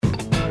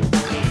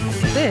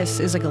This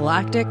is a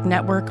Galactic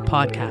Network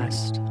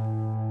podcast.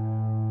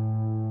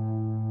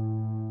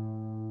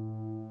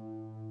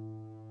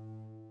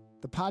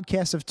 The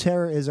Podcast of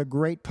Terror is a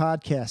great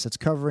podcast. It's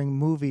covering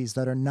movies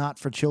that are not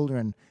for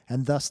children,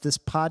 and thus this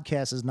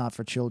podcast is not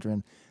for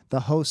children.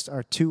 The hosts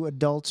are two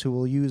adults who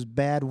will use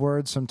bad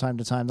words from time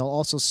to time. They'll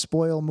also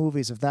spoil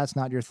movies if that's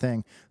not your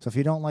thing. So if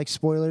you don't like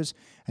spoilers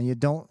and you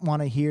don't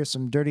want to hear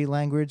some dirty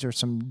language or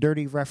some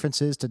dirty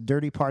references to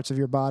dirty parts of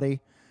your body,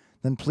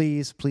 then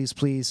please, please,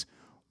 please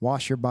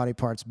wash your body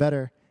parts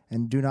better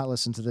and do not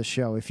listen to this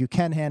show. If you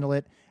can handle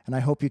it, and I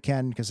hope you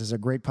can because there's a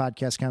great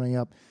podcast coming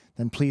up,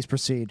 then please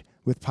proceed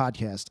with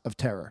Podcast of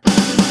Terror. Burn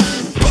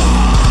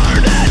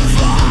and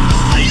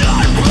fire,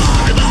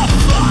 burn the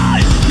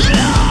fire. Burn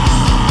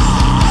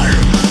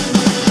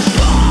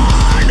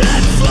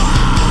and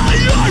fire,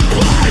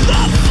 burn the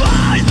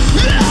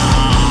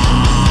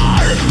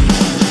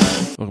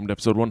fire. Welcome to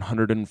episode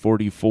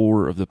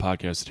 144 of the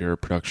Podcast of Terror,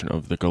 production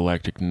of the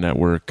Galactic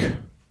Network.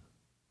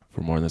 For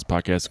more on this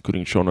podcast,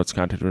 including show notes,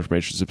 content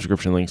information,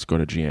 subscription links, go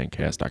to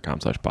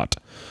gncast.com/bot.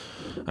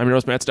 I'm your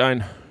host, Matt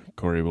Stein.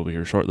 Corey will be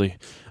here shortly.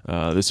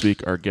 This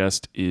week, our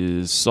guest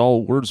is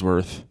Saul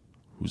Wordsworth,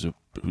 who's a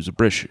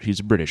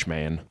British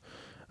man.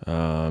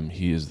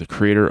 He is the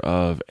creator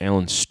of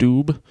Alan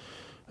Stube,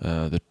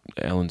 the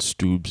Alan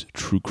Stube's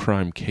True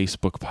Crime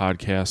Casebook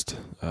podcast.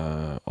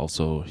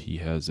 Also, he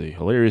has a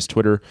hilarious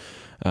Twitter,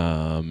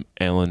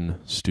 Alan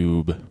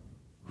Stube,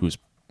 who's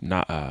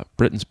not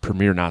Britain's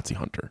premier Nazi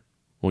hunter.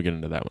 We'll get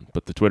into that one.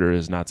 But the Twitter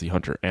is Nazi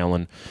Hunter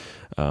Alan.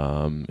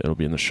 It'll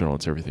be in the show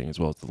notes, everything, as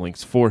well as the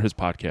links for his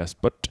podcast.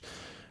 But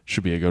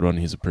should be a good one.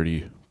 He's a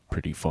pretty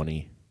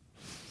funny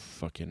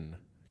fucking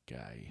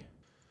guy.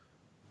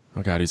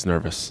 Oh, God, he's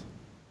nervous.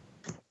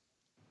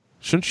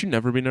 Shouldn't you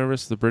never be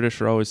nervous? The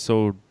British are always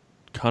so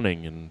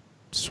cunning and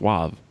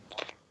suave.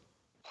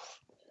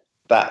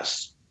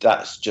 That's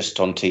just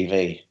on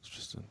TV.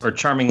 Or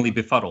charmingly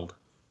befuddled.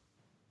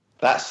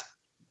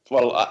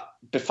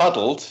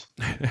 Befuddled.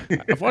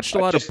 I've watched a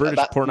lot of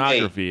British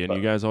pornography, and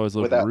you guys always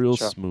look real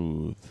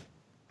smooth.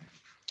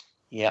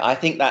 Yeah, I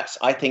think that's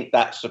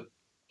a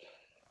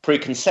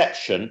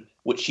preconception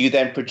which you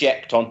then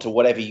project onto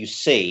whatever you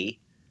see,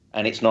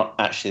 and it's not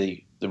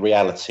actually the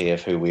reality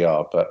of who we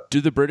are. But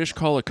do the British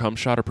call a cum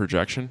shot a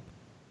projection?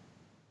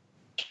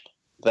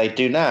 They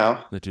do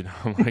now. They do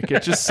now. Like,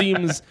 it just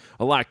seems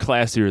a lot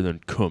classier than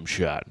cum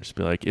shot. Just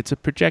be like, it's a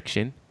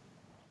projection.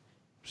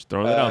 Just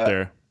throwing it out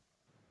there.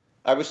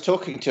 I was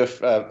talking to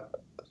a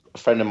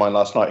friend of mine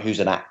last night who's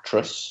an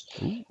actress,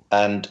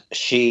 and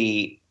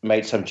she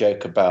made some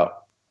joke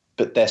about,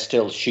 but they're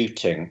still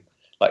shooting.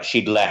 Like,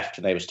 she'd left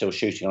and they were still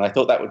shooting. And I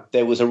thought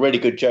there was a really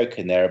good joke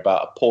in there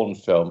about a porn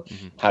film,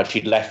 how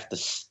she'd left the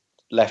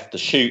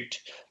shoot,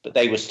 but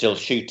they were still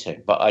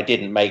shooting. But I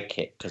didn't make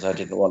it because I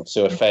didn't want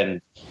to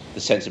offend the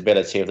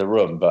sensibility of the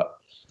room. But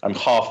I'm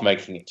half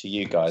making it to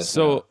you guys.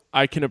 So now.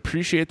 I can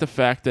appreciate the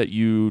fact that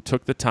you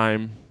took the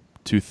time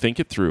to think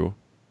it through.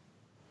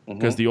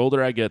 Because the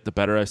older I get, the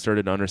better I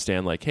started to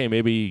understand, like, hey,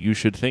 maybe you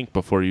should think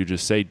before you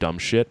just say dumb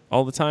shit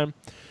all the time.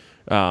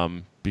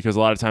 Because a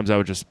lot of times I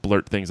would just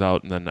blurt things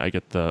out, and then I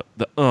get the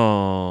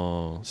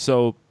oh.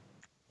 So,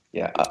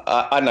 yeah,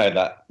 I know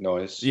that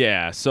noise.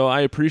 Yeah, so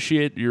I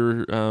appreciate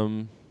your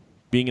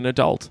being an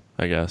adult,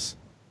 I guess.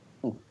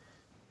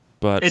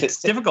 But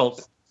it's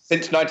difficult.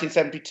 Since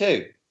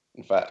 1972,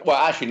 in fact. Well,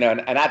 actually, no,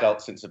 an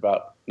adult since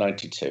about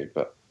 92,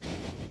 but,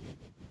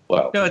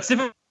 well. No, it's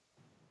difficult.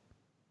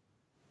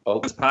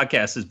 This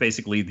podcast is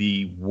basically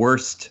the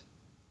worst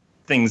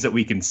things that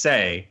we can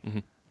say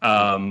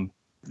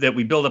that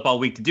we build up all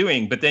week to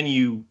doing, but then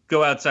you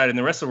go outside in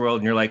the rest of the world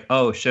and you're like,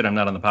 oh, shit, I'm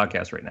not on the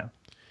podcast right now.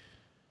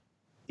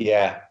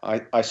 Yeah.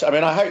 I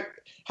mean, I hope...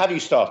 Have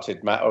you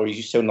started, Matt, or are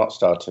you still not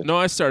started? No,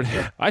 I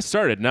started. I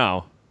started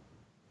now.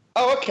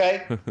 Oh,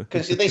 okay.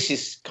 Because this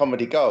is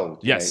comedy gold.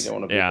 Yes. You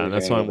don't want to be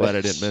that's why I'm glad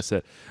I didn't miss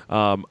it.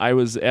 I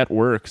was at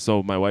work,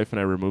 so my wife and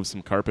I removed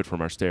some carpet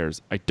from our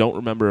stairs. I don't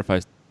remember if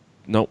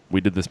Nope, we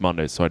did this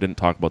Monday, so I didn't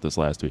talk about this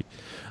last week.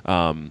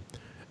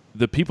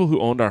 The people who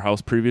owned our house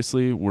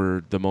previously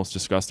were the most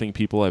disgusting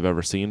people I've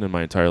ever seen in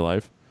my entire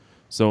life.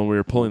 So when we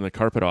were pulling the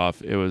carpet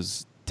off, it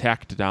was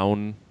tacked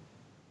down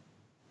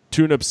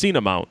to an obscene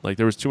amount. Like,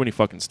 there was too many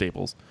fucking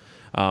staples.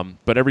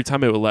 But every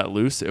time it would let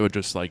loose, it would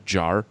just, like,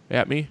 jar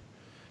at me,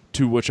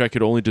 to which I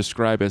could only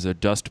describe as a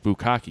dust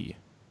bukkake.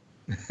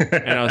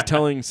 And I was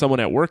telling someone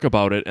at work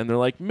about it, and they're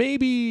like,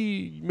 maybe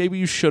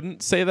you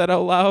shouldn't say that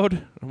out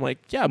loud. I'm like,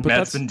 yeah, but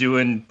Matt's been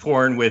doing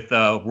porn with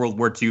World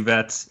War II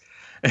vets.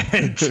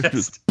 And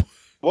just...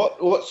 What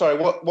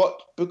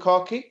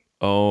bukkake?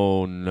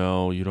 Oh,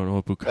 no, you don't know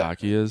what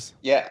bukkake is?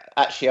 Yeah,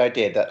 actually, I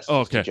did. That's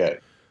just a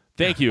joke.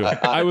 Thank you.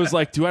 I was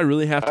like, do I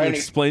really have to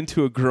explain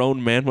to a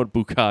grown man what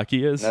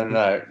bukkake is?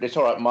 No. It's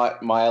all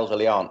right. My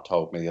elderly aunt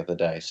told me the other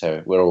day,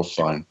 so we're all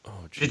fine.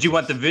 Oh, did you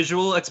want the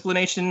visual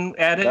explanation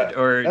added,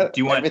 or do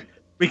you want...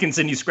 We can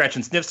send you scratch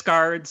and sniff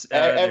cards.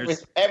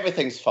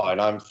 Everything's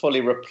fine. I'm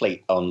fully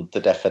replete on the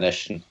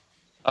definition.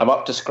 I'm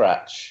up to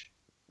scratch,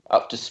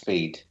 up to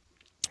speed.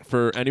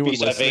 For anyone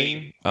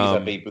listening,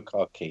 vis-a-vis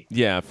Bukkake.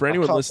 Yeah, for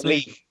anyone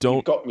listening,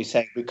 You got me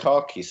saying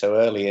Bukkake so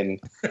early. And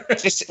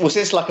was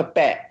this like a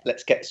bet?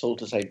 Let's get Saul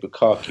to say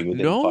Bukkake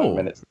within 5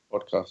 minutes of the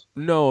podcast.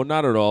 No,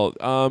 not at all.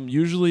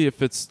 Usually,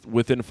 if it's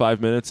within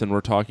 5 minutes and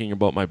we're talking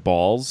about my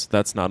balls,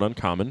 that's not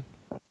uncommon.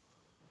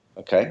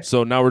 Okay.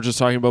 So now we're just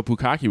talking about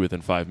Bukkake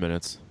within 5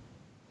 minutes.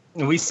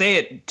 We say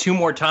it 2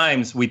 more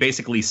times. We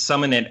basically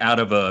summon it out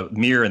of a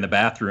mirror in the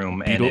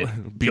bathroom, and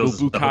it Beetle kills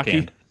the hook Bukkake.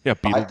 end. Yeah,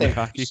 Beetle I think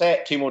if you Bukkake. say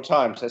it 2 more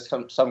times, there's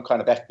some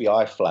kind of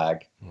FBI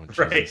flag. Oh,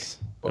 Right. Jesus.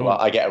 Or like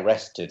I get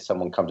arrested,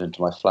 someone comes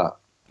into my flat.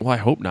 Well, I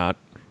hope not.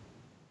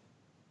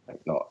 I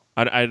think not.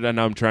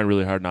 I'm trying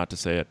really hard not to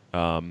say it.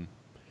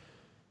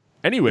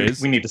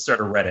 Anyways, We need to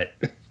start a Reddit.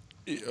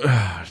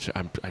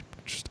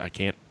 I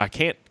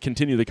can't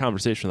continue the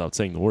conversation without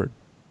saying the word.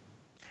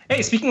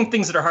 Hey, speaking of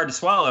things that are hard to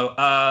swallow,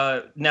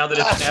 now that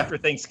it's after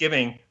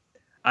Thanksgiving,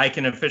 I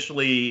can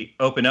officially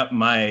open up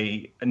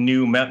my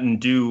new Mountain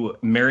Dew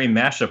Merry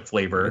Mashup Your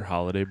flavor.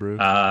 holiday brew.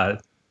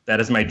 That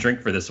is my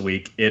drink for this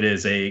week. It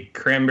is a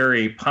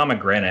cranberry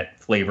pomegranate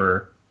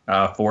flavor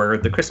for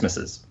the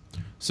Christmases.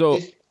 So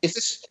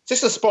Is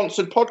this a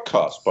sponsored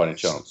podcast by any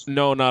chance?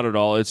 no, not at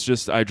all. It's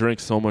just I drink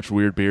so much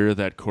weird beer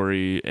that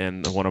Corey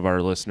and one of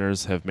our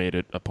listeners have made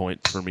it a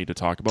point for me to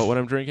talk about what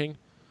I'm drinking.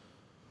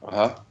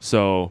 Uh-huh.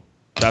 So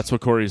that's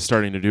what Corey is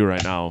starting to do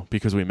right now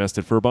because we missed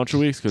it for a bunch of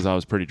weeks because I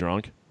was pretty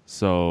drunk.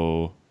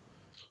 So,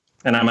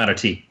 And I'm out of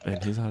tea.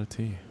 and he's out of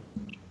tea.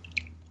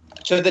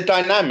 So the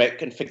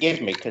dynamic, and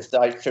forgive me because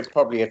I should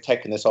probably have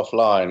taken this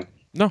offline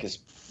No. because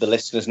the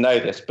listeners know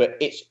this, but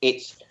it's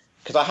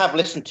because I have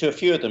listened to a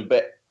few of them,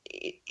 but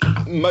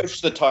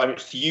most of the time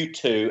it's you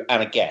two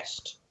and a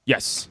guest.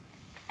 Yes.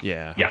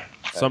 Yeah. Yeah.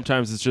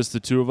 Sometimes it's just the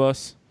two of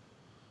us.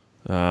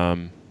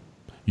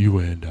 You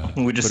and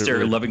We just but it stare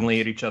really- lovingly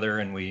at each other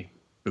and we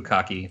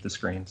bukkake the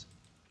screens.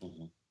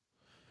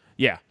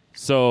 Yeah.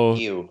 So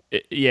You.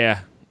 yeah,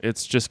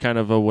 it's just kind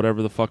of a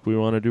whatever the fuck we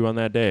want to do on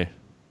that day.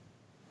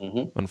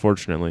 Mhm.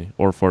 Unfortunately,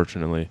 or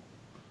fortunately.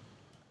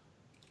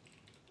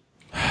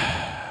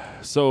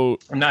 So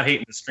I'm not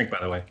hating this drink, by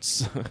the way.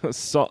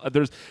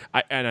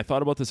 I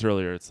thought about this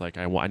earlier. It's like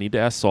I need to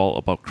ask Saul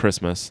about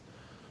Christmas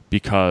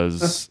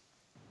because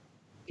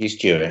He's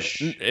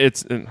Jewish. I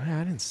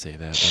didn't say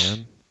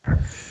that,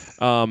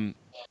 man.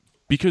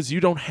 Because you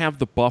don't have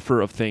the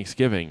buffer of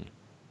Thanksgiving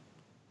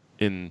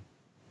in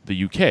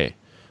the UK.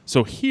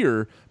 So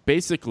here,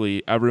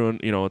 basically, everyone,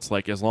 it's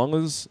like as long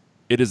as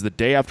it is the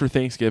day after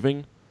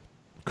Thanksgiving,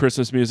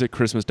 Christmas music,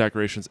 Christmas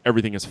decorations,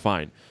 everything is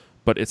fine.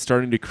 But it's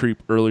starting to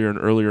creep earlier and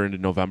earlier into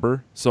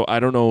November. So I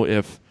don't know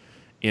if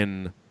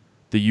in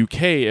the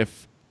UK,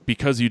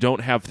 because you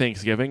don't have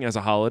Thanksgiving as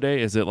a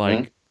holiday, is it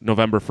like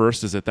November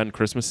 1st? Is it then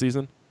Christmas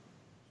season?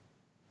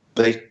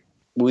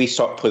 We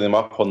start putting them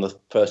up on the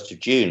 1st of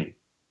June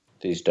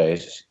these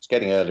days. It's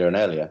getting earlier and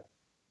earlier.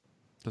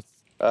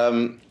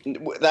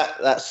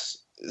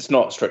 It's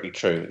not strictly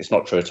true. It's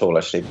not true at all,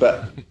 actually.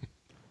 But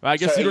I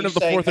guess so you don't have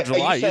the 4th of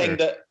July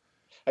either.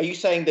 Are you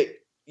saying that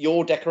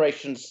your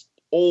decorations,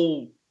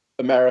 all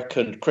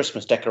American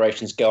Christmas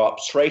decorations, go up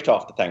straight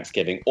after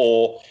Thanksgiving,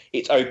 or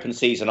it's open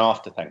season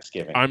after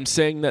Thanksgiving? I'm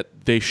saying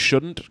that they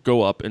shouldn't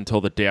go up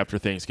until the day after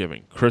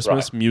Thanksgiving.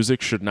 Christmas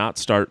music should not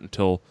start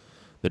until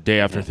the day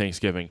after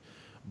Thanksgiving.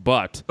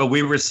 But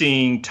we were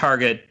seeing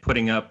Target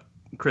putting up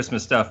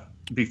Christmas stuff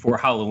before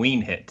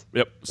Halloween hit.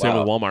 yep, same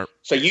with Walmart.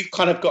 So you've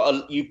kind of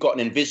got an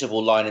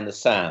invisible line in the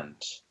sand,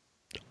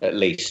 at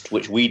least,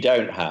 which we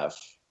don't have.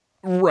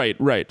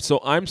 Right. So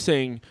I'm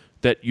saying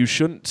that you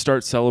shouldn't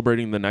start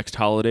celebrating the next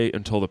holiday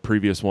until the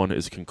previous one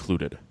is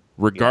concluded,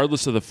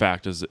 regardless of the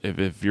fact is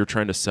if you're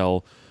trying to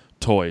sell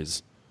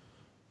toys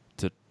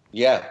to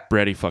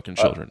bratty fucking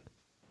children.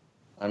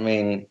 I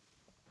mean,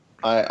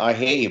 I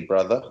hear you,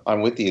 brother.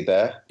 I'm with you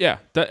there. Yeah,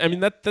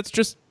 that's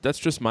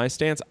just my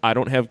stance. I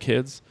don't have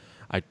kids.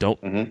 I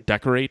don't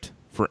decorate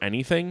for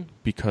anything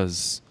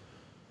because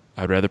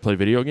I'd rather play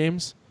video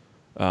games.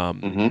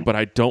 But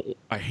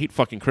I hate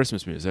fucking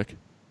Christmas music.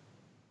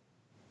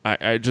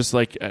 I just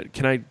like,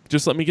 can I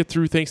just let me get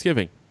through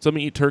Thanksgiving? Just let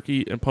me eat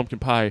turkey and pumpkin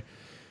pie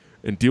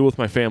and deal with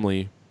my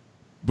family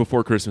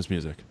before Christmas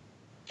music.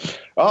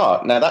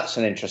 Now that's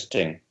an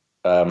interesting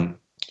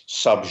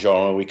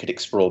subgenre we could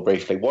explore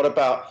briefly. What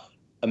about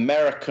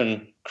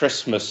American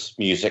Christmas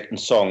music and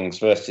songs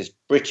versus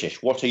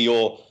British? What are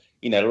your,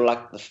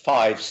 like the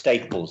 5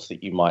 staples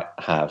that you might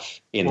have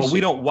in? Well,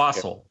 we don't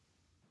wassail.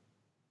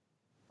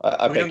 We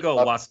don't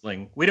go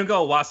wassailing. We don't have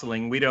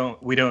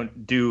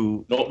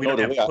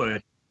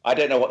pud. I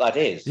don't know what that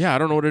is. Yeah, I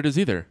don't know what it is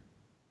either.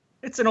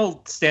 It's an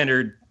old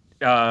standard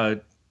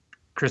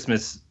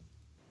Christmas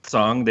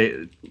song.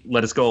 They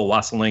let us go a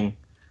wassailing.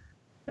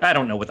 I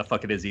don't know what the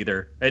fuck it is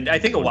either. And I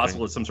think a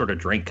wassail is some sort of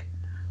drink.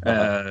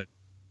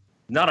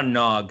 Not a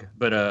nog,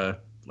 but a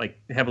like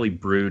heavily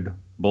brewed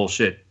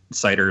bullshit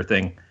cider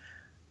thing.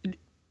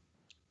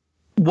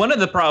 One of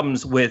the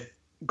problems with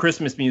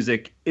Christmas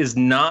music is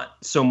not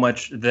so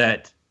much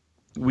that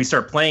we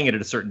start playing it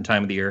at a certain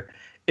time of the year.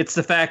 It's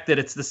the fact that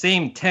it's the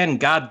same 10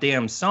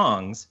 goddamn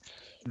songs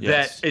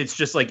that it's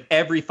just like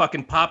every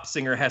fucking pop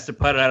singer has to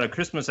put out a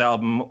Christmas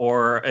album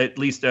or at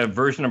least a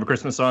version of a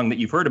Christmas song that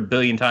you've heard a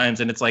billion times.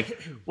 And it's like,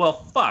 well,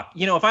 fuck,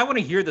 if I want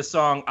to hear the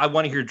song, I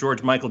want to hear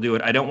George Michael do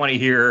it. I don't want to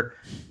hear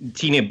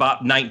Tina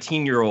Bop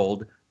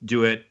 19-year-old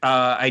do it.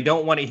 I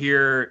don't want to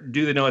hear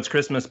Do They Know It's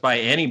Christmas by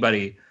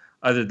anybody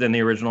other than the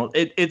original.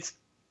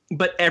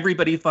 But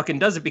everybody fucking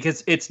does it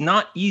because it's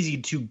not easy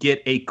to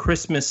get a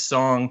Christmas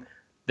song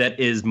that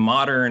is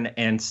modern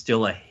and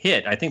still a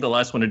hit. I think the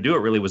last one to do it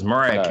really was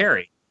Mariah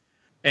Carey.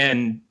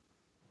 And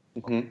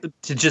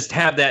to just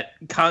have that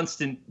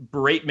constant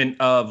beratement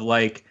of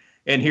like,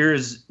 and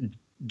here's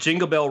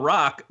Jingle Bell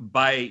Rock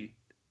by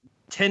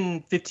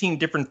 10, 15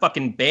 different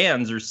fucking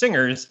bands or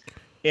singers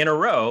in a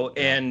row.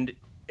 And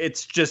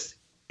it's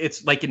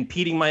like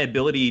impeding my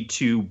ability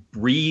to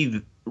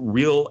breathe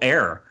real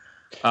air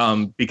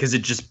because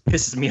it just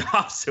pisses me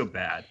off so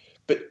bad.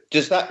 But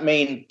does that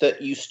mean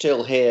that you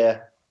still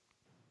hear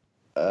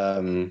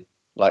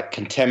like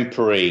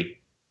contemporary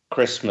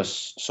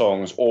Christmas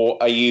songs,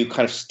 or are you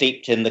kind of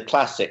steeped in the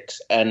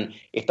classics? And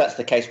if that's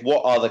the case,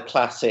 what are the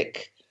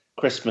classic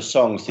Christmas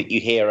songs that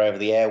you hear over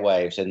the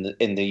airwaves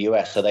in the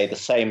US? Are they the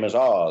same as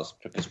ours?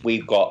 Because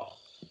we've got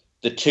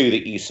the two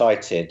that you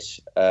cited,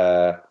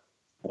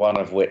 one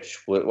of which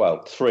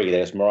three.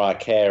 There's Mariah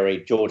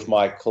Carey, George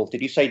Michael.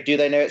 Did you say Do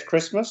They Know It's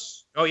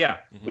Christmas? Oh yeah,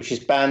 which is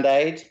Band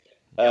Aid.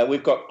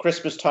 We've got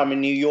Christmas Time in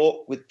New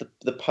York with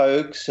the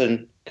Pogues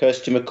and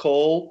Kirsty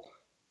MacColl,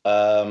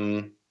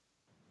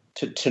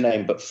 to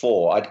name but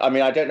four. I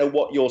mean, I don't know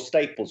what your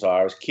staples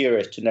are. I was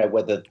curious to know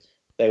whether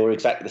they were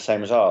exactly the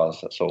same as ours.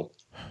 That's all.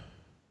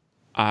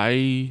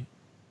 I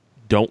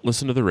don't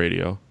listen to the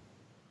radio,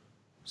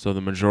 so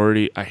the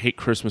majority. I hate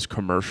Christmas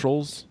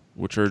commercials,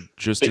 which are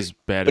just as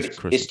bad as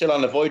Christmas. It's still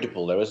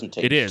unavoidable, though, isn't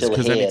it? It is,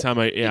 because anytime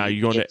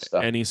you go into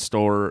any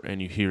store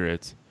and you hear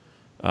it.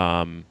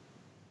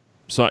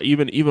 So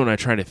even when I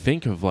try to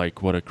think of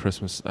like what a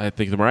Christmas, I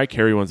think the Mariah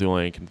Carey one's the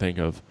only I can think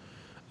of.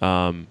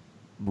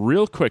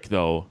 Real quick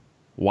though,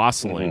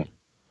 wassailing.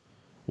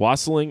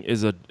 Wassailing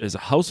is a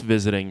house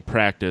visiting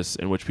practice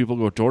in which people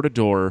go door to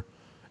door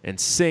and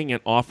sing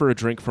and offer a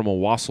drink from a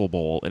wassail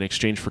bowl in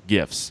exchange for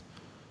gifts.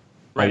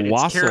 Right,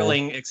 it's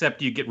caroling, except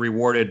you get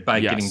rewarded by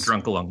getting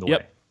drunk along the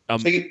way.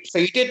 So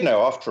you did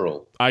know, after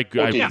all. I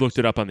looked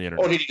it up on the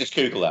internet. Or did you just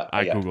Google that?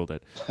 I Googled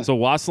it. So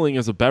wassailing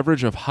is a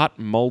beverage of hot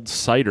mulled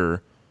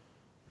cider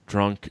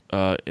drunk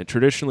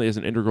traditionally is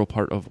an integral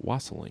part of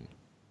wassailing.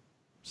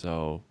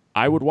 So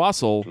I would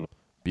wassail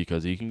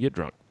because you can get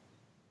drunk.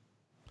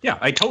 Yeah,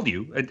 I told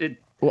you.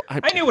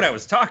 I knew what I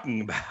was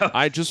talking about.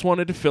 I just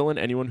wanted to fill in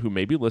anyone who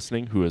may be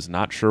listening who is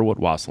not sure what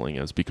wassailing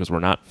is, because we're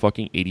not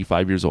fucking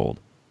 85 years old.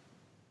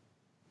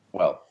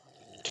 Well,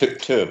 two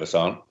of us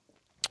aren't.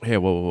 Hey,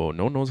 whoa.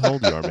 No one knows how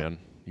old you are, man.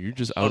 You're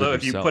just out Although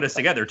of yourself. If you put us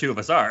together, two of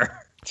us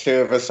are.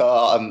 Two of us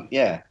are,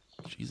 yeah.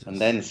 Jesus. And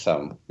then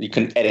some. You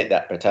can edit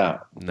that bit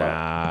out.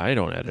 Nah, I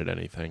don't edit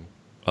anything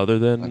other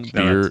than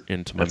beer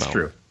into my mouth. That's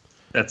true.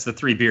 That's the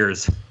 3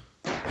 beers.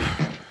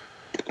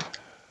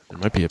 There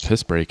might be a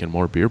piss break and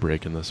more beer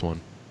break in this one.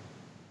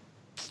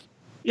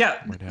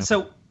 Yeah.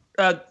 So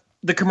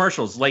the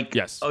commercials,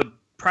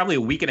 probably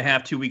a week and a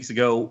half, 2 weeks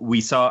ago,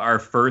 we saw our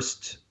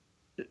first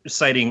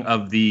sighting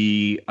of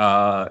the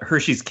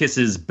Hershey's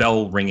Kisses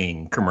bell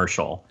ringing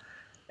commercial.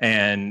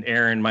 And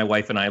Aaron, my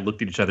wife, and I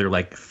looked at each other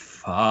like,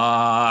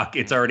 fuck,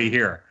 it's already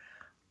here.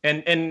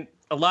 And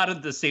a lot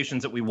of the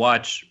stations that we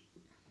watch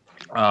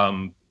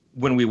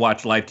when we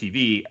watch live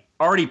TV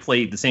already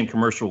played the same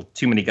commercial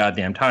too many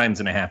goddamn times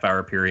in a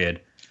half-hour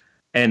period.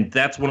 And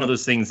that's one of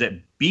those things that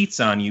beats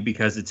on you,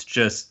 because it's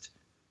just,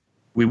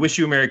 we wish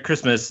you a Merry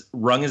Christmas,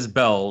 rung as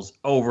bells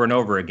over and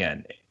over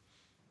again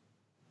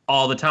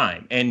all the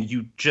time. And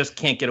you just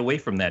can't get away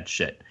from that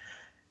shit.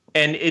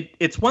 And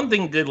it's one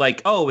thing to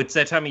like, oh, it's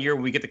that time of year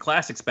when we get the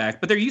classics back.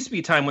 But there used to be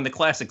a time when the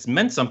classics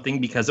meant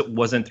something because it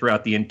wasn't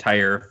throughout the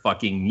entire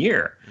fucking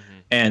year. Mm-hmm.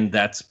 And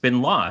that's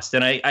been lost.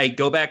 And I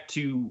go back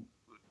to,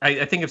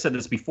 I think I've said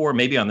this before,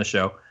 maybe on the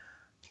show,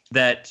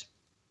 that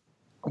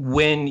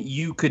when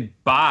you could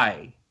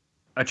buy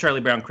a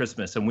Charlie Brown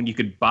Christmas and when you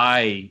could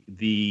buy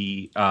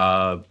the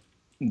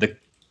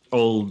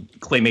old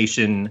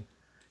claymation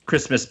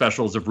Christmas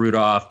specials of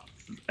Rudolph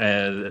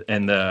and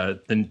the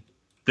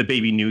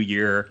Baby New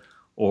Year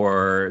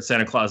or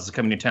Santa Claus is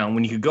Coming to Town,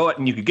 when you could go out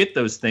and you could get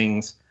those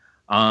things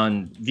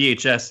on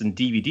VHS and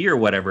DVD or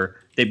whatever,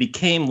 they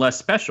became less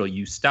special.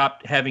 You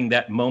stopped having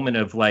that moment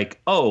of like,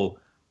 oh,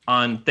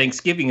 on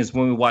Thanksgiving is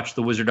when we watch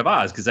The Wizard of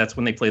Oz, because that's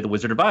when they play The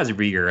Wizard of Oz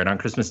every year. And on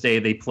Christmas Day,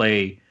 they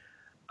play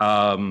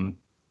Gone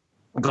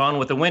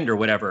with the Wind or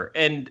whatever.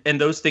 And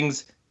those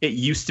things, it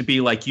used to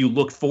be like you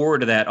looked forward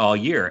to that all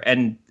year.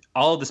 And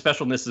all of the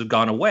specialness has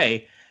gone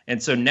away.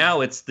 And so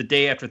now it's the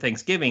day after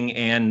Thanksgiving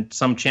and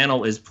some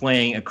channel is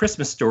playing A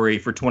Christmas Story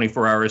for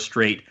 24 hours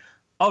straight.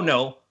 Oh,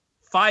 no,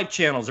 5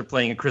 channels are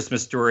playing A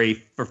Christmas Story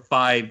for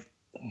 5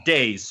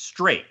 days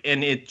straight.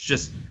 And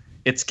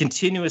it's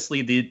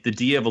continuously the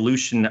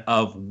de-evolution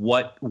of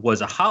what was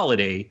a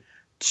holiday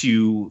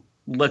to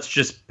let's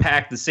just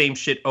pack the same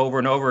shit over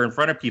and over in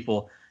front of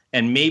people.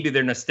 and maybe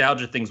their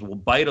nostalgia things will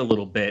bite a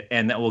little bit,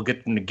 and that will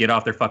get them to get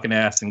off their fucking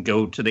ass and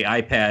go to the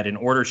iPad and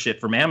order shit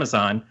from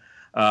Amazon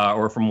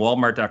or from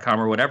Walmart.com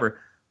or whatever.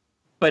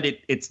 But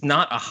it's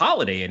not a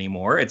holiday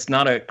anymore. It's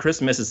not a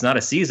Christmas. It's not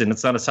a season.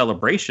 It's not a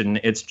celebration.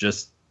 It's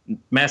just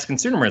mass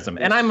consumerism.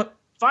 And I'm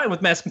fine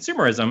with mass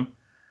consumerism,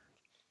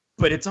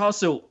 but it's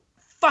also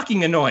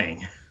fucking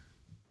annoying.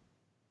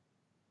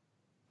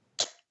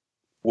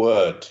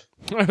 Word.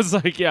 I was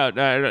like,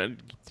 yeah,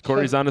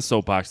 Corey's on a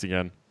soapbox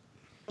again.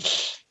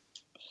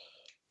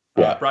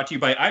 Yeah. Brought to you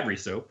by Ivory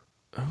Soap,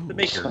 the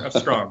maker of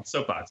strong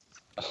soapboxes.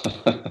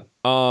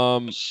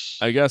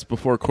 I guess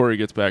before Corey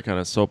gets back on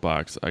his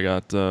soapbox, I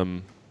got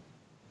we're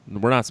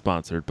not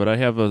sponsored, but I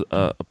have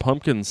a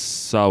pumpkin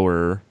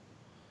sour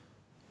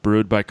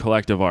brewed by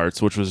Collective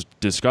Arts, which was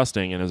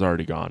disgusting and is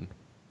already gone.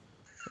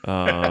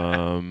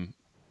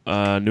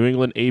 New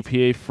England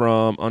APA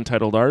from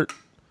Untitled Art.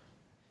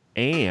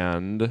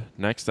 And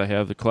next I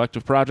have the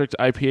Collective Project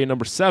IPA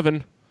number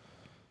 7.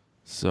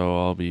 So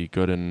I'll be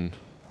good and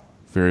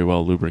very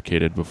well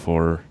lubricated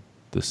before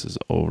this is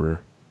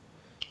over.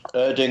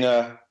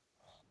 Erdinger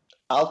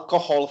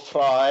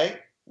alcohol-free,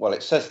 well,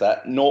 it says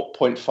that,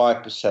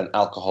 0.5%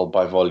 alcohol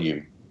by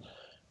volume.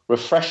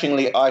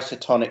 Refreshingly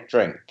isotonic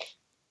drink.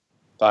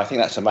 I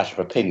think that's a matter of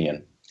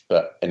opinion,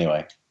 but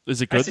anyway.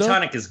 Is it good,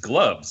 Isotonic is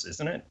gloves,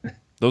 isn't it?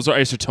 Those are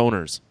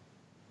isotoners.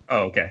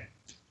 Oh, okay.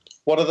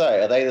 What are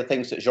they? Are they the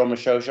things that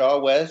Jean-Michel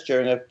Jarre wears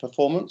during a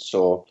performance,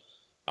 or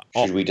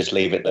should we just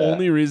leave it there?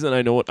 Only reason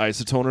I know what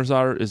isotoners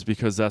are is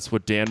because that's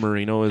what Dan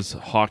Marino is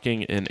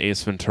hawking in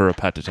Ace Ventura: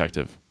 Pet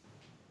Detective.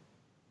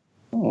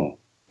 Oh.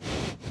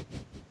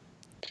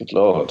 Good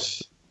Lord.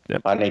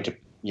 Yep. I need to...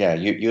 Yeah,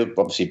 you're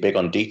obviously big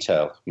on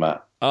detail,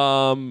 Matt.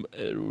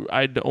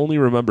 I'd only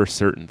remember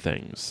certain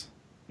things.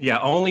 Yeah,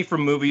 only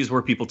from movies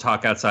where people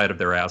talk outside of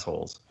their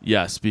assholes.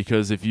 Yes,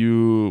 because if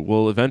you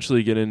will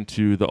eventually get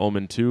into The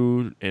Omen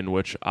 2, in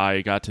which I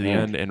got to the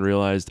end and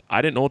realized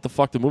I didn't know what the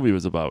fuck the movie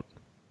was about.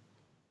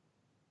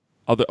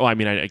 By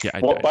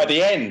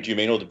the end, you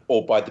mean,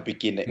 or by the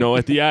beginning? No,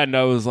 at the end,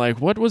 I was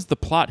like, what was the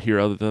plot here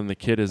other than the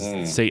kid is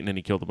Satan and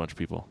he killed a bunch of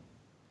people?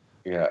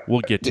 Yeah.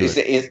 We'll get to it.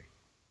 Is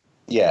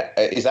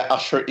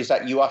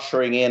that you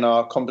ushering in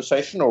our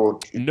conversation, or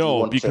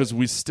no? Because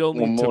we still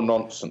need more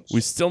nonsense.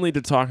 We still need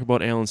to talk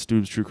about Alan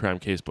Stubb's true crime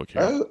casebook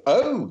here.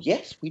 Oh,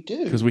 yes, we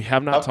do. Because we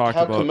have not talked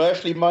how about how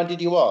commercially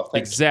minded you are.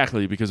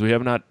 Exactly, because we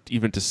have not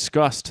even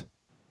discussed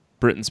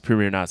Britain's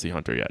premier Nazi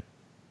hunter yet.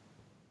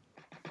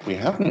 We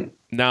haven't.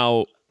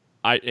 Now,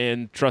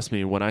 and trust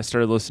me, when I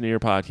started listening to your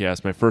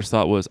podcast, my first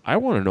thought was, I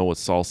want to know what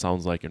Saul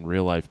sounds like in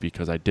real life,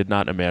 because I did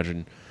not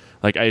imagine.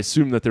 Like, I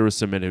assumed that there was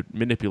some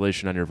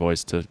manipulation on your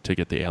voice to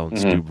get the Alan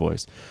Stubb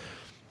voice.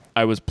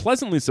 I was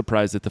pleasantly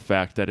surprised at the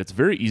fact that it's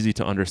very easy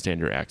to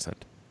understand your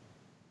accent.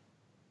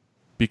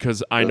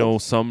 Because I know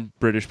some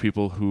British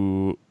people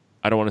who,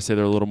 I don't want to say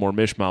they're a little more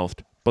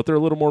mish-mouthed, but they're a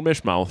little more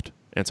mish-mouthed,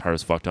 and it's hard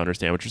as fuck to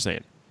understand what you're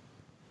saying.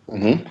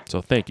 Mm-hmm.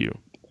 So thank you.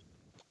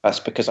 That's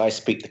because I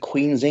speak the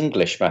Queen's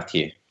English,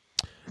 Matthew.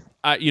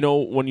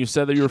 When you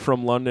said that you were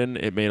from London,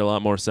 it made a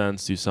lot more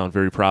sense. You sound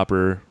very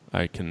proper.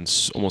 I can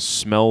almost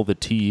smell the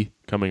tea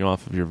coming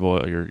off of your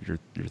your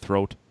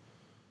throat.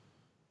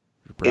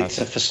 Your breath. It's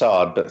a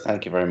facade, but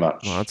thank you very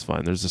much. Well, that's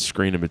fine. There's a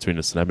screen in between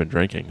us, and I've been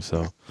drinking,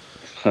 so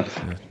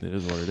it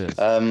is what it is.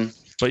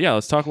 But yeah,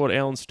 let's talk about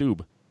Alan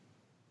Stubb.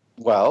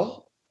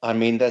 Well, I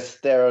mean,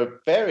 there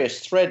are various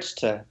threads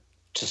to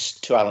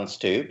Alan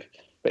Stubb,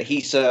 but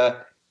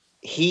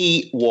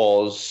he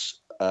was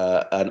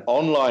an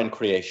online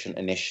creation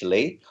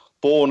initially,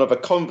 born of a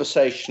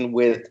conversation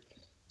with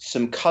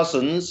some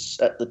cousins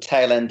at the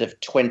tail end of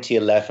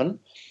 2011,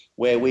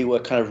 where we were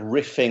kind of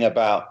riffing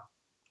about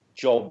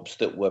jobs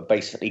that were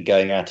basically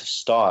going out of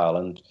style.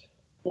 And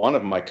one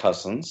of my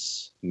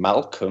cousins,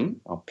 Malcolm,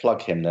 I'll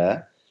plug him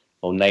there,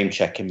 or name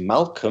check him,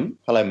 Malcolm.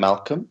 Hello,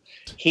 Malcolm.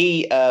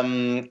 He,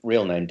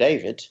 real name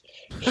David.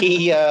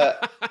 He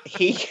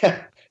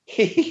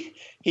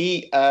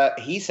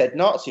said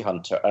Nazi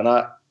hunter, and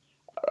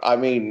I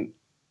mean,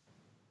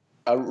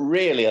 a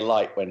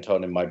light went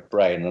on in my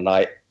brain, and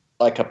I,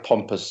 like the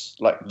pompous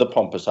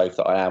oaf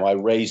that I am, I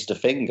raised a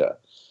finger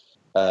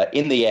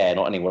in the air,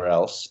 not anywhere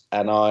else,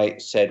 and I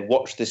said,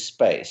 "Watch this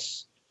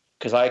space,"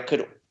 because I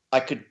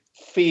could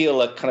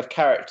feel a kind of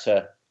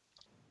character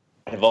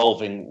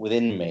evolving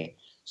within me.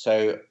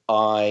 So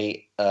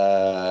I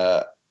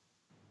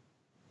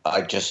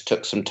just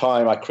took some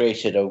time. I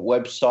created a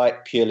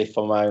website purely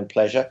for my own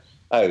pleasure.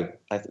 Oh,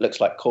 it looks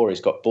like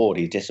Corey's got bored.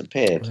 He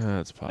disappeared.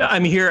 That's possible.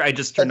 I'm here. I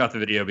just turned off the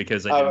video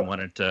because I didn't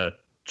want it to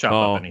chop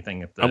up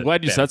anything. I'm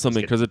glad you said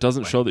something, because it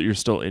doesn't show that you're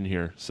still in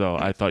here. So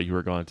I thought you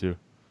were gone too.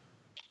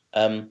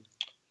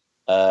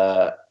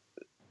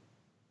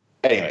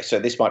 Anyway, so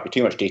this might be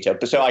too much detail.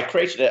 But so I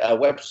created a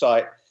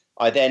website.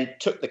 I then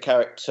took the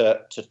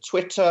character to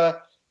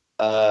Twitter.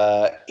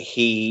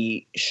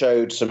 He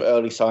showed some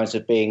early signs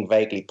of being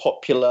vaguely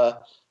popular.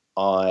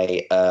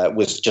 I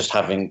was just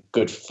having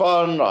good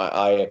fun.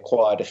 I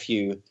acquired a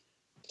few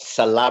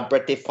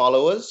celebrity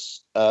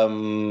followers.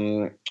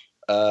 Then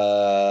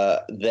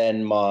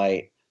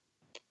my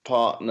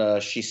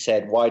partner, she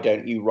said, "Why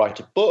don't you write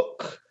a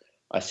book?"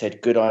 I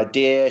said, "Good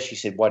idea." She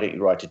said, "Why don't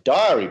you write a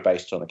diary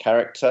based on the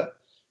character?"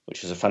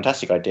 Which was a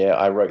fantastic idea.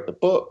 I wrote the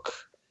book,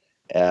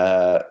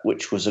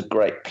 which was a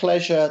great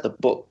pleasure. The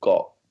book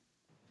got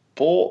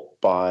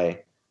bought by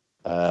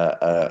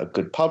a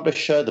good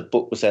publisher. The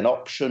book was then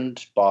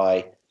optioned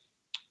by,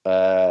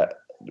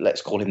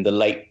 let's call him the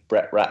late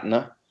Brett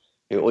Ratner,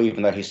 who,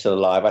 even though he's still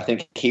alive, I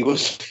think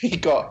he's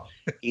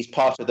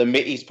part of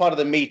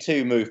the Me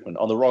Too movement,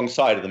 on the wrong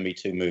side of the Me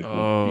Too movement.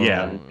 Oh.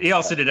 Yeah, he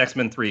also did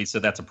X-Men 3, so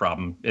that's a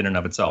problem in and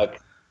of itself. Okay.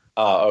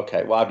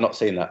 Okay. Well, I've not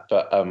seen that,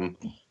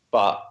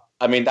 but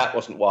I mean, that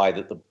wasn't why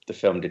the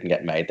film didn't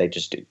get made. They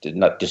just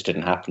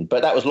didn't happen.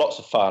 But that was lots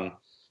of fun.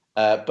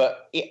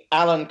 But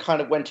Alan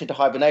kind of went into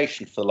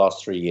hibernation for the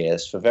last 3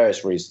 years for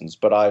various reasons.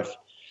 But I've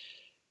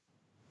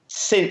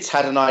since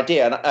had an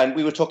idea, and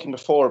we were talking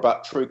before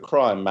about true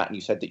crime, Matt, and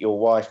you said that your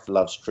wife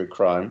loves true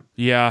crime.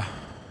 Yeah.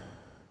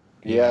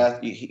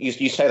 Yeah,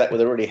 you say that with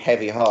a really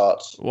heavy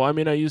heart. Well, I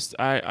mean,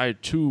 I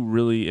too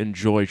really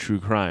enjoy true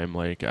crime.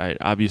 Like,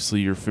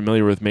 obviously you're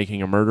familiar with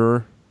Making a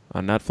Murderer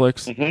on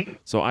Netflix. Mm-hmm.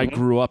 So I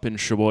grew up in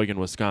Sheboygan,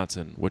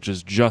 Wisconsin, which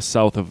is just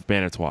south of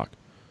Manitowoc.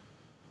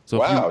 So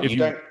Wow, if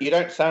you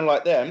don't sound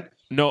like them.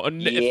 No,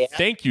 Yeah.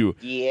 Thank you.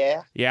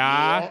 Yeah.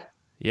 Yeah.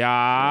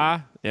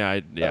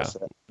 That's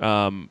it.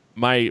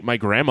 My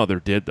grandmother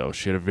did, though.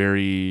 She had a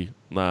very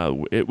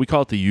we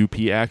call it the UP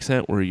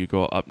accent, where you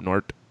go up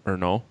north or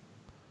no.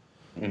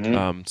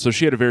 Mm-hmm. So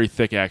she had a very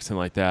thick accent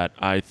like that.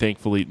 I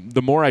thankfully,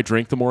 the more I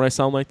drink, the more I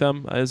sound like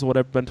them, is what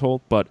I've been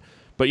told. But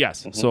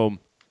yes. Mm-hmm. So,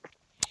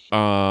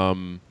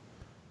 I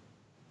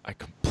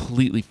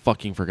completely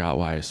fucking forgot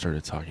why I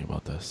started talking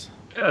about this.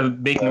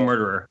 Making a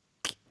Murderer.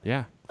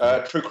 Yeah.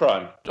 True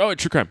crime. Oh,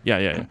 true crime.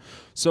 Yeah.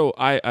 So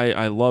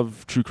I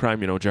love true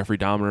crime. You know, Jeffrey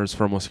Dahmer is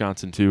from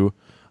Wisconsin too.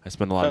 I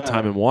spend a lot of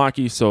time in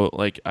Milwaukee, so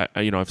like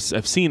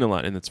I've seen a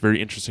lot, and it's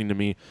very interesting to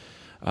me.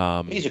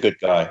 He's a good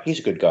guy.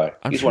 He's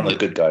one of the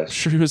good guys. I'm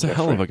sure he was a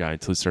hell of a guy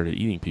until he started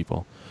eating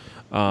people.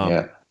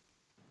 Yeah.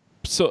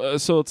 So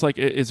it's like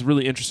it's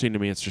really interesting to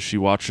me. It's just she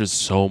watches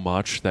so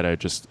much that I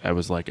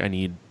was like, I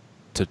need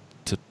to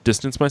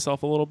distance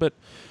myself a little bit.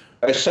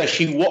 So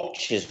she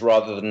watches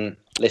rather than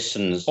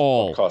listens,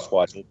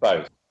 podcast-wise, or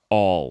both?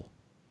 All.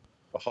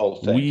 The whole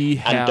thing.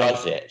 And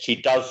does it. She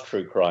does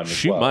true crime as well.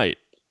 She might.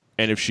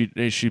 And if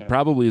she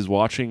probably is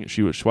watching,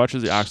 she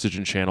watches the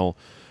Oxygen channel.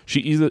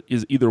 She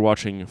is either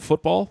watching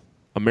football,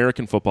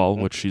 American football,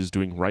 which she's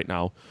doing right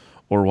now,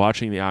 or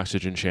watching the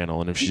Oxygen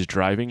channel. And if she's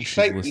driving, she's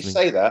listening. You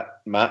say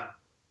that, Matt.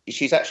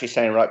 She's actually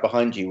standing right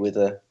behind you with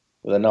a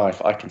knife.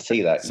 I can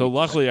see that. So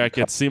luckily I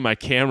can see my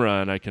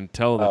camera and I can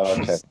tell that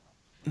she's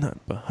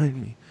not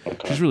behind me.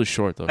 Okay. She's really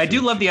short, though. I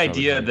do love the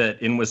idea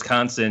that in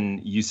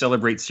Wisconsin you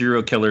celebrate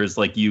serial killers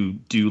like you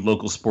do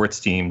local sports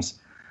teams.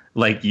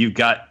 Like you've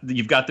got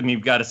them.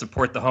 You've got to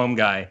support the home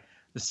guy.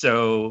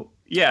 So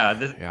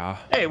yeah.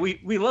 Hey,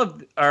 we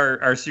love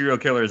our serial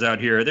killers out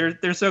here.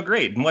 They're so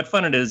great, and what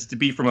fun it is to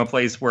be from a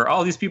place where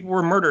all these people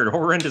were murdered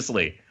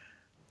horrendously.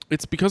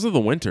 It's because of the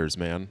winters,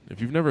 man. If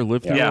you've never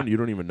lived through one, you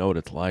don't even know what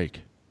it's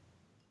like.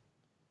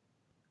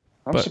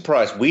 I'm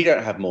surprised we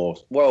don't have more.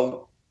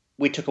 Well,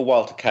 we took a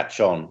while to catch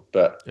on,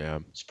 but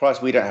I'm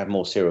surprised we don't have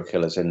more serial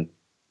killers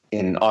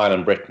in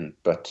Ireland, Britain.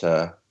 But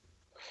so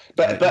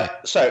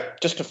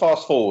just to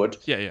fast forward,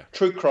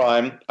 true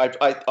crime.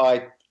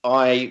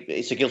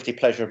 It's a guilty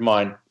pleasure of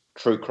mine.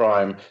 True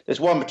crime. There's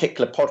one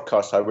particular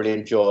podcast I really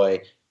enjoy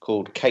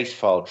called Case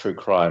File True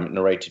Crime,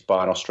 narrated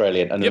by an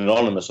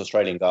anonymous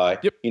Australian guy.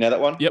 Yep. You know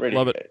that one? Yep, really?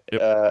 Love it.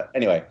 Yep.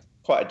 Anyway,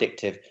 quite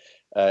addictive.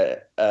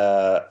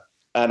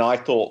 And I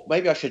thought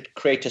maybe I should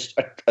create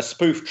a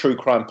spoof true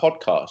crime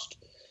podcast.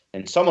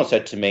 And someone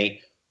said to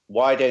me,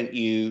 "Why don't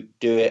you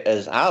do it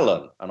as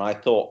Alan?" And I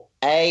thought,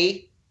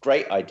 A,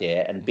 great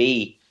idea, and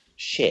B,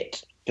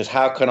 shit. Because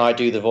how can I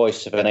do the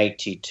voice of an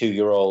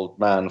 82-year-old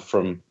man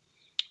from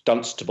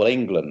Dunstable,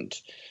 England?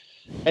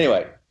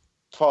 Anyway,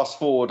 fast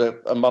forward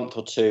a month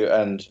or two,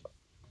 and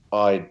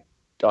I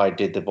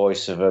did the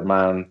voice of a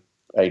man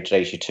aged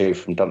 82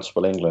 from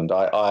Dunstable, England.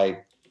 I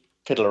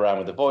fiddle around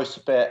with the voice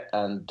a bit,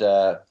 and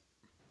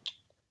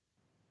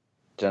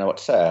don't know what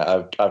to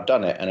say. I've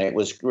done it, and it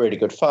was really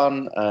good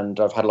fun, and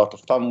I've had a lot of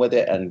fun with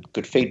it, and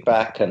good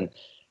feedback, and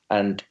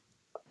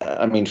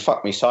I mean,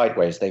 fuck me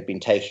sideways. They've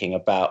been taking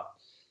about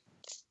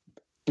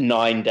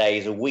 9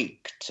 days a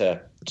week to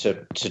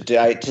do.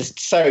 It's just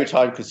so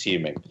time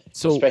consuming,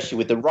 especially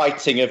with the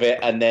writing of it,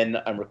 and then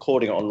I'm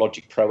recording it on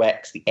Logic Pro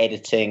X, the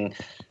editing,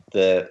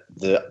 the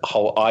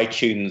whole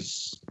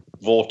iTunes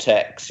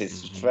vortex.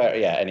 It's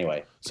very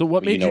anyway. So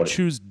what made you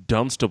choose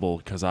Dunstable?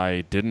 Because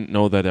I didn't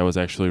know that was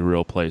actually a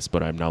real place,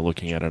 but I'm now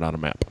looking at it on a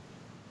map.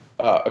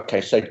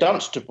 Okay, so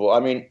Dunstable. I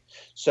mean,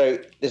 so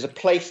there's a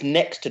place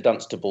next to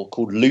Dunstable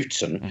called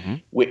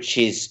Luton, which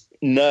is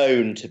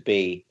known to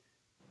be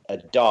a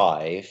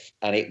dive,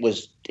 and it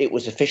was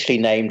officially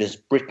named as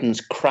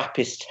Britain's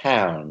crappiest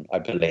town, I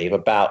believe,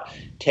 about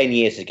 10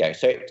 years ago.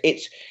 So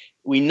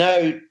we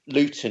know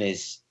Luton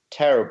is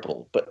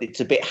terrible, but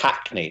it's a bit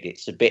hackneyed.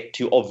 It's a bit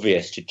too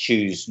obvious to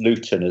choose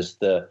Luton as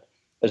the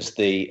as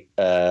the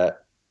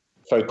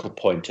focal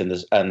point and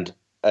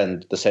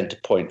the center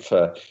point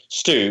for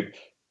Stu.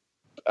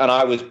 And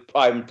I was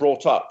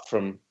brought up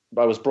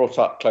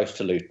close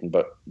to Luton,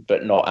 but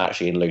not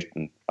actually in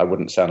Luton. I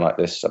wouldn't sound like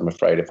this, I'm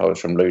afraid, if I was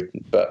from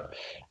Luton. But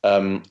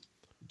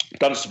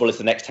Dunstable is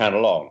the next town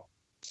along,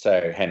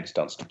 so hence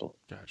Dunstable.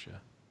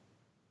 Gotcha.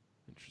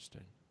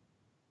 Interesting.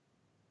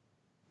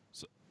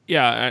 So,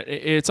 yeah,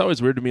 it's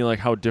always weird to me, like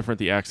how different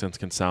the accents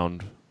can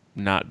sound,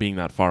 not being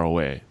that far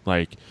away.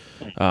 Like,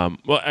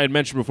 well, I had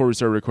mentioned before we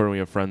started recording, we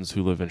have friends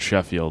who live in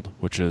Sheffield,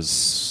 which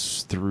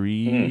is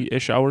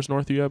 3-ish hours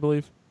north of you, I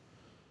believe.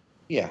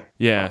 Yeah.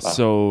 Yeah.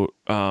 So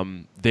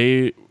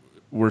they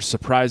were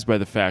surprised by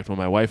the fact when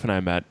my wife and I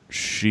met,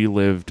 she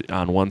lived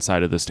on one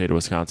side of the state of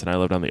Wisconsin. I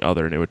lived on the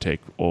other, and it would take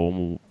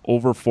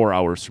over 4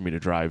 hours for me to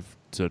drive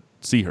to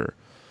see her.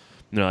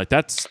 And they're like,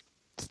 that's...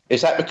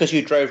 Is that because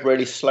you drove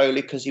really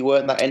slowly because you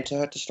weren't that into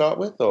her to start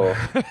with, or?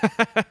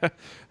 I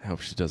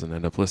hope she doesn't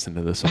end up listening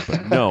to this one,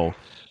 but no,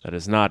 that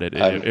is not it.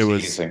 It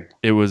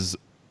was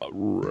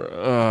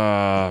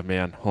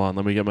man, hold on,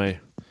 let me get my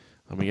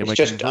It's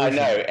just, I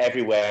know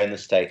everywhere in the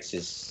States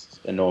is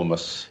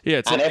enormous.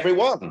 Yeah, and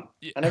everyone.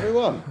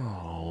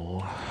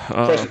 Oh,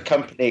 present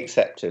company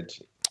accepted.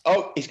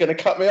 Oh, he's going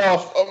to cut me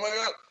off. Oh my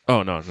god.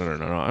 Oh no!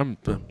 I'm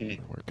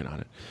working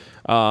on it.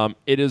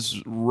 It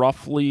is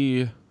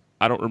roughly,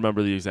 I don't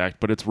remember the exact,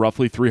 but it's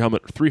roughly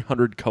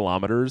 300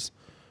 kilometers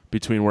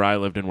between where I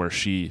lived and where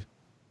she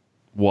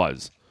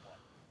was.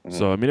 Mm-hmm.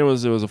 So I mean, it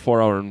was a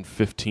 4 hour and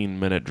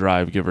 15-minute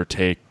drive, give or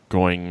take,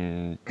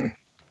 going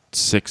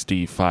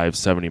 65,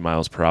 70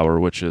 miles per hour,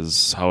 which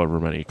is however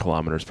many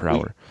kilometers per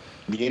hour.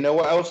 You know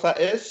what else that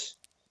is?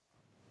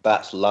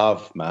 That's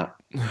love, Matt.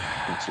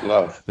 It's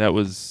love. That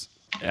was,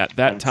 at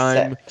that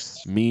time,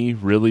 sex. Me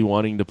really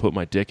wanting to put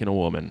my dick in a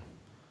woman.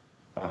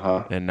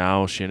 Uh-huh. And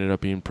now she ended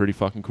up being pretty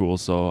fucking cool,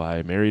 so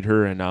I married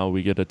her, and now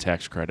we get a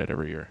tax credit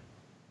every year.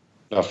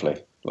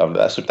 Lovely.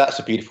 That's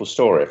a beautiful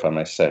story, if I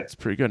may say. It's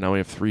pretty good. Now we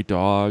have 3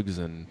 dogs,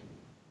 and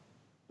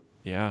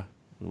yeah,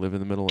 we live in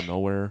the middle of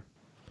nowhere.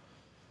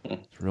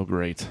 It's real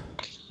great.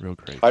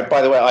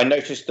 By the way, I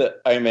noticed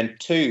that Omen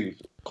 2,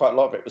 quite a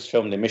lot of it was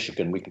filmed in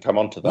Michigan. We can come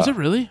on to that. Was it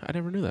really? I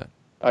never knew that.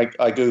 I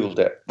Googled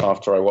it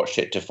after I watched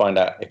it to find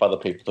out if other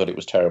people thought it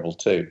was terrible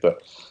too.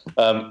 But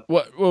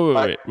what?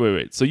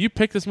 Wait. So you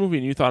picked this movie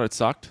and you thought it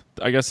sucked?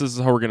 I guess this is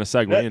how we're going to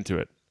segue into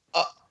it.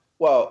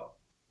 Well,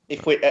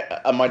 if we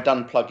am I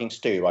done plugging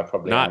Stu? I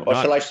probably am. Or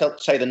shall I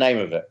say the name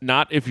of it?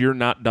 Not if you're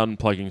not done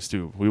plugging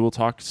Stu. We will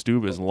talk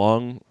Stu as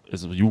long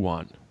as you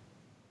want.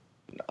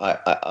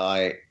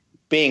 I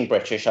being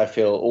British, I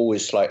feel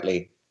always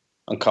slightly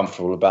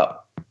uncomfortable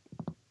about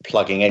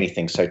plugging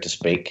anything, so to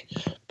speak.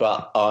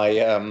 But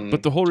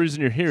But the whole reason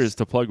you're here is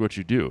to plug what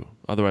you do.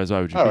 Otherwise,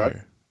 why would you be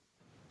here?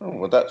 Oh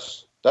well,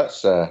 that's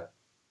very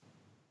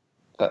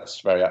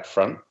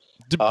upfront.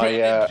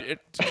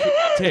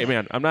 Hey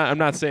man, I'm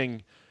not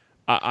saying.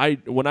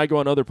 When I go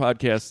on other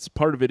podcasts,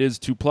 part of it is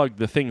to plug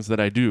the things that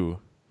I do.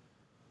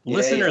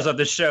 Listeners of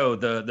the show,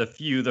 the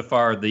few, the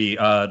far, the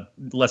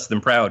less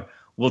than proud,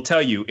 will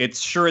tell you it's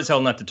sure as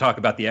hell not to talk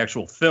about the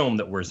actual film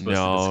that we're supposed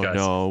to discuss.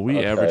 No,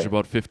 we average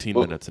about 15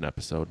 minutes an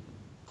episode.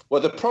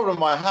 Well, the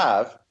problem I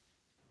have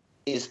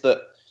is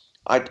that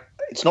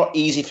it's not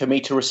easy for me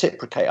to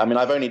reciprocate. I mean,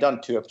 I've only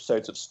done 2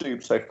 episodes of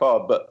Stoob so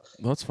far, but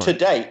to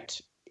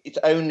date, it's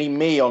only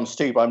me on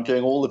Stoob. I'm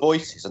doing all the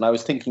voices, and I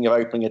was thinking of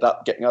opening it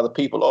up, getting other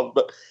people on,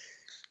 but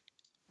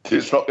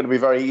it's not going to be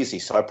very easy,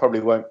 so I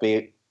probably won't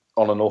be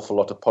on an awful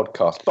lot of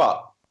podcasts.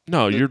 But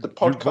no, you're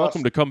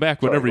welcome to come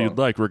back whenever you'd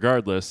like,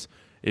 regardless.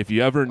 If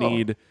you ever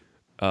need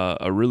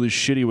a really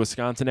shitty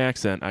Wisconsin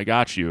accent, I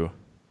got you.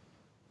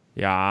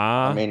 Yeah.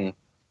 I mean,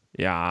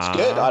 yeah. It's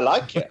good. I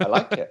like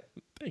it.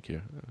 Thank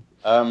you.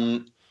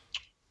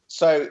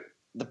 So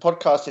the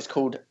podcast is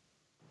called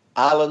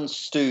Alan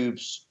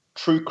Stoob's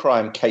True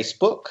Crime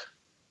Casebook.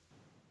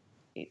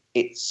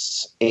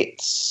 It's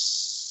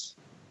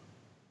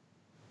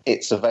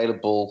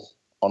available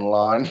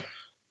online.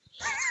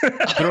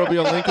 There will be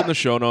a link in the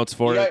show notes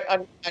for it,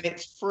 and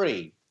it's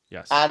free.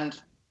 Yes.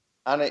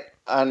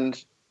 And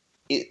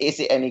is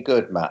it any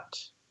good, Matt?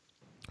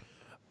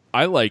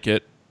 I like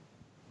it.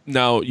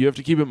 Now, you have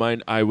to keep in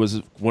mind, I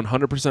was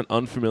 100%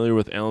 unfamiliar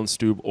with Alan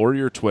Stoob or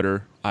your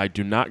Twitter. I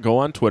do not go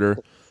on Twitter.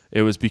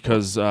 It was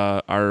because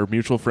our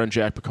mutual friend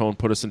Jack Pacone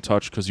put us in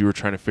touch because you were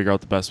trying to figure out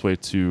the best way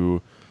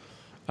to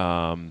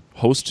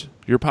host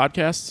your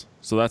podcasts.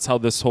 So that's how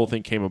this whole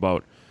thing came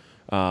about.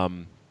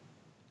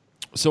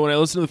 So when I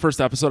listened to the first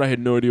episode, I had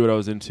no idea what I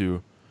was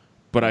into.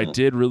 But I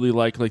did really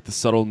like the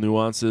subtle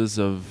nuances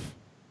of,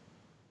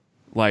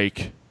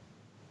 okay,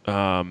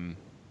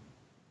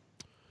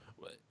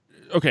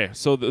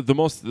 so the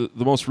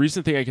most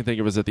recent thing I can think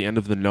of is at the end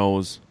of The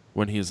Nose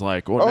when he's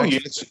like, you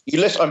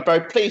listen. I'm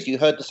very pleased you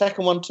heard the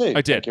second one too.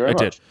 I did.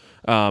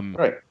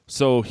 Right.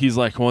 So he's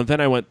like, well, and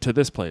then I went to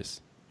this place,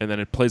 and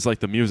then it plays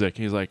the music.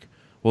 And he's like,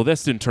 well,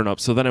 this didn't turn up,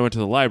 so then I went to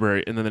the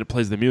library, and then it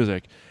plays the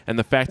music. And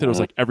the fact that it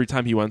was every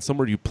time he went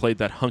somewhere, you played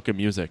that hunk of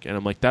music, and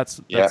I'm like, that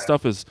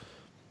stuff is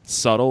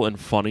subtle and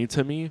funny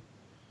to me.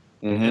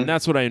 And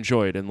that's what I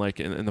enjoyed. And like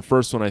in the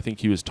first one, I think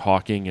he was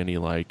talking and he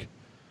like,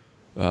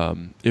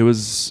 it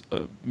was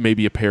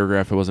maybe a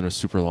paragraph. It wasn't a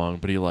super long,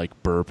 but he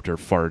like burped or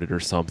farted or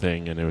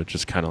something. And it was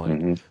just kind of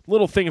like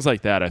little things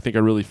like that I think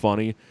are really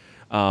funny.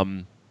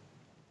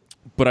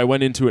 But I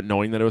went into it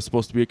knowing that it was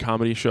supposed to be a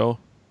comedy show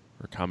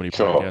or comedy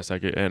podcast.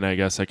 I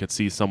guess I could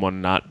see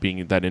someone not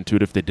being that into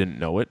it if they didn't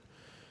know it.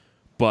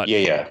 But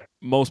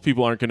most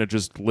people aren't going to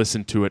just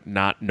listen to it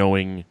not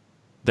knowing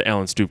the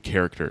Alan Stoop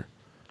character.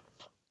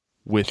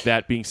 With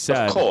that being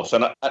said, of course,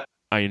 and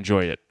I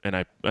enjoy it, and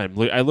I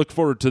look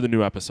forward to the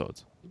new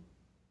episodes.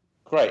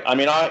 Great. I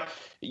mean,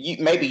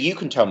 maybe you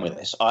can tell me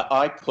this.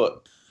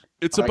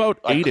 It's about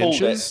 8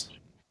 inches.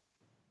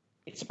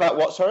 It's about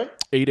what? Sorry,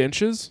 8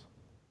 inches.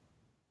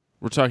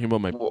 We're talking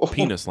about my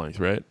penis length,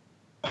 right?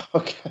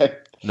 Okay.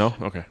 No.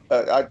 Okay.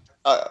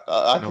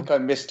 I think I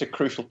missed a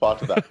crucial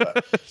part of that.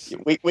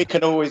 But we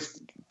can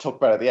always talk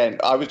about it at the end.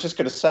 I was just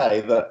going to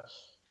say that.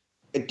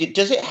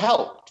 Does it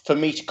help for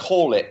me to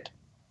call it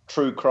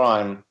True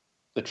Crime?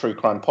 The True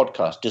Crime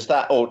podcast, does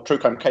that, or True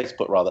Crime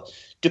Casebook rather,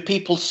 do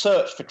people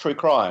search for True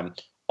Crime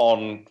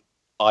on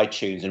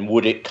iTunes and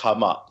would it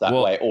come up that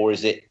way, or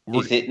is there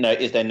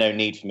no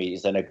need for me?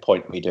 Is there no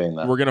point in me doing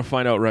that? We're gonna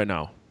find out right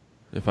now.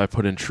 If I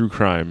put in True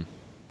Crime,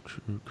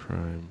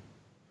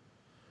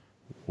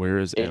 where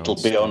is it'll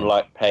be on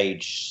like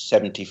page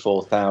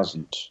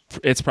 74,000.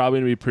 It's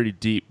probably gonna be pretty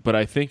deep, but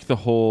I think the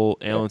whole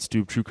Alan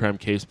Stoop True Crime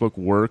Casebook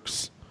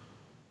works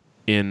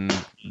in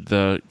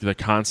the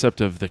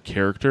concept of the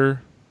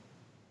character.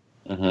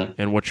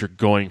 And what you're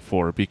going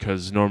for,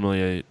 because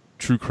normally a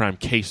true crime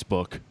case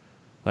book,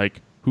 like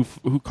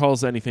who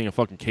calls anything a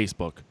fucking case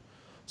book?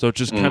 So it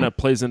just kind of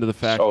plays into the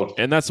fact,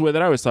 and that's the way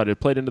that I always thought it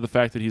played into the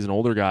fact that he's an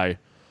older guy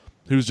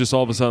who's just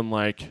all of a sudden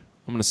like,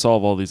 I'm going to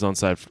solve all these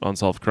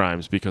unsolved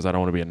crimes because I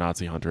don't want to be a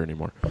Nazi hunter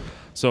anymore.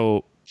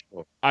 So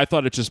I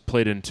thought it just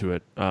played into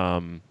it.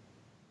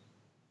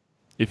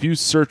 If you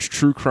search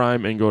true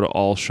crime and go to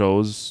all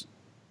shows,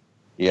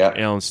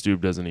 Alan Stoop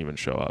doesn't even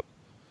show up.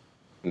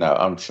 No,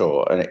 I'm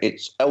sure. And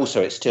it's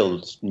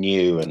still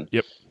new and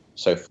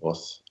so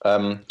forth.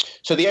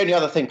 So the only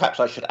other thing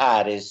perhaps I should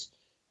add is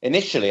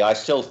initially I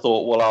still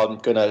thought, well, I'm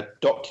going to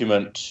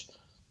document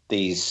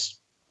these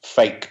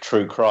fake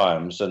true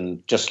crimes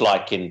and just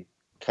like in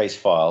Case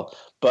File.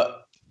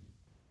 But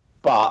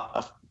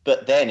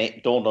then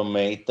it dawned on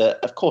me that,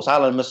 of course,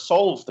 Alan must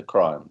solve the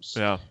crimes.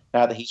 Yeah.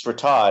 Now that he's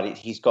retired,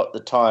 he's got the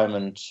time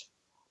and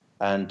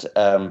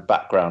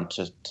background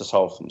to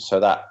solve them. So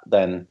that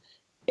then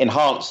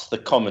enhance the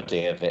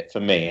comedy of it for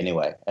me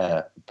anyway.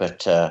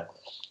 But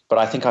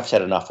I think I've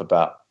said enough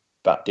about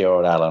dear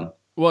old Alan.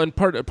 Well, and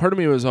part of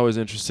me was always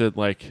interested,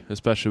 like,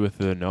 especially with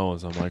the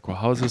nose. I'm like, well,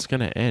 how is this going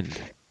to end?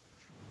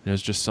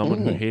 There's just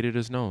someone who hated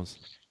his nose.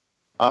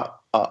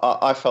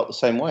 I felt the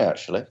same way,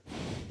 actually.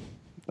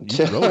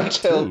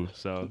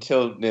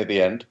 Until near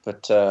the end.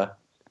 But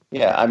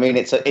I mean,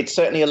 it's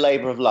certainly a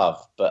labour of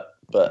love, but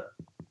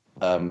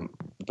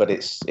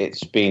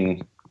it's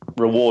been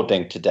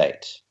rewarding to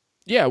date.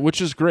 Yeah, which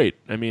is great.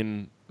 I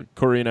mean,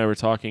 Corey and I were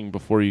talking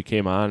before you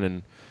came on,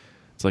 and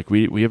it's like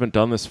we haven't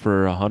done this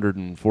for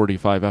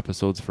 145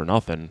 episodes for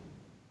nothing.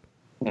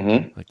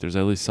 Like, there's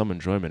at least some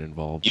enjoyment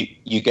involved.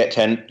 You get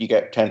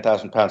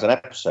 £10,000 an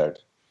episode.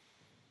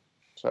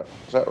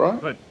 Is that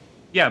right? But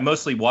yeah,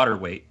 mostly water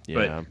weight.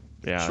 Yeah,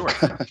 sure.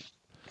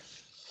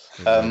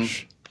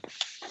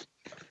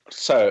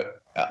 So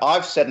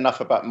I've said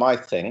enough about my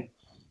thing.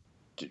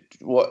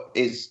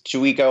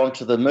 Should we go on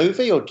to the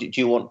movie, or do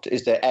you want?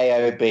 Is there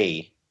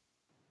AOB?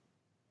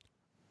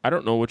 I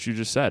don't know what you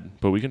just said,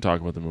 but we can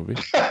talk about the movie.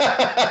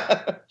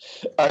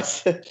 I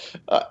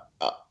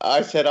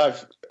said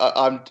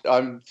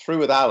I'm through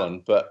with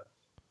Alan, but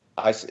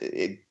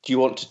do you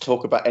want to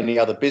talk about any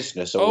other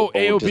business? Or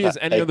AOB is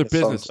any other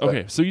business.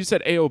 Okay, so you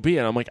said AOB,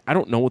 and I'm like, I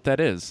don't know what that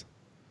is.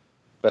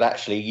 But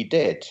actually, you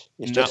did.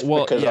 It's just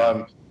because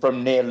I'm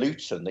from near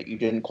Luton that you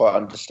didn't quite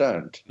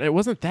understand. It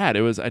wasn't that.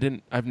 It was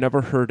I've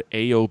never heard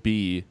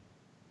AOB.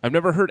 I've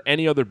never heard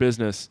any other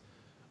business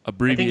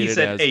abbreviated as.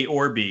 I think you said A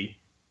or B.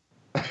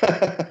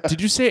 Did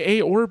you say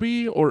A or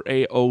B or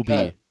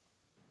AOB?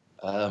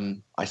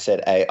 I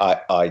said A.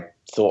 I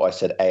thought I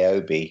said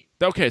AOB.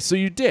 Okay, so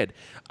you did.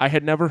 I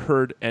had never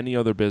heard any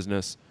other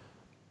business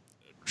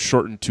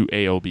shortened to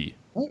AOB.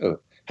 Oh.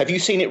 Have you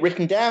seen it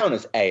written down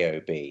as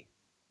AOB?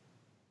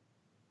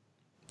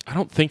 I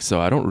don't think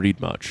so. I don't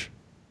read much.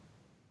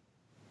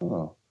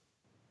 Oh.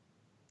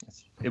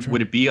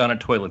 Would it be on a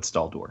toilet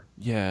stall door?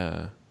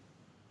 Yeah.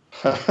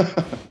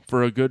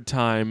 For a good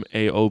time,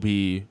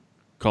 AOB,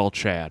 call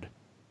Chad.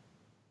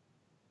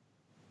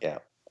 Yeah,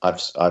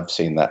 I've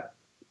seen that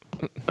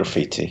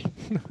graffiti.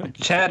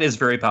 Chad is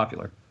very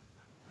popular.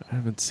 I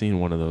haven't seen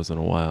one of those in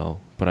a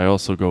while, but I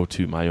also go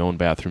to my own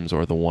bathrooms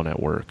or the one at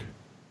work.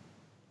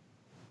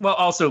 Well,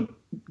 also,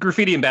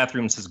 graffiti in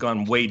bathrooms has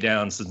gone way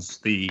down since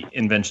the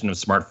invention of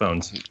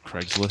smartphones.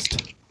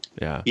 Craigslist.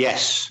 Yeah.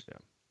 Yes. Yeah.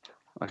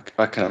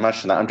 I can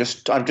imagine that.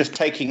 I'm just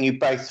taking you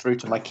both through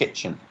to my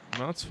kitchen.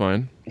 No, that's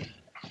fine.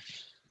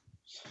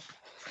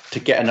 To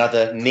get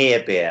another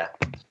near beer.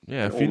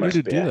 Yeah, if you need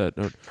to do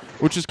that.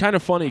 Which is kind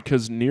of funny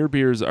because near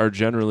beers are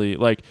generally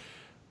like...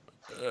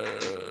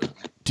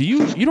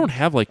 You don't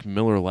have like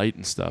Miller Lite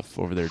and stuff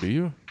over there, do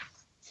you?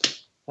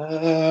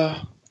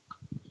 I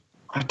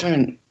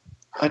don't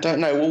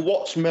know. Well,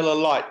 what's Miller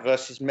Lite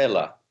versus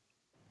Miller?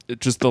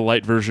 It's just the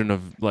light version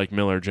of like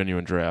Miller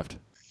Genuine Draft.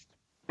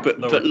 But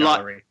like,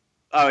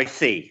 oh, I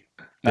see.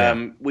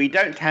 Yeah. We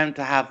don't tend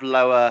to have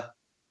lower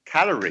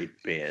calorie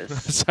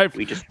beers.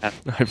 We just have.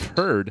 I've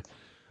heard.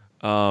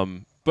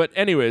 But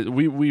anyway,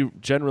 we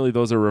generally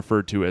those are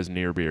referred to as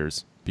near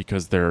beers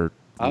because they're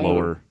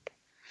lower.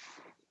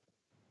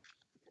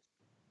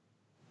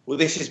 Well,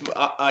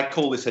 I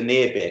call this a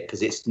near beer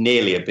because it's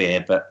nearly a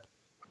beer, but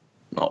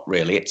not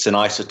really. It's an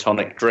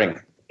isotonic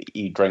drink that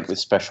you drink with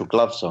special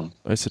gloves on.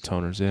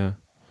 Isotoners, yeah.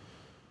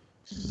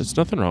 There's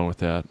nothing wrong with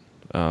that.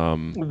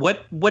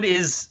 What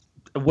is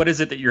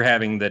it that you're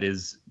having that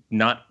is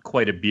not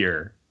quite a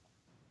beer?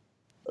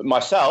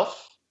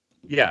 Myself?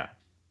 Yeah.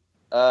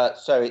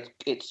 So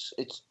it's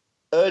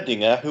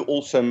Erdinger, who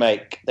also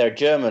they're a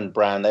German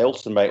brand. They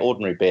also make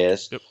ordinary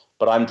beers,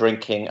 but I'm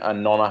drinking a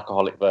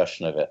non-alcoholic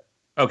version of it.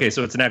 Okay,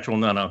 so it's an actual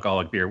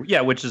non-alcoholic beer.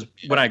 Yeah, which is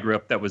when I grew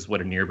up, that was what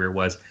a near beer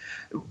was.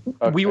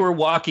 Okay. We were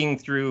walking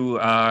through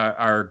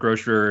our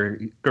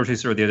grocery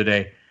store the other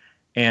day,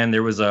 and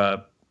there was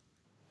an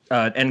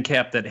end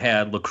cap that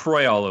had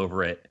LaCroix all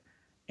over it.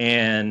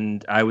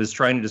 And I was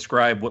trying to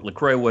describe what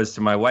LaCroix was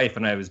to my wife,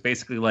 and I was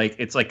basically like,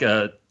 it's like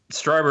a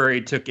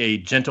strawberry took a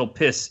gentle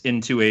piss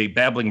into a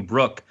babbling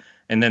brook,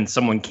 and then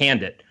someone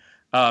canned it.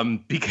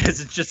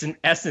 Because it's just an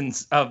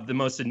essence of the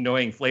most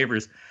annoying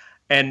flavors.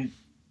 And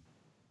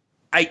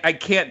I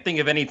can't think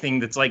of anything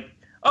that's like,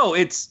 oh,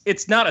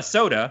 it's not a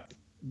soda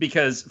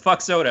because fuck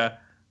soda,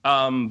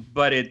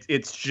 but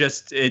it's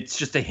just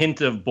a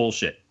hint of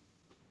bullshit,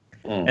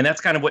 and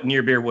that's kind of what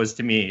near beer was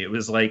to me. It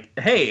was like,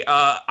 hey,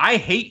 I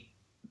hate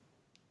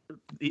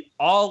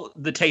all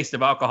the taste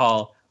of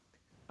alcohol,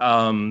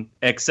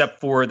 except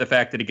for the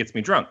fact that it gets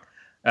me drunk.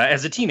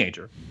 As a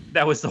teenager,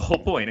 that was the whole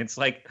point. It's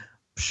like,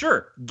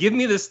 sure, give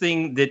me this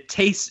thing that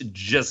tastes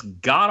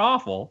just god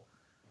awful,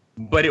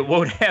 but it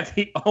won't have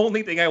the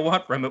only thing I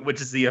want from it, which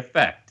is the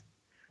effect.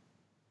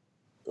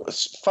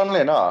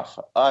 Funnily enough,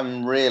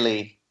 I'm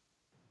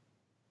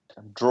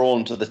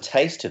drawn to the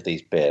taste of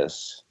these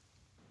beers.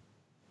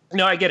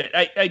 No, I get it.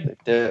 They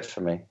do it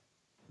for me.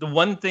 The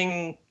one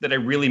thing that I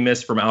really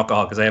miss from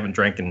alcohol, because I haven't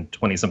drank in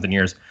 20-something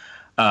years,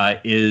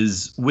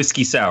 is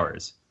whiskey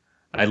sours.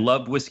 I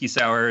love whiskey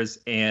sours,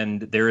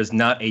 and there is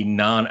not a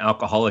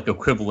non-alcoholic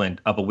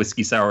equivalent of a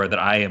whiskey sour that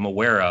I am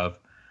aware of.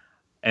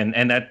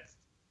 And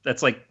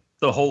that's like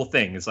the whole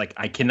thing. It's like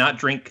I cannot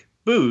drink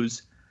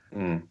booze,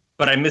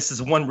 but I miss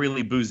this one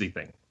really boozy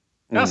thing.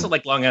 I also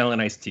like Long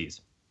Island iced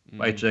teas,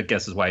 which I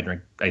guess is why I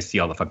drink iced tea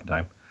all the fucking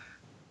time.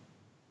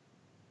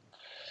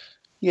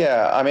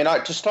 Yeah, I mean,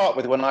 to start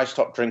with, when I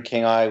stopped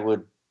drinking, I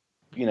would,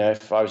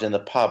 if I was in the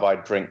pub,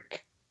 I'd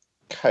drink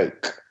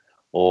Coke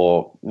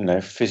or,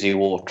 fizzy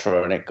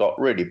water, and it got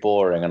really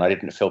boring and I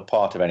didn't feel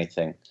part of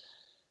anything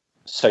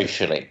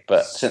socially.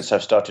 But since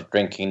I've started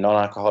drinking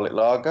non-alcoholic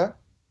lager,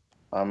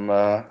 I'm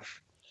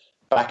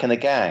back in the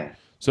gang.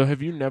 So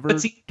have you never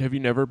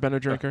been a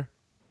drinker?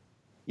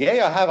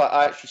 Yeah, I have.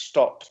 I actually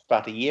stopped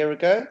about a year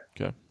ago.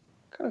 Okay.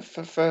 Kind of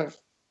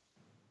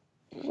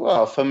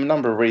for a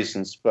number of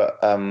reasons, but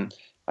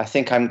I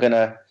think I'm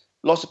gonna.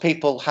 Lots of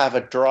people have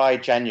a dry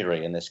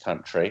January in this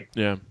country.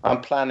 Yeah.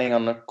 I'm planning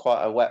on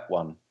quite a wet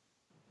one.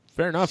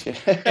 Fair enough.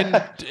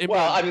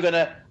 I'm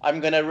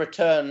gonna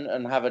return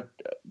and have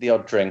the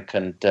odd drink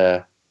and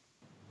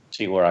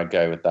see where I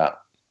go with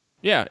that.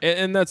 Yeah,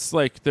 and that's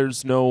like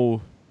there's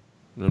no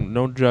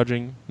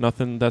judging,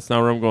 nothing. That's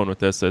not where I'm going with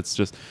this. It's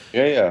just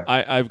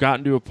I've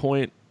gotten to a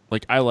point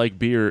like I like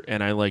beer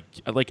and I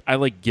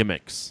like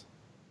gimmicks.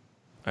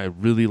 I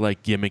really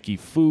like gimmicky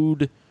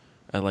food.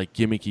 I like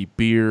gimmicky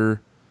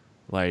beer.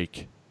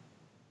 Like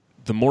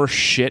the more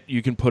shit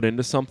you can put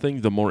into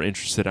something, the more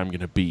interested I'm going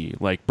to be.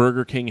 Like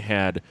Burger King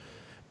had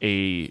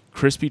a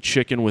crispy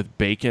chicken with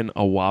bacon,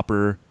 a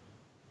Whopper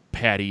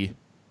patty,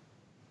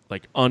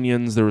 like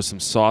onions. There was some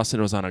sauce and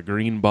it was on a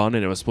green bun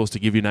and it was supposed to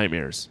give you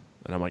nightmares.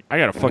 And I'm like, I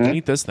got to fucking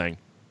eat this thing.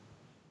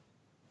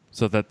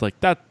 So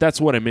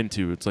that's what I'm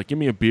into. It's like, give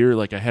me a beer.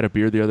 Like I had a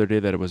beer the other day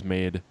that it was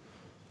made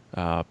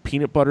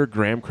peanut butter,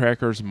 graham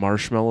crackers,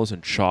 marshmallows,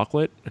 and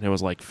chocolate, and it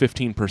was like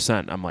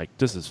 15%. I'm like,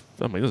 this is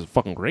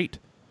fucking great.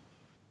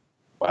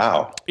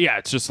 Wow. Yeah,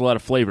 it's just a lot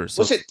of flavors.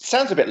 So it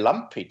sounds a bit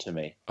lumpy to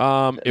me.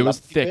 It was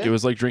thick. Beer? It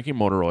was like drinking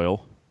motor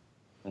oil.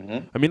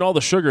 Mm-hmm. I mean, all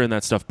the sugar in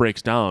that stuff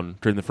breaks down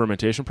during the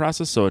fermentation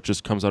process, so it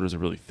just comes out as a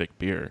really thick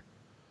beer.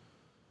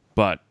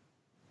 But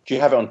do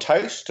you have it on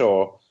toast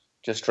or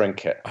just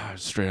drink it?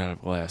 Straight out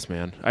of glass,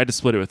 man. I had to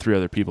split it with 3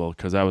 other people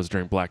because I was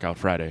during Blackout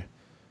Friday.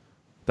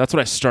 That's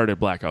what I started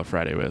Blackout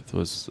Friday with,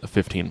 was a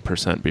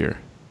 15% beer.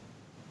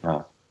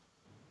 Oh.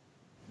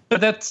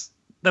 But that's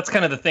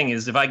kind of the thing,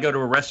 is if I go to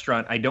a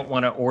restaurant, I don't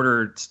want to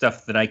order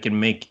stuff that I can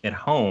make at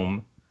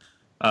home.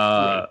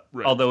 Right.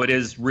 Although it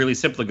is really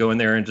simple to go in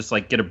there and just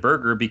like get a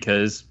burger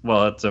because,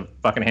 well, it's a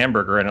fucking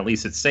hamburger and at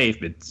least it's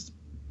safe. It's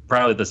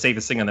probably the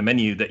safest thing on the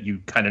menu that you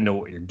kind of know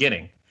what you're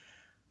getting.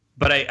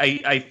 But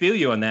I feel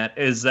you on that,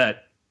 is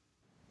that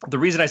the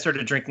reason I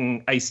started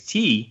drinking iced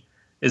tea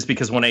is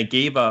because when I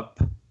gave up,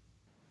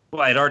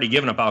 well, I'd already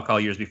given up alcohol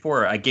years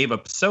before. I gave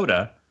up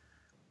soda,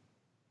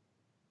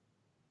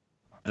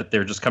 that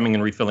they're just coming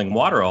and refilling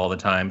water all the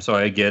time. So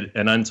I get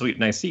an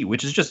unsweetened iced tea,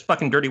 which is just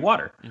fucking dirty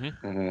water.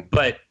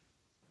 But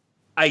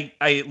I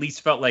at least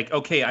felt like,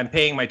 okay, I'm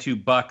paying my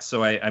 $2,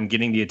 so I'm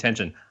getting the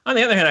attention. On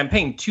the other hand, I'm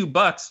paying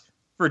 $2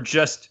 for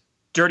just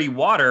dirty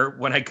water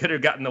when I could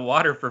have gotten the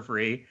water for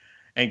free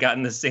and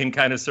gotten the same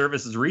kind of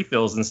service as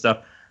refills and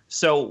stuff.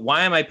 So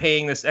why am I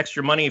paying this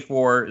extra money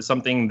for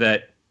something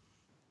that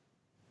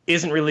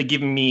isn't really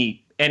giving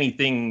me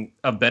anything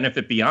of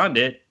benefit beyond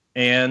it,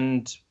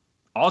 and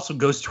also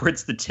goes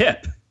towards the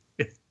tip?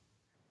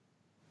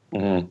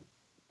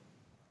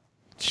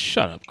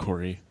 Shut up,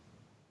 Corey.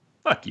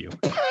 Fuck you.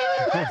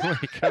 I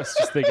was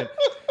just thinking,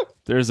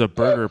 there's a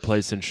burger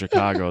place in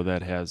Chicago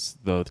that has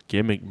the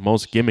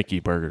most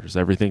gimmicky burgers.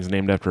 Everything's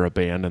named after a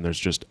band, and there's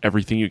just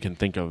everything you can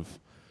think of.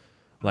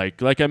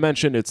 Like I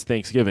mentioned, it's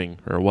Thanksgiving,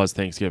 or it was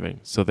Thanksgiving.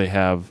 So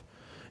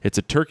it's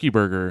a turkey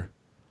burger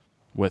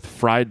with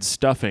fried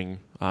stuffing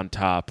on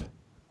top,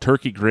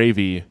 turkey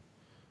gravy,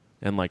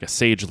 and like a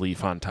sage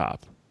leaf on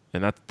top.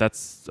 And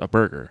that's a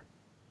burger.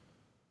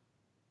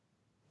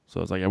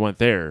 So it's like I went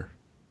there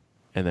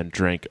and then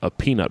drank a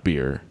peanut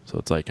beer. So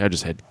it's like I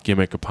just had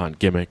gimmick upon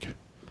gimmick.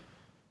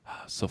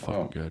 So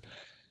fucking good.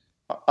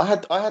 I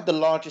had the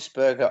largest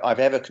burger I've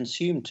ever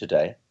consumed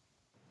today.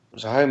 It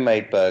was a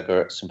homemade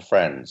burger at some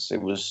friends.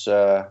 It was.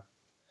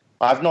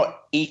 I've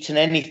not eaten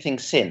anything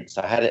since.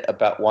 I had it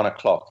about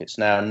 1:00. It's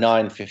now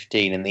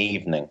 9:15 in the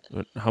evening.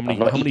 How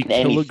many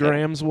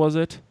kilograms was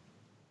it?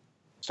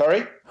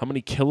 Sorry? How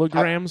many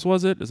kilograms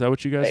was it? Is that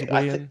what you guys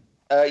weigh in?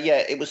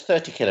 Yeah, it was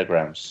 30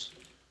 kilograms.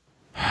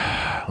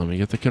 Let me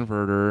get the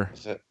converter.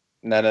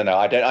 No.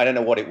 I don't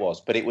know what it was,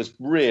 but it was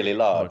really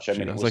large. Oh, I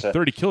mean, it was like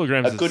 30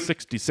 kilograms is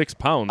 66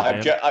 pounds.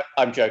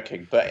 I'm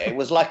joking, but it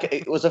was like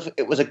it was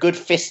a good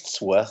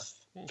fist's worth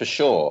for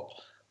sure.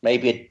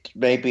 Maybe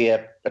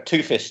a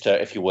two-fister,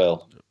 if you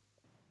will,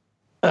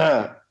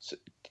 so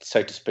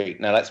to speak.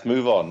 Now let's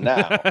move on.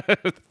 Now,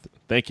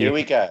 thank you. Here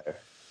we go.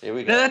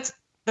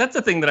 That's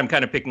the thing that I'm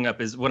kind of picking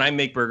up is when I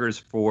make burgers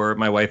for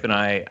my wife and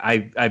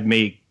I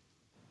make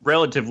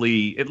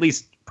relatively, at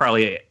least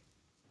probably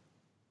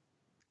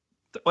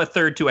a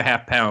third to a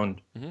half pound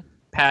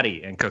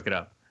patty and cook it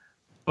up.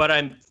 But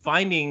I'm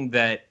finding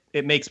that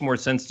it makes more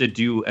sense to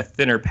do a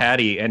thinner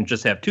patty and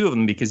just have two of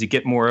them, because you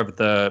get more of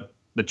the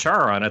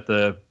char on it,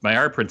 the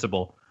Maillard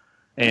principle.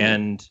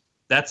 And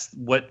that's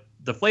what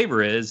the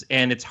flavor is.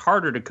 And it's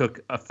harder to cook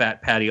a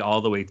fat patty all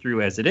the way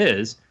through as it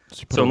is.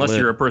 So unless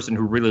you're a person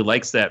who really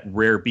likes that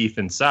rare beef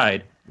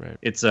inside,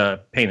 it's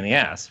a pain in the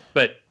ass.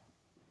 But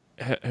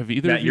have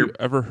either of you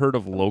ever heard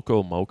of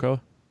Loco Mocha?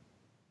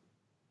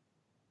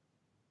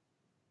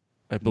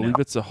 I believe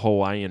it's a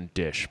Hawaiian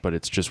dish, but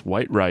it's just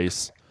white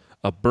rice,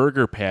 a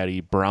burger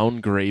patty, brown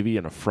gravy,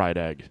 and a fried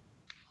egg.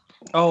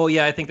 Oh,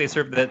 yeah, I think they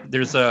serve that.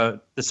 There's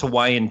this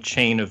Hawaiian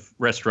chain of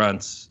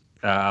restaurants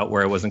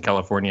where I was in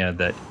California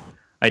that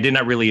I did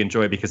not really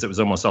enjoy because it was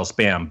almost all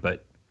spam,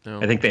 but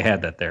I think they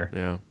had that there.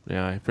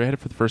 Yeah. I had it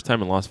for the first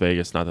time in Las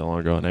Vegas not that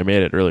long ago, and I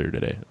made it earlier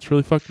today. It's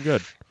really fucking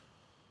good.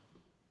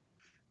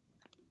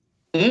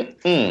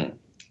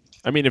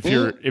 I mean, if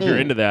you're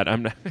into that,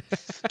 I'm not.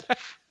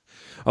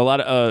 A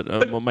lot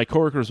of my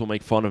coworkers will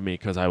make fun of me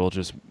because I will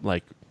just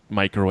like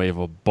microwave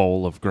a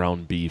bowl of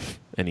ground beef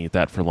and eat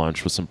that for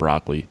lunch with some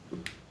broccoli.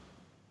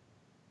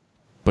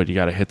 But you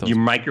got to hit those. You're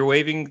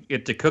microwaving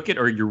it to cook it,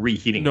 or you're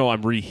reheating? No,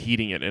 I'm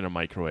reheating it in a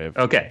microwave.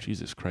 Okay.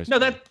 Jesus Christ. No,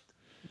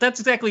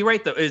 that's exactly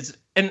right though.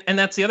 And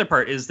that's the other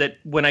part is that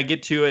when I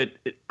get to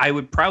it, I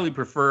would probably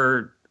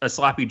prefer a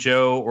sloppy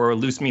Joe or a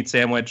loose meat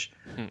sandwich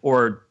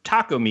or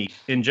taco meat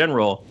in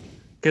general.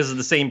 Because of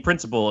the same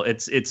principle,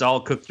 it's all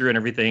cooked through and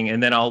everything,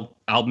 and then I'll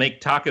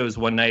make tacos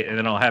one night, and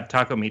then I'll have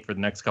taco meat for the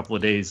next couple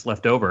of days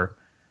left over,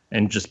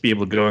 and just be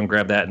able to go and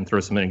grab that and throw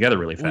something together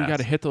really fast. You got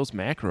to hit those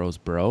macros,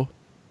 bro.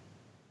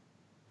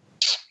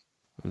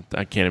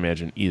 I can't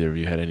imagine either of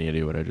you had any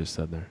idea what I just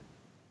said there.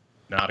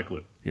 Not a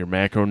clue. Your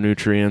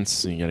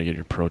macronutrients, you got to get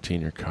your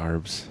protein, your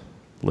carbs.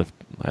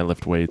 I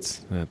lift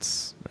weights.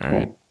 That's all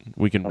right.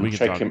 We can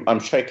talk. I'm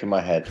shaking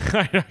my head.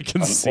 I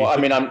can see. Well, I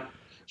mean, I'm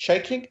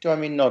shaking. Do I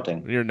mean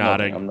nodding? You're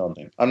nodding. I'm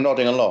nodding. I'm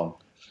nodding along.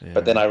 Yeah.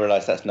 But then I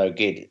realize that's no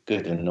good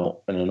in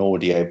an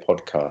audio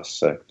podcast.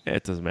 So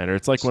it doesn't matter.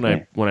 It's like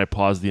when I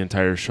pause the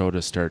entire show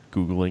to start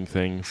Googling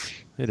things.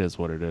 It is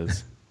what it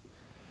is.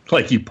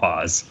 Like you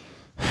pause.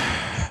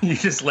 You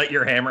just let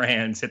your hammer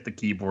hands hit the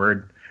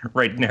keyboard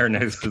right there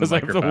next to the microphone.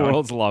 Because I have the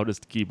world's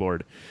loudest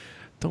keyboard.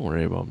 Don't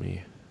worry about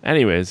me.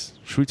 Anyways,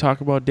 should we talk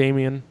about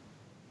Damien?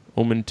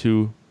 Omen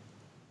 2,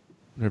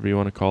 whatever you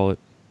want to call it.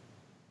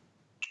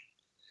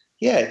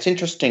 Yeah, it's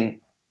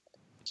interesting.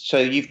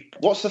 So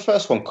what's the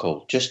first one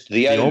called? Just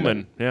the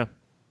Omen. Yeah.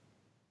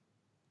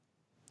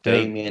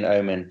 Damien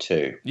Omen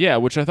 2. Yeah,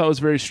 which I thought was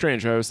very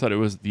strange. I always thought it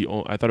was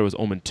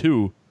Omen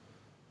 2,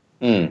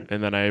 Mm.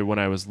 And then when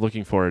I was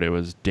looking for it, it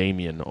was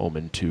Damien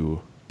Omen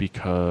 2,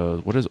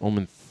 because what is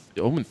Omen?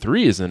 Omen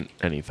 3 isn't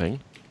anything.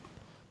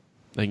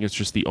 I think it's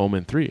just the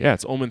Omen 3. Yeah,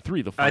 it's Omen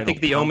 3, the final I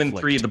think the conflict.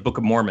 Omen 3, the Book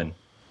of Mormon,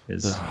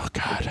 is. Oh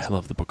God, I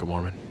love the Book of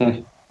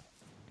Mormon.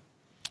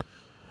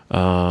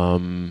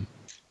 Mm.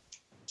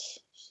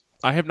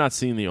 I have not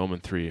seen the Omen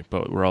 3,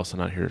 but we're also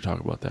not here to talk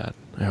about that.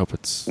 I hope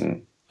it's. I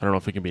don't know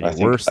if it can be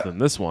any worse than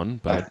this one,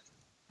 but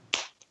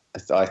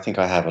I think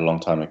I have a long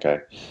time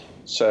ago.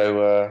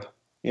 So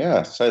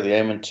so the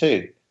Omen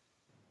 2.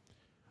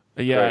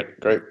 Yeah,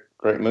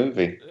 great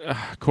movie.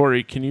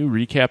 Corey, can you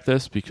recap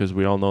this, because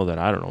we all know that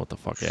I don't know what the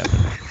fuck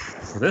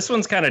happened. This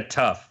one's kind of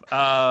tough.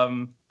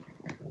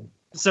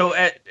 So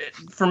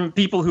from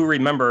people who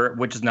remember,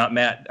 which is not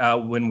Matt,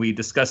 when we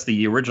discussed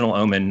the original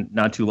Omen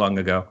not too long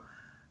ago,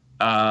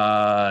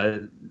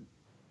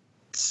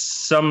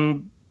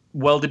 some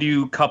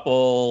well-to-do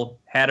couple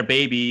had a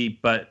baby,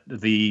 but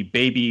the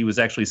baby was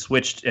actually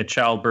switched at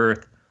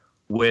childbirth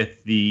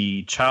with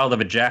the child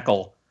of a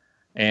jackal,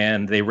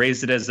 and they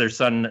raised it as their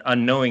son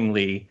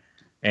unknowingly,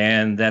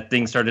 and that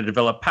thing started to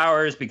develop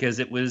powers because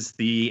it was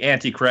the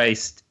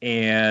Antichrist,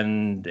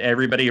 and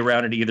everybody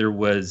around it either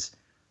was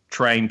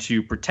trying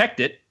to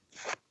protect it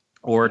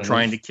or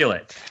trying to kill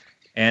it.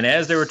 And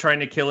as they were trying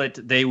to kill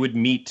it, they would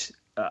meet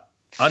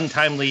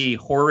untimely,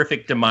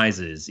 horrific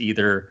demises,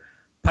 either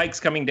pikes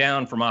coming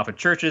down from off of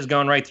churches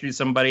going right through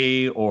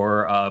somebody,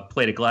 or a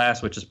plate of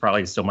glass, which is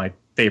probably still my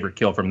favorite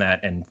kill from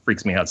that and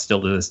freaks me out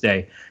still to this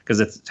day, because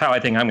it's how I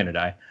think I'm going to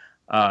die.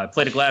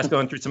 Plate of glass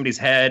going through somebody's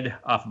head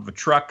off of a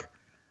truck.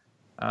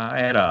 I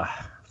had a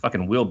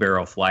fucking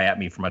wheelbarrow fly at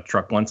me from a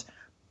truck once.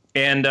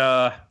 And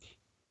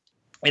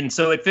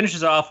so it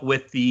finishes off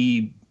with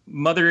the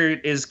mother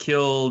is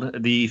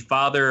killed. The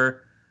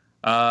father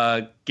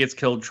gets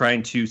killed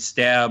trying to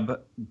stab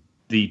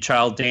the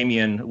child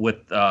Damien with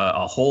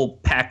a whole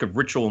pack of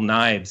ritual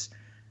knives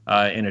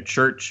in a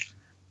church.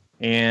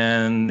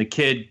 And the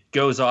kid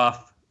goes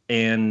off.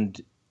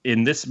 And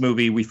in this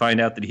movie, we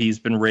find out that he's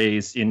been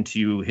raised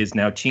into his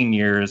now teen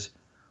years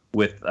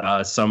with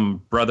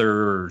some brother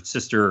or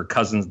sister or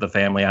cousins of the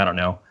family. I don't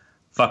know.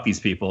 Fuck these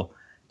people.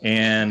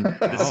 And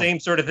the same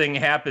sort of thing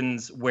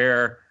happens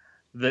where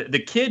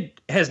the kid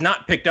has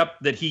not picked up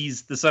that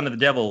he's the son of the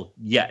devil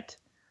yet.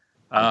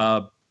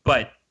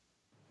 But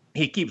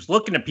he keeps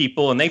looking at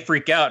people and they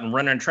freak out and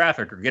run in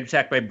traffic or get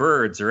attacked by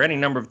birds or any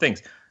number of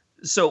things.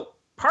 So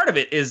part of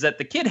it is that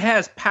the kid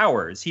has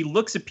powers. He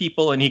looks at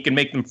people and he can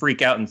make them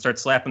freak out and start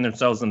slapping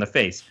themselves in the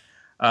face.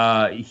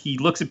 He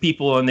looks at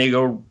people and they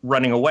go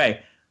running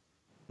away.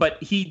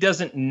 But he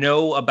doesn't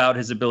know about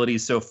his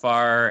abilities so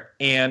far,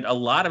 and a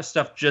lot of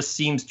stuff just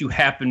seems to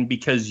happen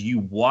because you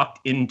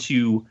walked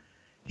into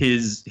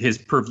his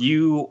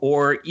purview,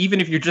 or even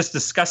if you're just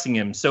discussing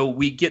him. So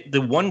we get the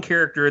one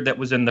character that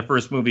was in the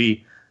first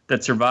movie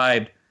that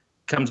survived,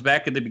 comes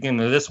back at the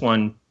beginning of this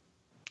one,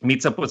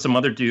 meets up with some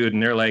other dude,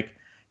 and they're like,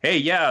 hey,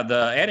 yeah,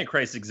 the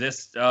Antichrist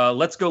exists.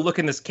 Let's go look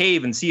in this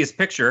cave and see his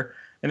picture.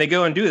 And they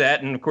go and do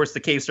that, and of course the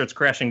cave starts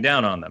crashing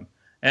down on them,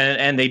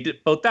 and they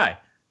both die.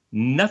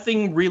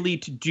 Nothing really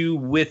to do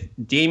with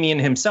Damien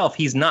himself.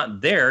 He's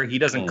not there. He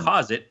doesn't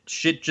cause it.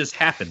 Shit just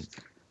happens.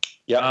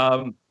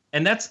 Yeah.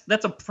 And that's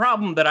a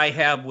problem that I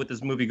have with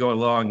this movie going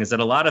along, is that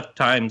a lot of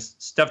times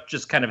stuff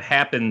just kind of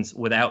happens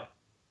without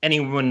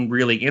anyone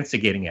really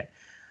instigating it.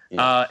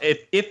 Yeah.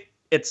 If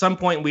at some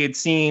point we had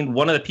seen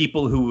one of the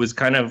people who was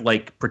kind of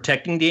like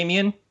protecting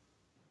Damien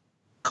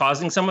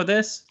causing some of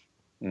this,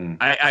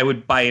 I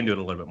would buy into it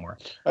a little bit more.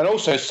 And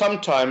also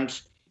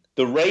sometimes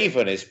the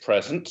Raven is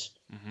present.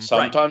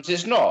 Sometimes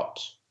it's not.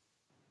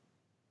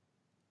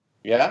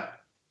 Yeah?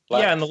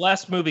 In the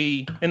last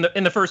movie, in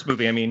the first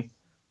movie, I mean,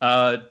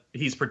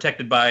 he's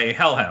protected by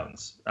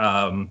hellhounds,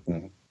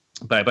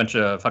 by a bunch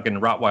of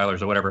fucking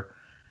Rottweilers or whatever.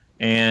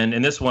 And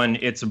in this one,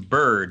 it's a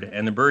bird,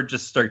 and the bird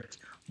just starts.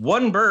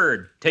 One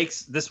bird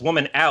takes this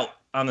woman out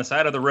on the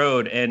side of the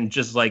road and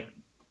just like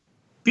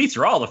beats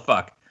her all the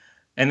fuck.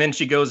 And then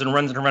she goes and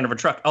runs in front of a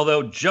truck,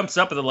 although jumps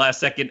up at the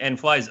last second and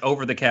flies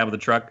over the cab of the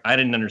truck. I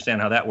didn't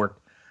understand how that worked.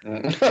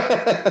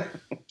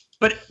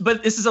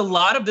 But this is a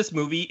lot of this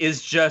movie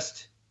is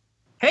just,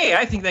 hey,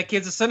 I think that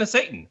kid's the son of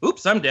Satan.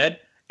 Oops, I'm dead.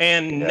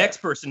 And next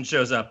person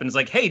shows up and is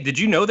like, hey, did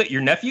you know that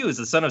your nephew is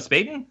the son of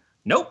Satan?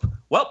 Nope.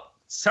 Well,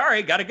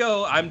 sorry, gotta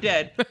go. I'm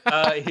dead.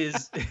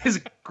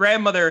 His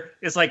grandmother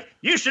is like,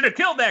 you should have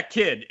killed that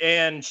kid,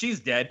 and she's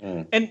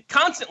dead. And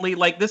constantly,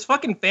 like, this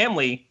fucking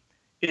family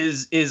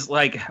is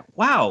like,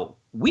 wow,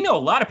 we know a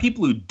lot of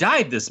people who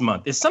died this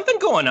month. Is something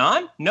going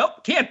on?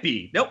 Nope, can't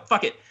be. Nope,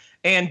 fuck it.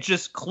 And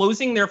just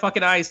closing their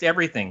fucking eyes to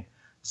everything.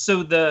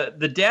 So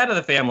the dad of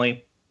the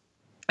family,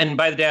 and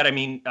by the dad, I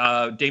mean,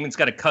 Damon's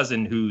got a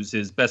cousin who's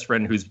his best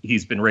friend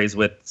he's been raised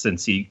with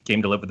since he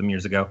came to live with him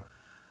years ago.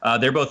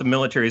 They're both in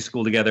military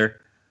school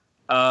together.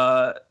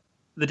 The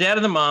dad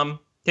and the mom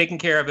taking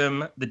care of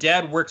him. The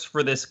dad works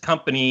for this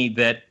company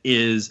this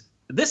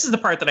is the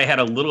part that I had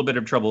a little bit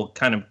of trouble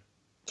kind of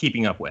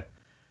keeping up with.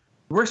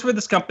 He works for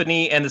this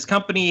company, and this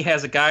company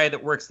has a guy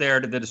that works there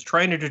that is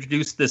trying to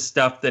introduce this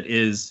stuff that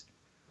is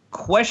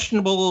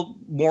questionable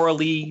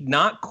morally,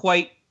 not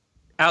quite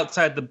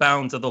outside the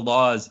bounds of the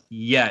laws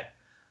yet.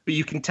 But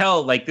you can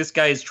tell, like, this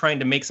guy is trying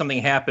to make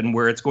something happen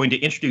where it's going to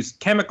introduce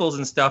chemicals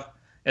and stuff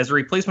as a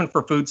replacement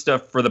for food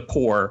stuff for the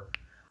poor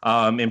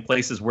in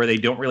places where they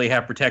don't really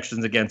have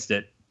protections against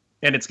it.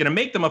 And it's going to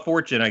make them a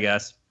fortune, I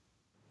guess.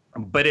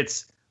 But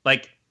it's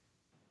like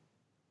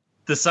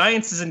the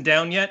science isn't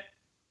down yet.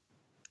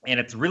 And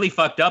it's really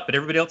fucked up. But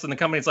everybody else in the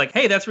company is like,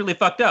 hey, that's really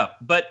fucked up.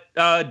 But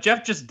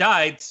Jeff just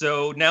died.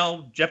 So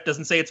now Jeff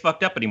doesn't say it's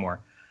fucked up anymore.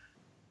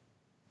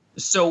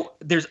 So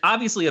there's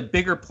obviously a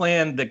bigger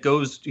plan that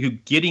goes to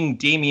getting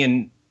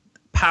Damien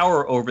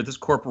power over this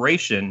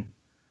corporation.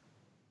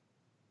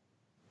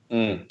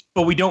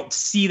 But we don't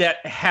see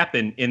that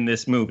happen in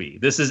this movie.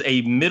 This is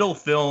a middle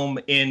film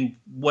in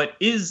what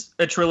is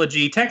a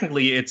trilogy.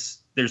 Technically,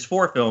 there's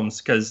 4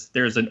 films because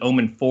there's an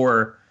Omen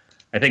 4,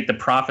 I think The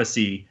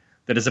Prophecy,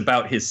 that is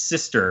about his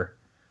sister.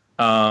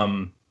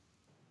 But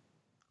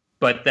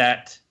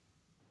that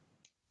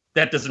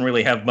doesn't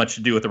really have much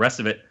to do with the rest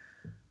of it.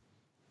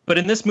 But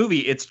in this movie,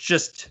 it's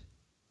just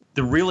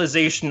the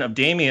realization of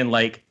Damien,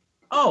 like,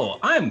 oh,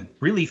 I'm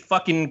really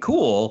fucking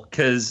cool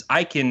because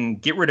I can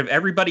get rid of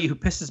everybody who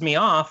pisses me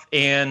off.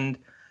 And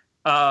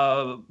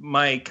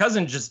my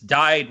cousin just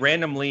died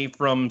randomly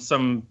from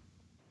some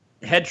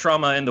head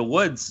trauma in the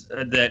woods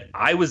that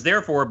I was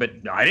there for, but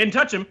I didn't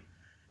touch him.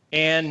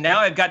 And now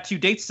I've got 2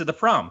 dates to the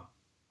prom.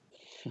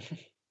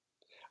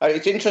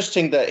 It's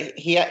interesting that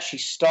he actually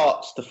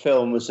starts the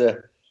film as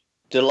a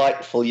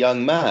delightful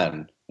young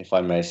man, if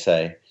I may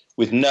say,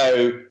 with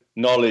no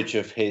knowledge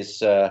of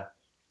his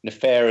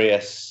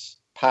nefarious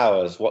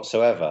powers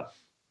whatsoever.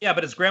 Yeah,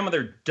 but his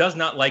grandmother does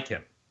not like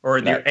him, or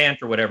their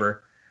aunt or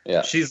whatever.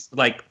 Yeah. She's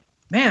like,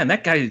 man,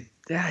 that guy,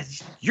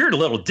 you're a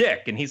little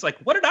dick. And he's like,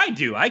 what did I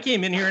do? I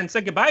came in here and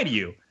said goodbye to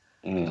you.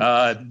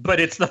 But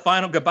it's the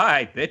final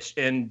goodbye, bitch,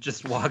 and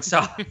just walks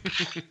off.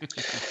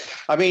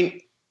 I mean,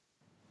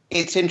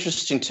 it's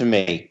interesting to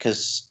me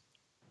because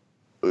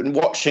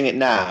watching it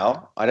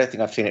now, I don't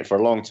think I've seen it for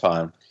a long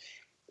time.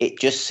 It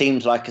just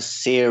seems like a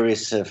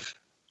series of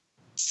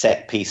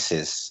set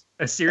pieces.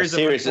 A series of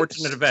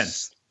unfortunate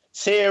events.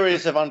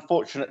 Series of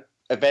unfortunate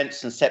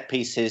events and set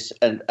pieces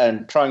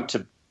and trying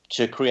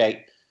to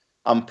create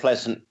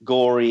unpleasant,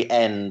 gory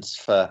ends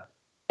for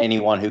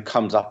anyone who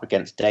comes up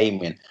against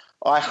Damien.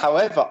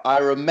 However, I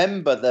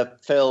remember the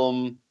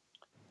film,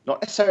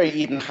 not necessarily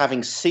even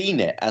having seen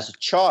it as a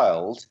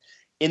child,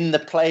 in the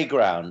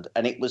playground,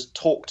 and it was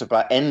talked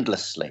about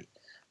endlessly.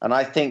 And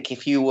I think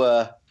if you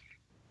were,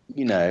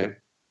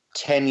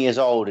 10 years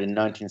old in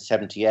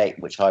 1978,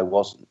 which I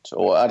wasn't,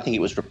 or I think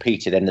it was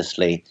repeated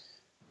endlessly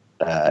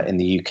in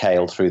the UK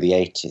all through the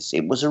 80s,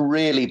 it was a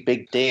really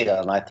big deal,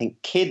 and I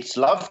think kids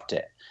loved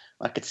it.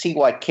 I could see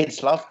why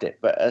kids loved it,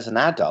 but as an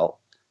adult,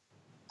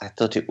 I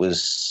thought it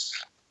was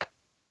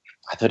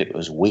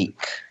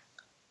weak.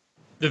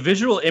 The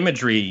visual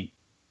imagery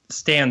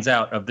stands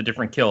out of the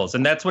different kills,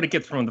 and that's what it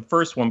gets from the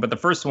first one. But the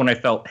first one I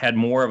felt had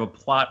more of a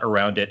plot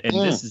around it, and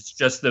this is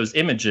just those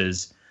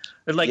images.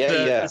 Like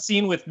the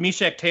scene with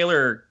Meshach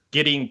Taylor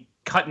getting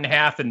cut in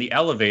half in the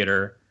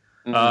elevator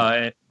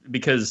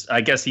because I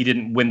guess he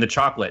didn't win the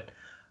chocolate.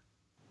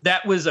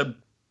 That was a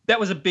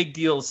big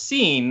deal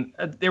scene.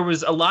 There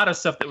was a lot of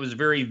stuff that was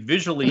very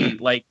visually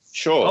like,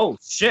 sure, oh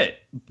shit,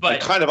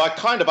 but kind of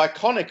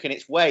iconic in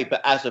its way.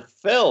 But as a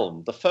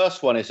film, the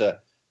first one is a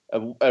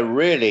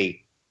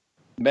really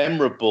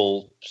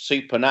memorable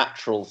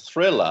supernatural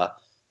thriller,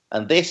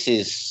 and this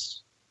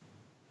is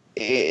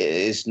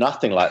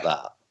nothing like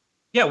that.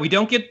 Yeah, we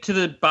don't get to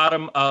the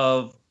bottom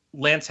of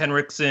Lance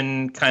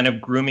Henriksen kind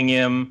of grooming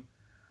him,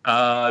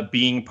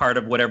 being part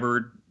of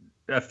whatever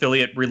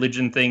affiliate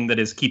religion thing that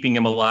is keeping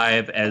him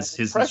alive as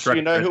his instructor.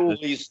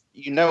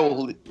 You know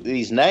all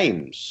these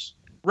names,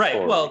 right?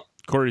 Corey. Well,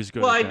 Corey's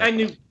good. Well, I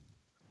knew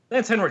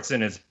Lance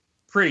Henriksen is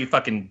pretty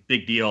fucking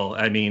big deal.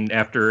 I mean,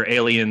 after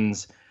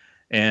Aliens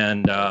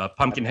and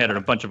Pumpkinhead and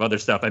a bunch of other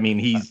stuff. I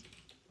mean,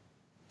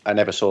 I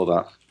never saw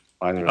that.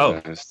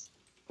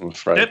 I'm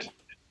afraid.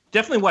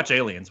 Definitely watch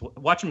Aliens.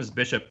 Watch him as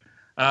Bishop.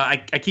 I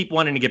keep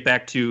wanting to get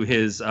back to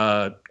his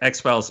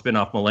X-Files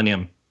spinoff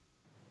Millennium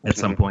at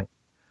some point.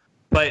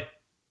 But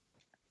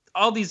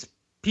all these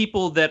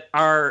people that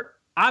are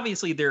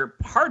obviously they're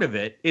part of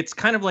it. It's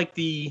kind of like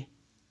a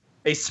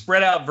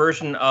spread out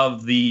version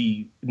of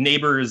the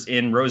neighbors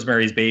in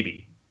Rosemary's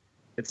Baby.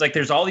 It's like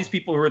there's all these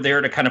people who are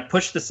there to kind of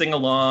push this thing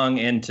along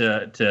and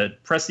to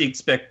press the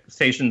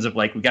expectations of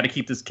like, we got to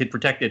keep this kid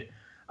protected.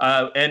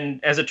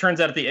 And as it turns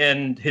out at the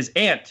end, his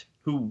aunt,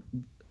 who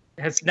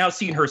has now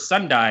seen her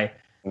son die,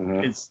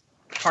 is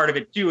part of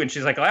it too. And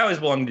she's like, I always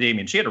belonged to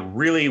Damien. She had a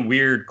really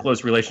weird,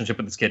 close relationship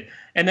with this kid.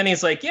 And then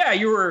he's like, yeah,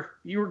 you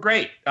were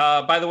great.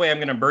 By the way, I'm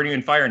going to burn you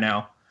in fire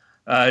now.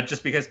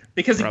 Just because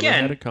probably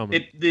again,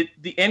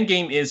 the end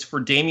game is for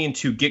Damien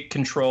to get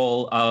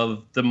control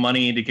of the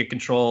money, to get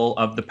control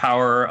of the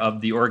power of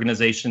the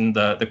organization,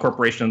 the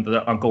corporation that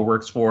the uncle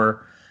works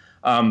for.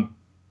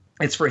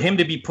 It's for him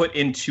to be put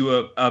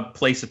into a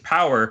place of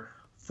power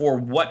for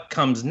what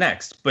comes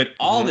next. But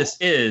all this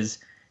is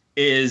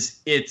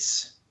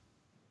it's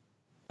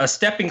a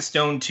stepping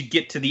stone to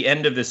get to the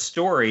end of this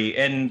story.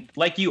 And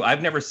like you,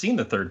 I've never seen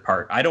the third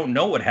part. I don't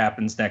know what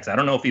happens next. I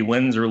don't know if he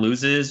wins or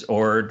loses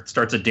or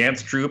starts a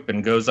dance troupe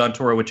and goes on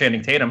tour with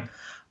Channing Tatum.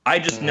 I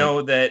just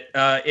know that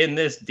in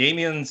this,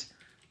 Damien's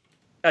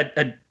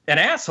an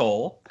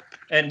asshole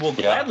and will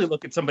gladly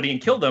look at somebody and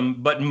kill them.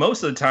 But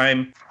most of the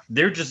time,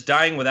 they're just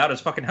dying without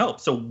his fucking help.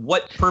 So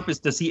what purpose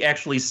does he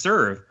actually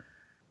serve?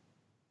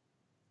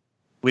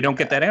 We don't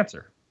get that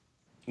answer.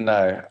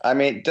 No, I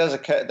mean, it does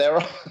occur.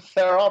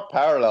 There are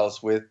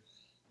parallels with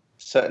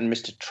certain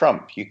Mr.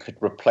 Trump. You could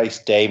replace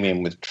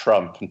Damien with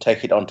Trump and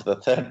take it on to the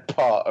third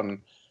part. And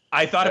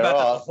I thought about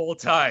that the whole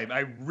time.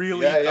 I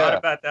really thought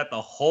about that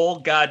the whole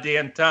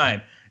goddamn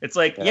time. It's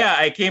like,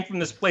 I came from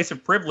this place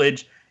of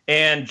privilege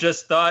and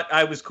just thought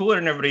I was cooler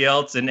than everybody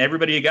else, and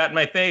everybody who got in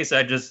my face,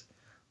 I just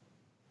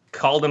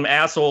called them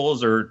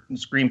assholes or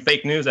screamed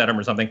fake news at them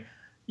or something.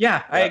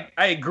 Yeah.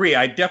 I agree.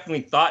 I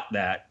definitely thought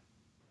that.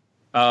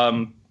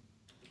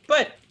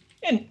 But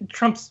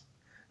Trump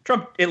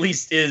at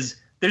least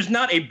there's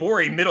not a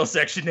boring middle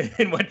section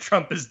in what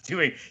Trump is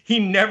doing. He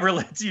never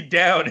lets you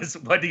down as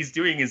what he's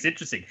doing is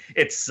interesting.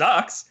 It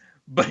sucks,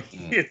 but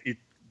it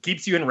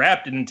keeps you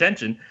enwrapped in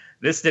tension.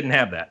 This didn't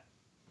have that.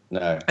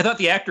 No. I thought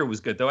the actor was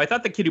good, though. I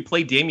thought the kid who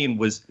played Damien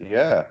was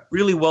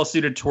really well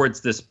suited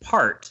towards this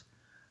part,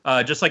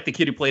 just like the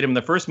kid who played him in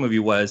the first movie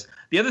was.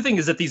 The other thing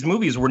is that these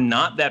movies were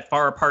not that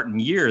far apart in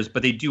years,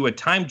 but they do a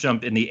time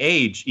jump in the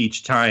age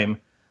each time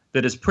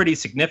that is pretty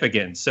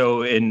significant.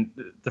 So in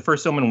the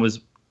first Omen was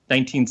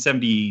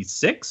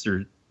 1976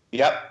 or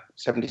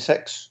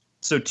 76.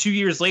 So 2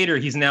 years later,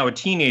 he's now a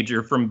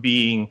teenager from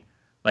being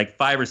like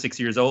 5 or 6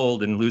 years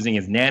old and losing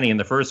his nanny in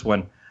the first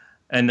one.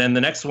 And then the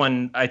next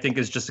one, I think,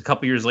 is just a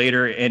couple years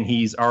later, and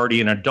he's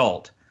already an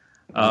adult.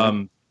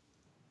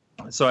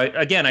 So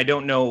I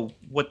don't know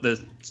what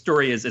the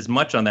story is as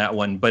much on that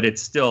one, but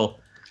it's still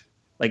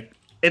like,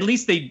 at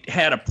least they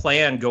had a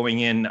plan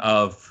going in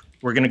of,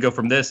 we're going to go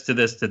from this to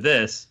this to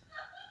this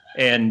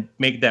and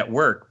make that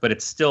work. But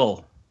it's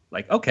still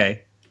like,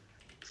 okay,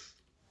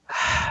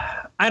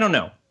 I don't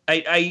know.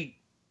 I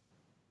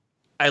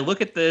look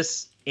at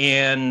this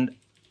and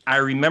I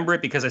remember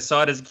it because I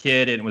saw it as a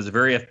kid, and it was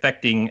very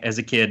affecting as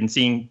a kid, and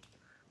seeing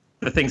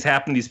the things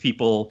happen to these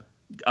people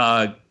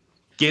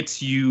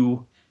gets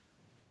you,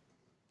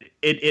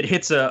 it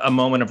hits a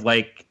moment of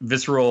like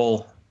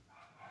visceral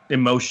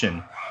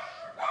emotion.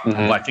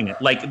 Watching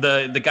it, like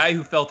the guy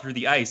who fell through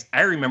the ice,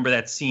 I remember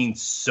that scene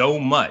so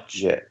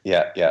much. Yeah.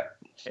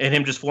 And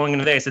him just falling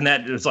into the ice, and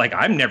that was like,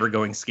 I'm never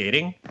going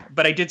skating.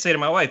 But I did say to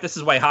my wife, this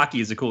is why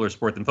hockey is a cooler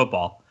sport than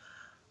football,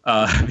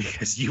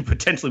 because you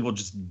potentially will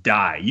just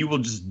die. You will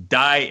just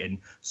die in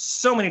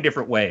so many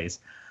different ways.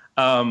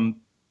 But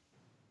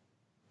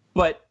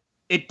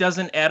it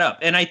doesn't add up.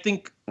 And I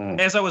think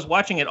as I was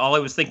watching it, all I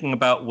was thinking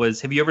about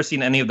was, have you ever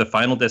seen any of the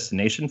Final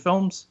Destination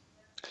films?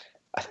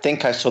 I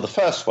think I saw the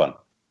first one.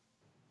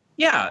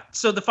 Yeah,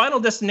 so the Final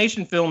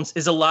Destination films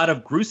is a lot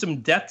of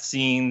gruesome death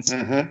scenes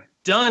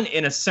done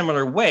in a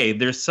similar way.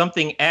 There's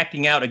something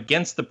acting out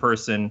against the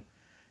person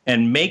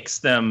and makes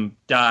them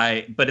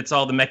die, but it's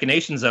all the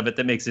machinations of it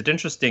that makes it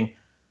interesting.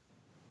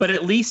 But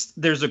at least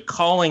there's a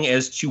calling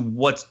as to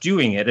what's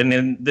doing it. And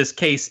in this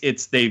case,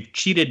 they've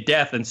cheated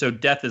death, and so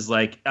death is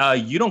like,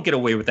 you don't get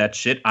away with that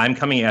shit. I'm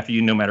coming after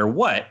you no matter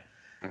what.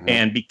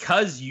 And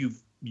because you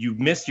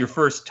missed your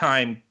first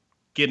time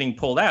getting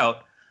pulled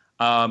out,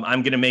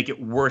 I'm going to make it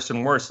worse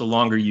and worse the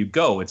longer you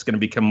go. It's going to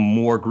become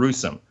more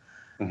gruesome.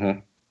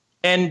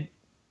 And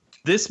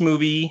this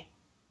movie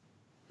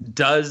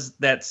does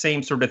that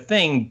same sort of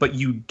thing, but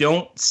you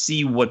don't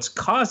see what's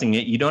causing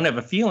it. You don't have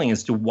a feeling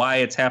as to why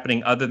it's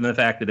happening other than the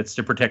fact that it's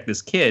to protect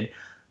this kid.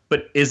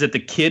 But is it the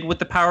kid with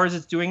the powers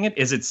that's doing it?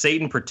 Is it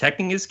Satan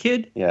protecting his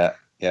kid? Yeah.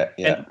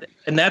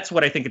 And that's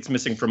what I think it's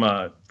missing from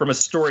a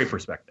story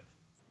perspective.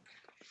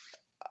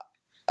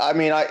 I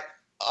mean, I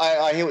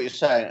hear what you're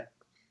saying.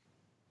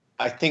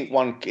 I think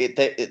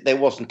there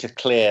wasn't a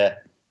clear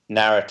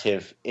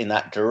narrative in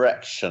that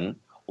direction,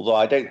 although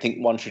I don't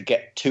think one should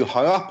get too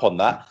hung up on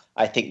that.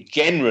 I think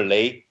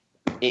generally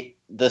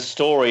the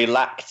story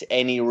lacked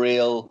any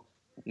real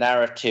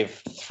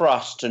narrative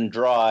thrust and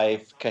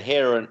drive,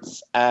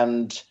 coherence,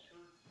 and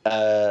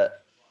no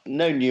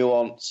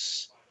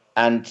nuance,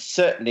 and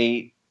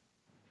certainly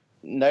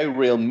no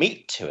real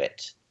meat to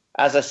it.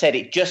 As I said,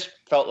 it just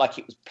felt like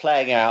it was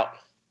playing out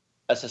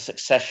as a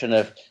succession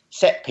of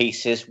set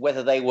pieces,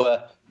 whether they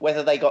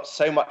got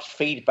so much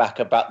feedback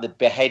about the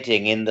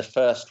beheading in the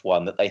first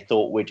one that they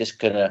thought we're just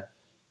gonna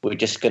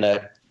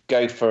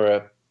go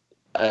for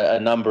a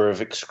number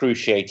of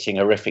excruciating,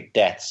 horrific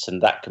deaths,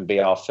 and that can be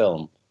our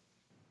film.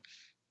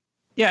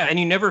 Yeah, and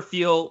you never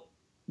feel,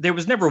 there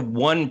was never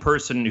one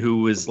person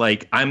who was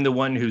like, I'm the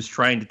one who's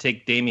trying to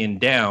take Damien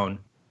down.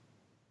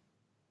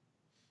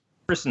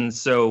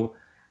 So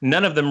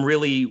none of them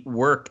really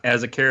work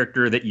as a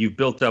character that you've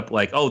built up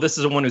like, oh, this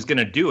is the one who's going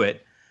to do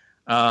it.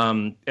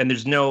 And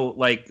there's no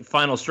like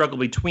final struggle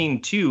between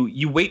two.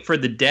 You wait for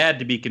the dad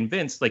to be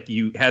convinced, like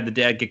you had the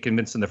dad get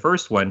convinced in the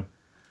first one.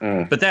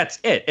 But that's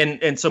it.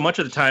 And so much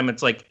of the time,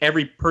 it's like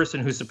every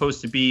person who's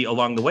supposed to be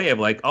along the way of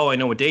like, oh, I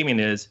know what Damien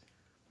is,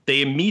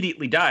 they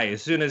immediately die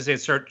as soon as they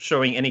start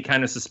showing any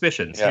kind of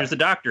suspicions. Yeah. Here's the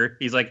doctor.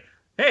 He's like,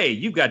 hey,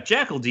 you've got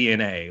jackal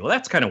DNA. Well,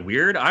 that's kind of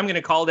weird. I'm going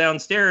to call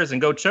downstairs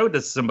and go show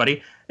this to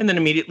somebody, and then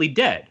immediately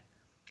dead.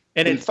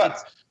 And In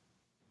fact,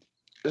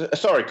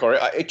 sorry, Corey,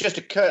 it just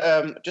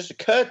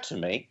occurred to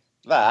me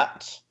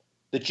that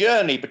the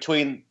journey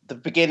between the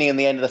beginning and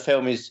the end of the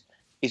film is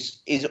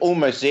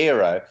almost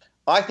zero.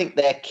 I think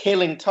they're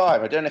killing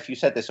time. I don't know if you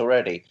said this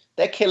already.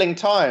 They're killing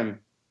time.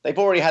 They've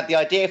already had the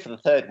idea for the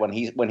third one.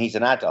 When he's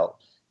an adult.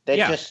 They're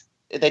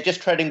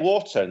just treading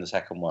water in the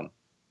second one.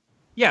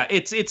 Yeah,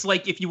 it's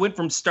like if you went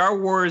from Star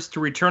Wars to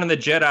Return of the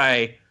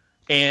Jedi,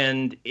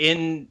 and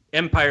in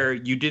Empire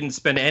you didn't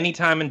spend any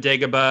time in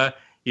Dagobah.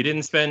 You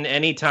didn't spend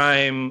any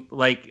time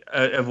like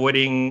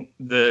avoiding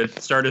the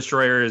Star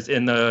Destroyers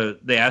in the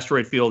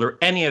asteroid field or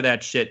any of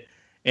that shit,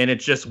 and it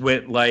just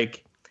went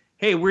like,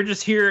 hey, we're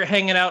just here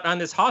hanging out on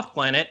this Hoth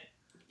planet,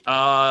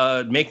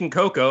 making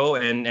cocoa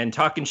and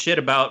talking shit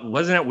about,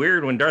 wasn't it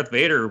weird when Darth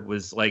Vader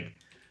was like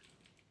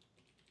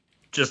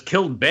just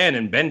killed Ben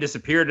and Ben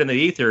disappeared in the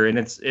ether,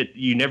 and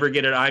you never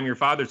get an I'm your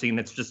father scene.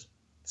 It's just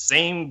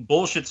same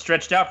bullshit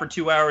stretched out for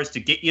 2 hours to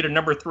get you to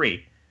number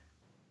 3.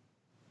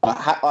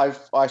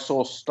 I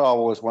saw Star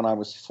Wars when I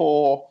was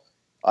 4.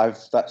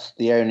 That's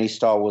the only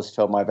Star Wars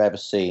film I've ever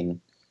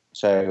seen.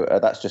 So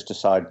that's just a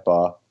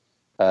sidebar.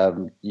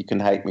 You can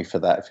hate me for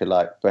that if you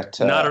like, but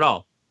not at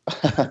all.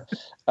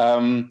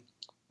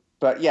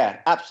 But yeah,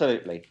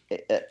 absolutely.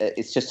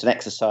 It's just an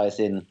exercise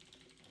in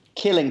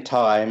killing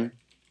time,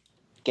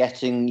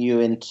 getting you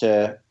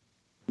into,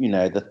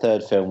 the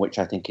third film, which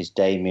I think is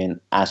Damien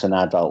as an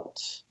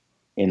adult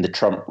in the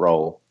Trump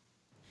role.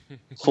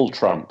 Full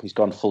Trump. He's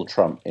gone full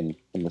Trump in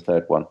the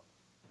third one.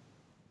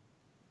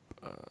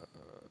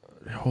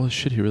 Holy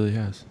shit, he really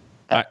has.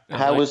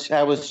 How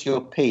was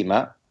your pee,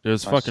 Matt? It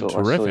was fucking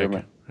terrific.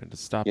 I had to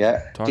stop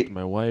and talk to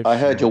my wife. I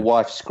heard your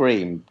wife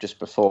scream just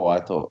before. I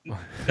thought.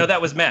 No,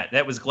 that was Matt.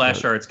 That was glass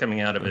shards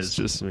coming out of his. It's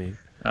just me.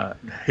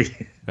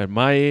 At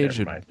my age,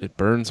 it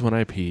burns when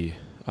I pee.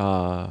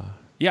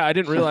 Yeah, I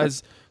didn't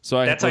realize.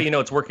 So that's how you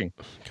know it's working.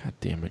 God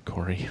damn it,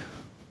 Corey.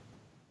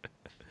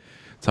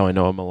 That's how I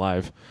know I'm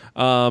alive.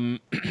 I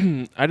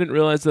didn't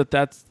realize that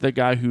that's the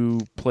guy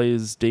who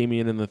plays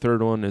Damien in the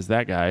third one is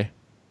that guy,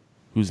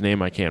 whose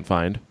name I can't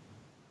find.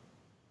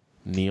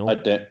 Neil. I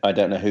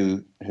don't know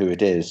who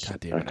it is. God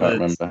damn I it. can't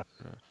remember.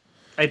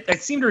 I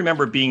seem to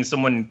remember being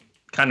someone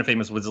kind of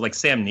famous. Was it like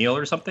Sam Neill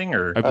or something?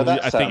 Or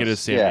I think it is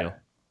Sam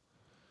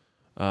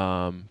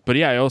Neill. But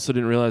yeah, I also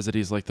didn't realize that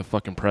he's like the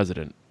fucking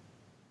president.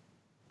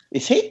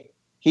 Is he?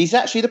 He's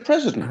actually the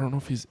president. I don't know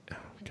if he's.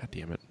 God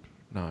damn it!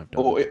 No, I've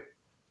done Or it.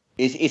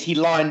 is he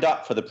lined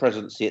up for the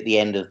presidency at the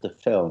end of the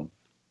film?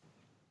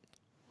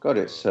 God,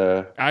 it's.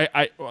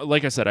 I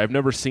like I said, I've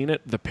never seen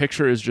it. The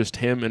picture is just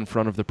him in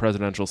front of the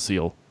presidential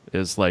seal.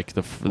 Is like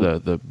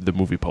the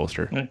movie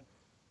poster.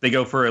 They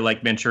go for a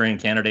like Manchurian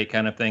Candidate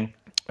kind of thing.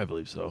 I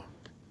believe so.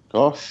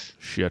 Gosh.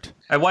 Shit.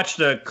 I watched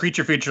a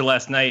creature feature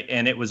last night,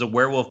 and it was a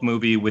werewolf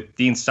movie with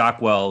Dean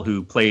Stockwell,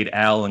 who played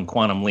Al in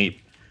Quantum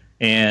Leap.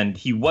 And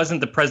he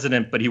wasn't the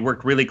president, but he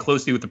worked really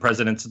closely with the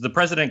president. So the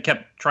president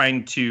kept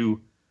trying to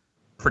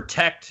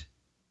protect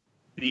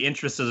the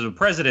interests of the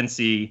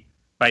presidency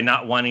by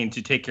not wanting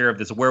to take care of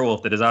this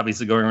werewolf that is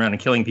obviously going around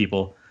and killing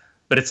people.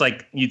 But it's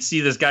like you'd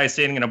see this guy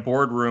standing in a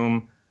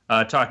boardroom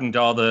talking to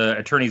all the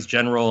attorneys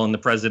general and the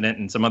president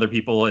and some other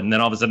people, and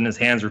then all of a sudden his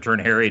hands would turn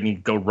hairy and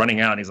he'd go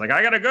running out and he's like,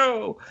 I gotta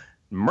go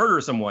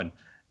murder someone.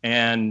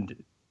 And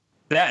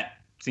that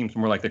seems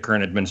more like the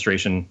current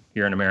administration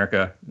here in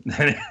America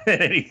than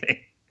anything.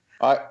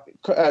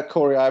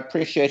 Corey, I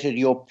appreciated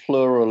your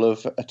plural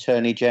of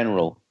attorney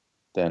general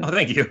then. Oh,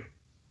 thank you.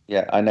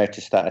 Yeah, I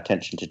noticed that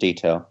attention to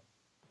detail.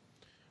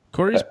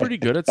 Corey's pretty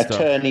good at stuff.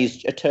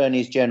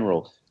 Attorneys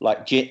general,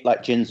 like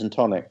gins and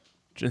tonic.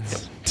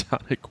 Gins and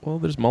tonic. Well,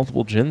 there's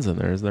multiple gins in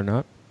there, is there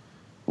not?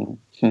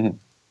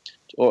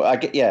 Or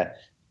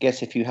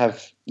guess if you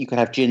could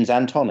have gins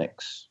and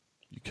tonics.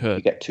 You could.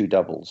 You get 2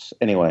 doubles.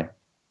 Anyway.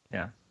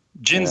 Yeah.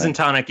 Gins and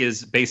tonic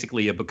is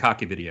basically a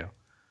bukkake video.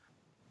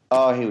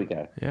 Oh, here we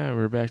go. Yeah,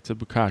 we're back to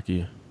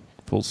bukkake.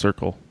 Full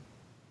circle.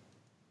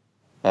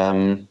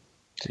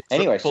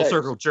 Anyway, full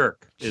circle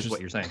jerk is what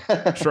you're saying.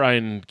 Try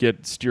and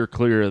steer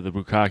clear of the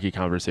bukkake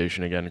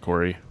conversation again,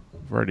 Corey.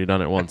 I've already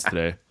done it once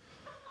today.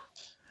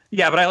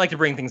 Yeah, but I like to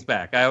bring things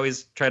back. I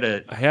always try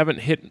to. I haven't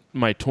hit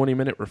my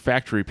 20-minute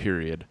refractory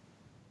period,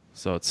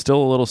 so it's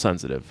still a little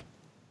sensitive.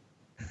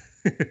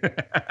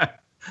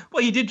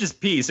 Well, you did just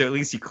pee, so at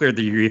least you cleared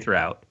the urethra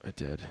out. I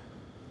did.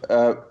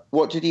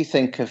 What did you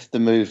think of the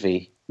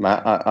movie,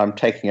 Matt? I'm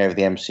taking over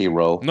the MC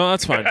role. No,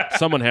 that's fine.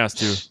 Someone has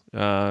to,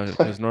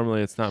 because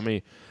normally it's not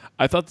me.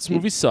 I thought this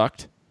movie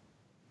sucked.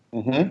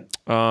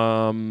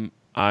 Mm-hmm.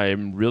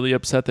 I'm really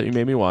upset that you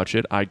made me watch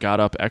it. I got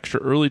up extra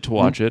early to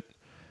watch it,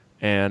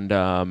 and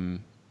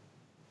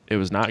it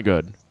was not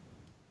good.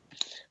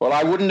 Well,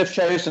 I wouldn't have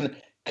chosen,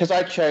 because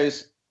I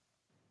chose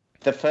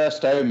the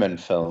first Omen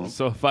film.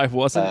 So if I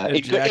wasn't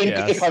a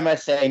jackass, if I may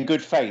say, in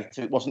good faith,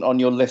 it wasn't on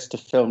your list of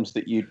films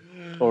that you'd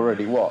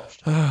already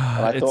watched. And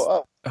I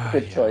thought,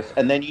 good choice.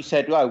 And then you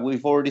said, well,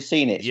 we've already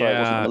seen it, so it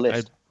wasn't on the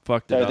list. I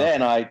fucked it up. So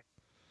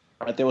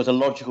then there was a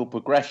logical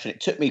progression.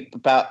 It took me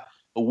about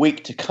a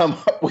week to come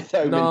up with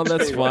Omen. No, 2.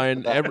 that's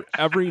fine.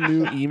 Every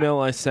new email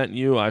I sent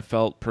you, I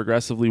felt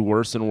progressively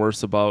worse and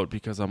worse about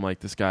because I'm like,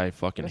 this guy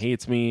fucking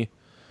hates me.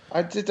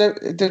 I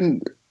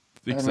didn't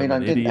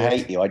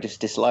hate you. I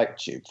just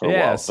disliked you for a while.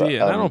 Yeah, see,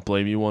 and I don't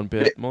blame you one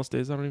bit. Most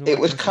days I don't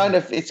even. It's kind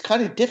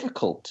of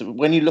difficult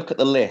when you look at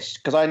the list,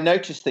 because I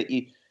noticed that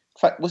you. In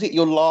fact, was it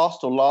your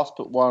last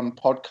but one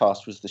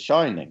podcast was The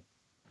Shining?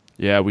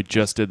 Yeah, we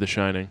just did The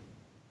Shining.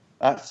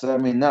 That's so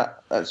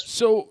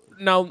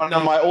now one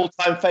of my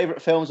all-time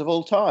favorite films of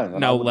all time.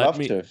 Now let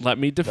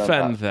me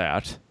defend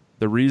that.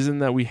 The reason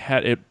that we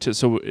had it,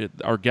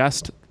 our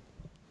guest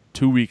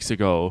 2 weeks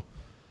ago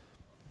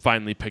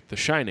finally picked The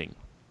Shining.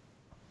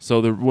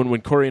 So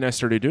when Corey and I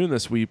started doing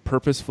this, we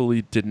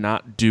purposefully did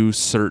not do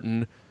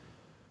certain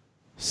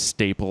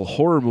staple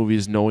horror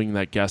movies, knowing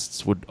that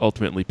guests would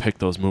ultimately pick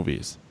those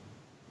movies.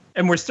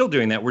 And we're still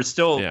doing that. We're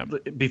still,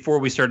 before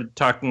we started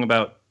talking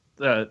about,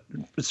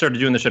 started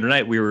doing the show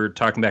tonight, we were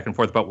talking back and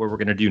forth about what we're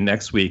going to do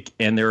next week.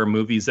 And there are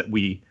movies that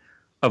we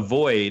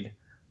avoid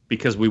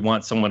because we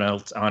want someone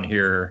else on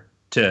here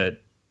to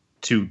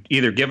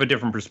either give a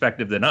different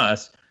perspective than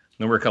us.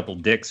 And we're a couple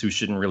dicks who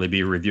shouldn't really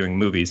be reviewing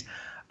movies.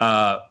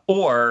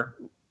 Or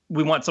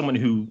we want someone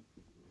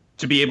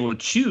to be able to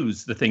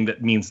choose the thing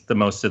that means the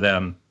most to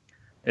them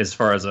as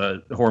far as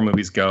horror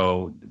movies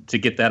go, to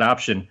get that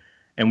option.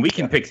 And we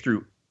can pick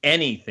through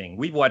anything.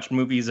 We've watched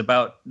movies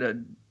about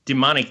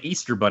demonic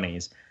Easter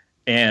bunnies,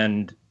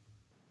 and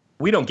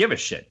we don't give a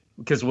shit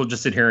because we'll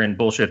just sit here and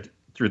bullshit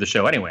through the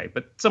show anyway.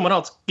 But someone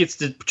else gets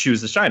to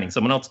choose The Shining.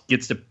 Someone else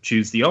gets to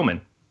choose The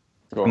Omen.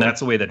 Sure. And that's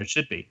the way that it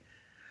should be.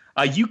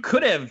 You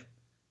could have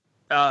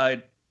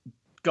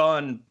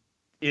gone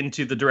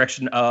into the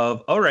direction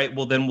of, all right,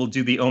 well, then we'll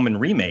do the Omen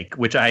remake,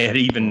 which I had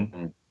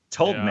even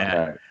told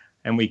Matt. Right.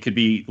 And we could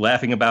be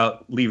laughing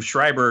about Liev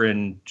Schreiber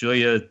and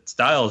Julia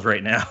Stiles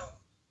right now.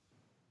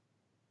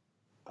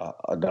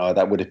 No,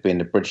 that would have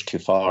been a bridge too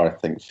far, I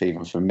think,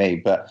 even for me.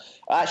 But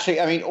actually,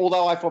 I mean,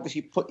 although I've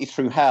obviously put you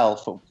through hell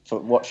for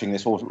watching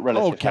this, or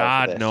relative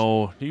hell for this.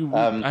 No.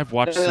 I've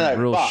watched some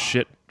real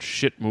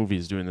shit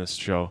movies doing this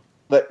show.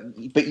 But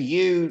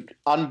you,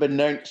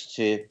 unbeknownst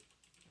to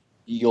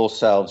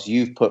yourselves,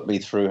 you've put me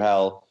through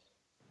hell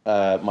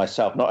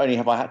myself. Not only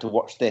have I had to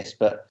watch this,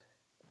 but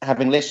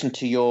having listened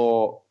to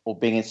or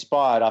being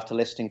inspired after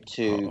listening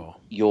to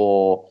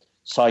your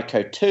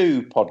Psycho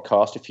 2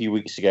 podcast a few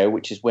weeks ago,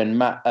 which is when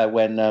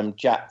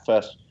Jack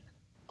first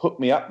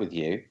hooked me up with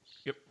you.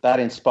 Yep. That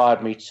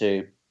inspired me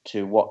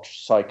to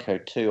watch Psycho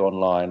 2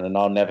 online, and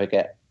I'll never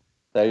get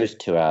those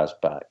 2 hours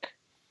back.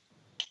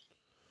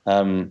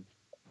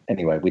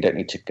 Anyway, we don't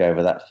need to go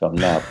over that film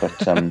now, but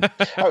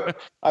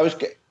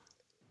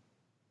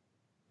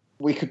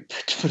we could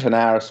put an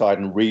hour aside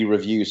and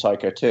re-review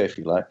Psycho 2 if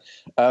you like.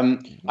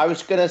 I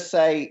was going to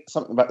say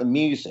something about the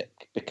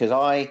music, because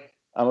I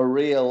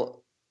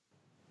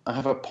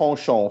have a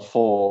penchant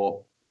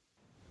for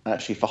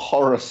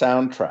horror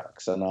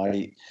soundtracks,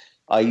 and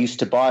I used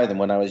to buy them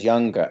when I was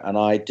younger, and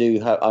I do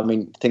have,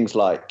 things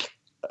like,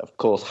 of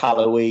course,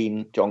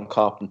 Halloween, John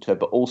Carpenter,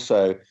 but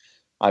also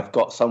I've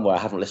got somewhere, I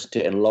haven't listened to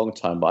it in a long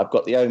time, but I've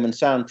got the Omen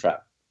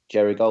soundtrack,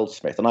 Jerry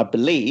Goldsmith, and I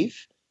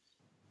believe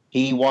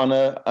he won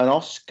an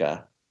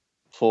Oscar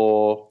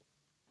for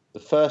the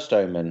first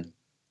Omen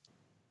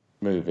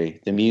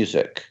movie, the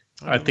music.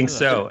 I think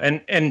so,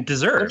 and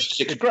deserves.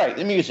 The music's great.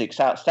 The music's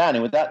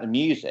outstanding. Without the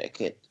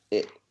music,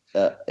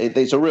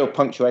 it's a real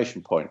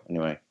punctuation point.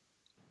 Anyway.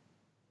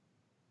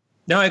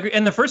 No, I agree.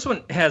 And the first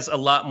one has a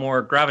lot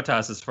more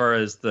gravitas as far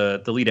as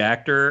the lead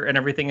actor and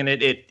everything, and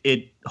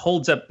it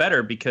holds up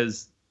better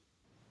because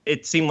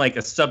it seemed like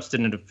a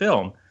substantive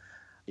film.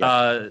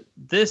 Yeah.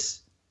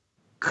 This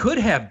could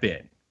have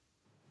been.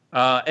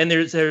 And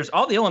there's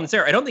all the elements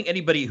there. I don't think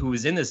anybody who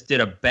was in this did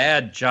a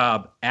bad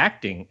job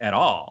acting at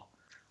all.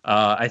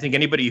 I think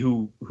anybody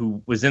who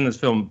was in this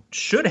film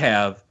should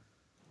have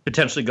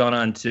potentially gone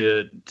on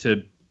to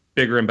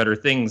bigger and better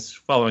things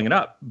following it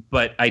up.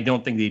 But I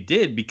don't think they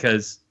did,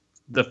 because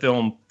the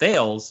film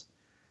fails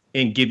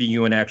in giving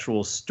you an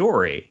actual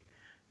story.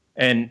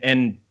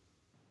 And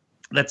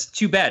that's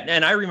too bad.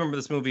 And I remember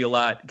this movie a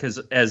lot because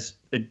as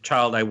a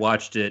child, I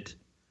watched it.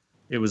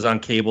 It was on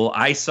cable.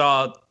 I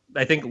saw,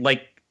 I think,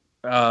 like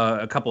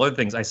a couple other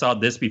things, I saw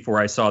this before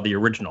I saw the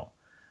original.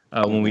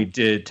 When we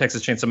did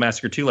Texas Chainsaw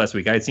Massacre 2 last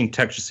week, I had seen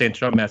Texas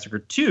Chainsaw Massacre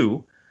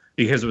 2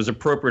 because it was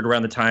appropriate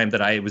around the time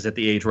that I was at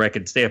the age where I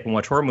could stay up and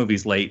watch horror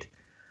movies late.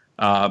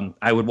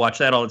 I would watch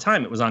that all the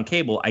time. It was on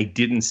cable. I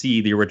didn't see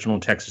the original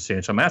Texas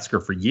Chainsaw Massacre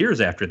for years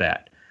after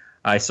that.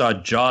 I saw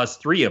Jaws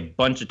 3 a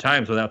bunch of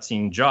times without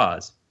seeing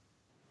Jaws.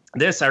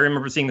 I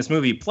remember seeing this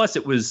movie. Plus,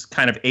 it was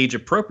kind of age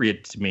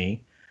appropriate to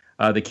me.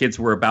 The kids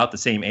were about the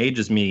same age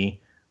as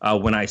me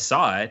when I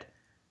saw it.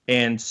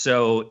 And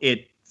so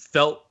it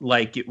felt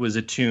like it was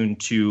attuned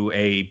to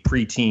a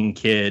preteen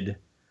kid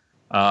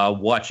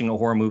watching a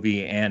horror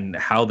movie and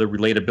how the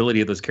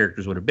relatability of those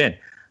characters would have been.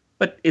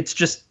 But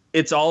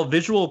it's all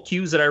visual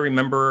cues that I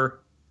remember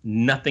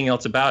nothing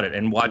else about it.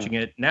 And watching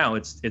it now,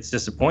 it's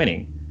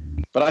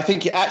disappointing. But I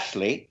think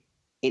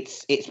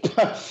it's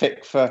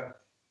perfect for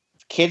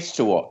kids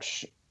to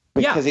watch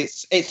because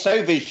it's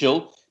so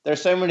visual. There are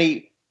so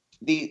many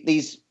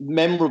these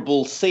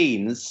memorable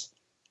scenes,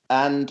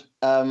 and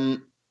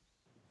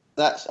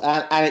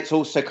it's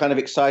also kind of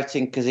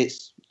exciting because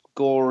it's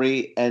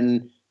gory,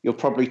 and you're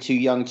probably too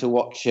young to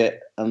watch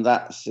it, and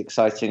that's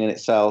exciting in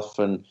itself.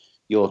 And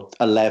you're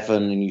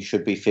 11 and you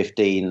should be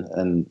 15,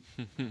 and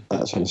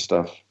that sort of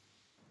stuff.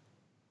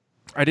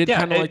 I did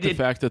kind of like the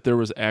fact that there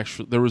was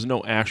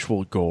no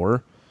actual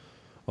gore.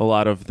 A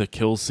lot of the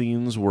kill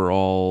scenes were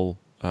all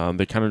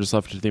they kind of just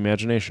left it to the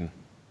imagination.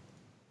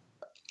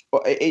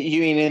 Well,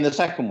 you mean in the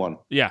second one?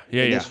 Yeah.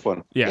 This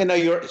one, yeah. No,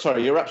 you're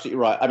absolutely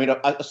right. I mean,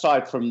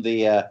 aside from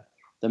the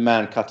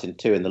man cut in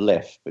two in the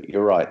lift, but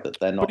you're right that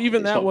they're not. But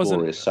even that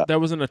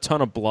wasn't a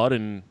ton of blood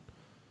and.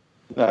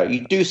 No,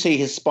 you do see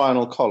his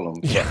spinal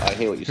column. Yeah, I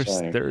hear what you're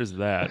saying. There is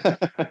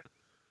that.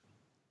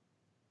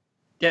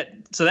 Yeah,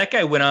 so that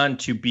guy went on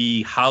to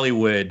be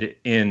Hollywood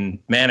in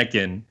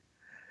Mannequin,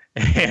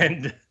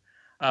 and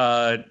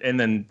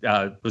then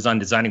was on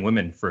Designing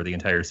Women for the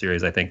entire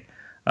series, I think.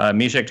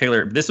 Meshach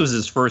Taylor, this was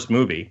his first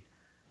movie,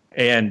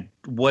 and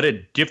what a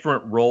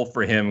different role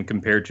for him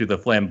compared to the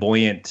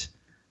flamboyant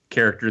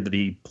character that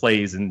he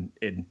plays in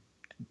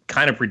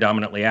kind of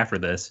predominantly after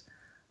this.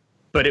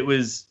 But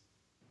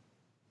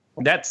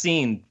that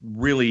scene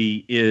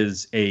really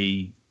is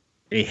a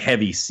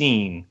heavy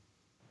scene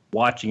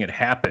watching it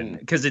happen,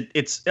 because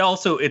it's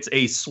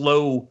a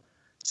slow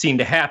scene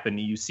to happen.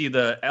 You see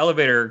the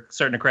elevator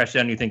starting to crash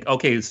down, and you think,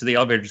 okay, so the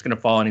elevator's going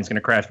to fall and he's going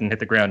to crash and hit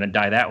the ground and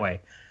die that way.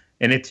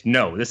 And it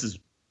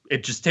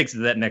just takes it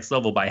to that next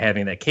level by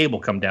having that cable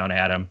come down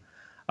at him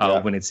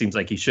when it seems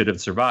like he should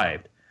have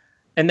survived.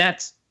 And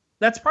that's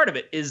part of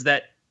it, is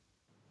that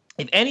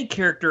if any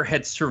character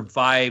had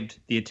survived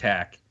the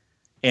attack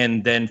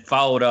and then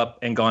followed up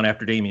and gone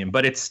after Damien,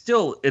 but it's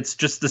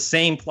just the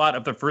same plot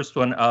of the first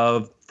one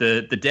of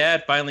the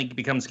dad finally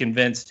becomes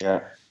convinced,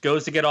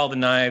 goes to get all the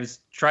knives,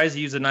 tries to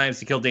use the knives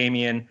to kill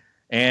Damien,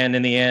 and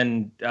in the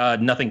end,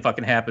 nothing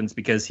fucking happens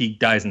because he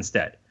dies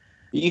instead.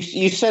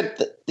 You said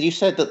that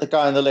the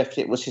guy on the lift,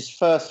 it was his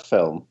first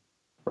film,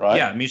 right?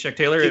 Yeah, Meshach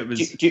Taylor.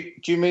 Do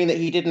you mean that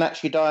he didn't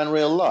actually die in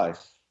real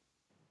life?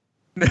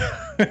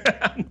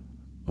 I'm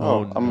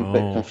a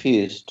bit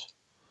confused.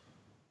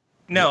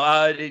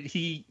 No,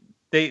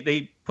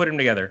 they put him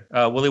together.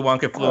 Willy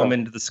Wonka flew him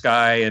into the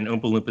sky, and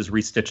Oompa Loompas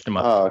restitched him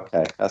up. Oh,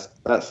 okay,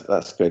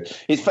 that's good.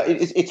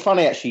 It's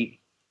funny actually.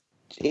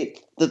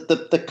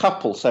 The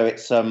couple. So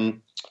it's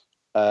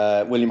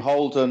William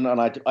Holden,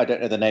 and I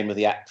don't know the name of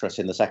the actress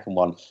in the second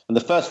one, and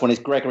the first one is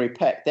Gregory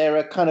Peck. They're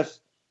a kind of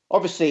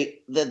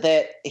obviously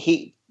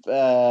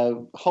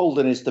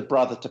Holden is the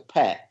brother to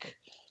Peck,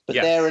 but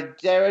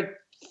they're a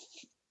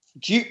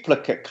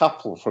duplicate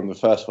couple from the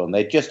first one.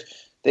 They've just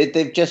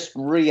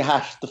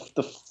rehashed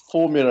the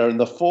formula and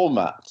the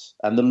format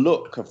and the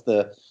look of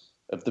the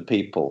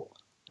people.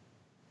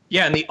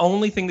 Yeah, and the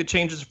only thing that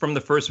changes from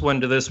the first one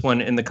to this one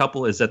in the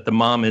couple is that the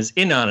mom is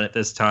in on it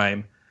this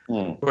time,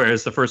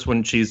 whereas the first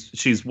one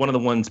she's one of the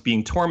ones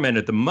being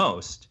tormented the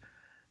most,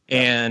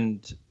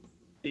 and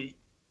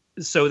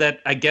so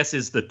that I guess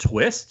is the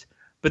twist.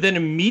 But then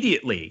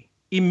immediately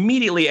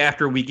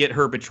after we get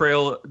her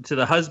betrayal to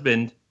the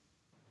husband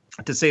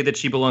to say that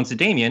she belongs to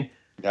Damien,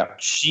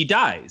 she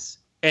dies.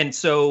 And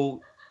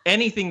so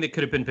anything that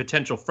could have been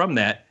potential from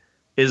that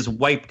is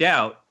wiped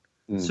out.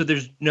 So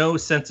there's no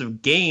sense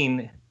of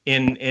gain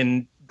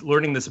in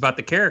learning this about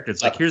the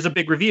characters. Like, here's a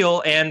big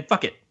reveal, and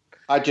fuck it.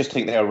 I just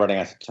think they were running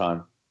out of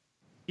time.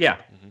 Yeah.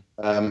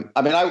 I mean,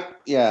 I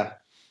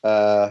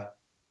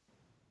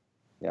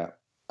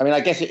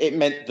guess it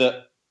meant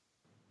that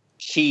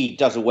she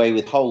does away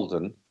with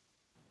Holden,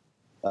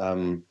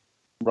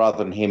 rather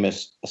than him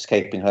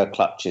escaping her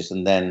clutches,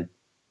 and then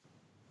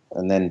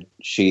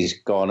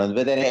she's gone.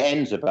 But then it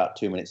ends about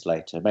 2 minutes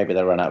later. Maybe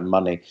they ran out of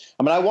money.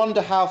 I mean, I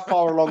wonder how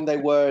far along they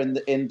were in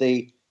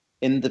the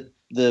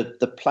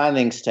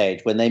planning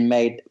stage when they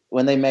made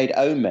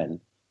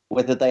Omen,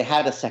 whether they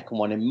had a second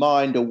one in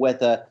mind, or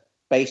whether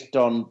based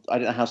on, I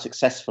don't know how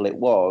successful it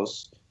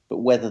was, but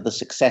whether the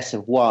success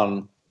of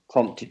one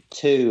prompted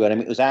two, and I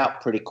mean, it was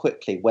out pretty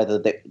quickly, whether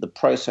the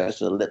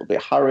process was a little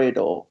bit hurried,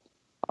 or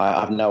I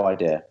have no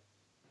idea.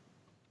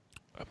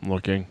 I'm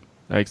looking.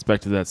 I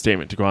expected that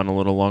statement to go on a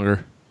little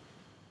longer.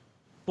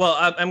 Well,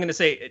 I'm going to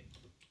say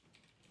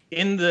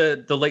in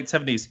the late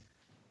 70s,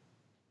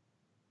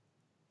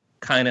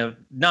 kind of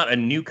not a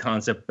new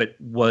concept, but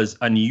was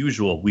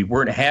unusual. We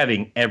weren't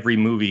having every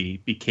movie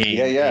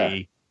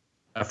became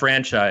a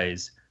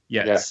franchise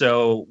yet. Yeah.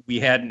 So we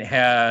hadn't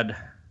had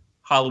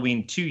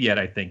Halloween 2 yet,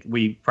 I think.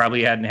 We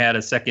probably hadn't had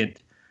a second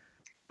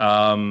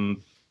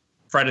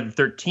Friday the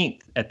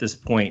 13th at this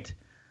point.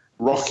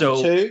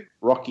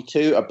 Rocky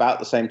 2, about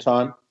the same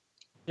time.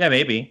 Yeah,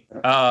 maybe.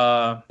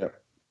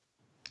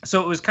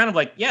 So it was kind of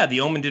like, yeah,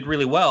 The Omen did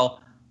really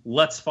well.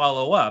 Let's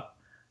follow up.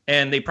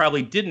 And they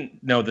probably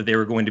didn't know that they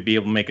were going to be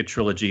able to make a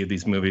trilogy of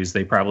these movies.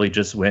 They probably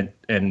just went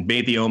and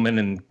made The Omen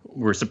and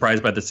were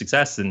surprised by the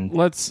success and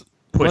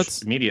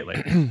pushed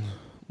immediately.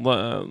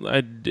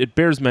 It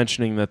bears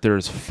mentioning that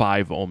there's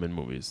 5 Omen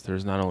movies.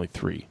 There's not only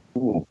 3.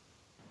 Ooh.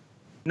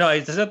 No,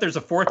 I said there's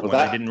a 4th one.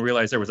 I didn't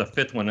realize there was a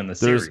 5th one in the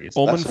series.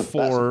 Omen That's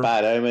 4. a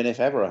bad omen if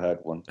ever I heard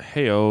one.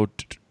 Heyo.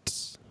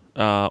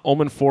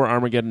 Omen 4,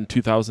 Armageddon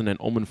 2000, and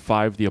Omen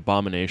 5, The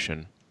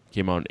Abomination.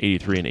 Came out in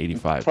 83 and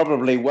 85.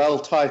 Probably well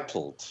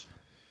titled.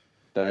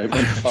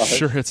 Omen 5.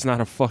 Sure, it's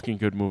not a fucking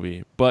good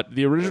movie. But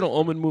the original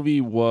Omen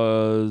movie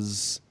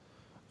was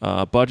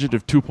a budget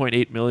of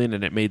 $2.8 million,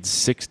 and it made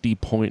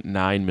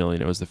 $60.9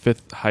 million. It was the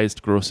 5th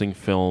highest grossing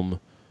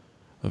film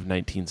of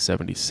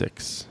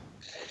 1976.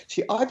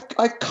 See,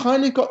 I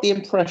kind of got the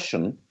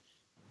impression,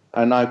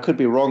 and I could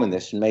be wrong in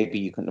this, and maybe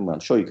you can. Well,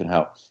 I'm sure you can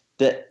help.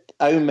 That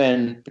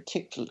Omen,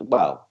 particularly,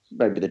 well,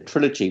 maybe the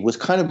trilogy was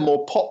kind of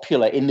more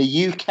popular in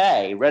the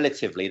UK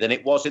relatively than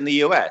it was in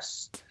the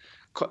US.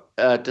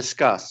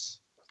 Discuss.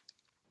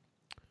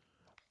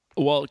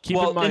 Well, keep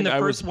in mind, in the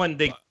first one,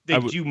 they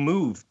do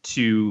move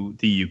to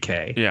the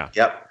UK. Yeah.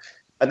 Yep.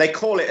 And they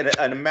call it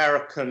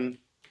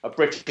a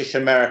British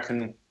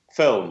American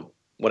film,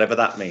 whatever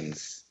that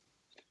means.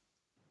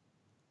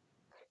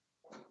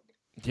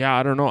 Yeah,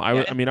 I don't know.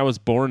 I mean, I was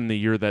born the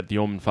year that The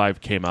Omen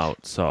 5 came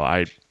out, so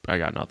I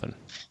got nothing.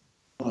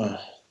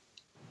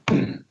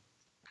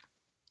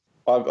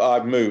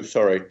 I've moved,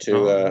 sorry,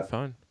 to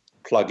fine.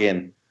 Plug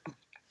in.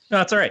 No,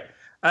 that's all right.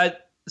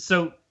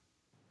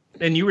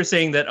 And you were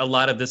saying that a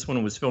lot of this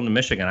one was filmed in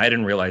Michigan. I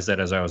didn't realize that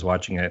as I was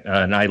watching it,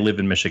 and I live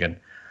in Michigan.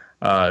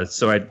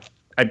 So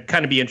I'd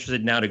kind of be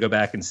interested now to go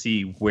back and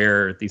see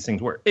where these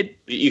things were.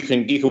 You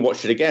can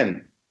watch it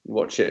again.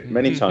 Watch it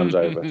many times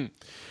over.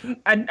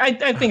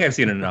 I think I've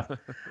seen it enough.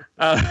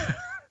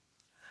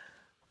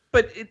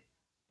 But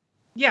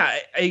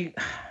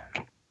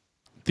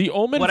The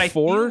Omen what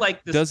 4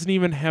 like this, doesn't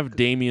even have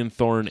Damien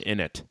Thorne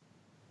in it.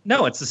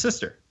 No, it's the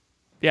sister.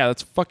 Yeah,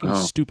 that's fucking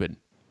stupid.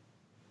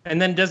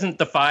 And then doesn't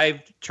the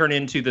 5 turn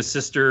into the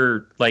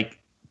sister, like,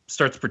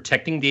 starts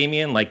protecting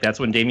Damien? Like, that's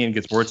when Damien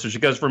gets bored. So she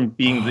goes from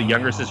being the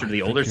younger sister to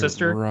the older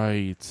sister.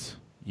 Right.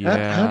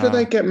 Yeah. How do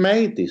they get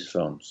made, these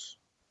films?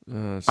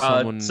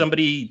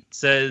 Somebody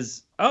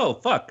says, "Oh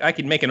fuck, I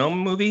can make an Omen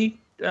movie,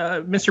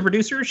 Mr.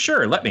 Producer.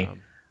 Sure, let me.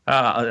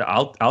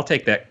 I'll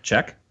take that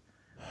check."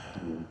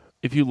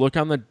 If you look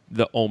on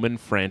the Omen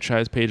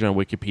franchise page on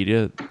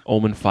Wikipedia,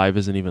 Omen 5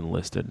 isn't even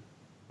listed.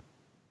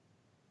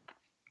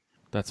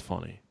 That's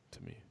funny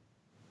to me.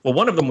 Well,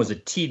 one of them was a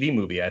TV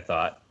movie, I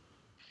thought,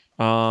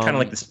 kind of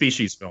like the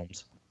Species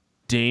films.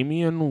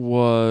 Damien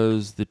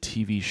was the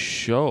TV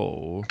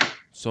show,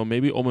 so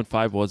maybe Omen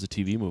 5 was a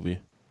TV movie.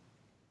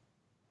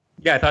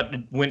 Yeah, I thought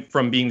it went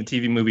from being the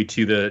TV movie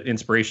to the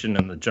inspiration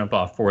and the jump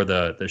off for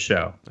the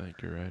show. I think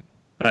you're right.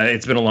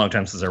 It's been a long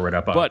time since I read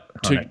up on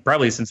it.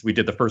 Probably since we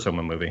did the first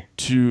Omen movie.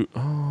 To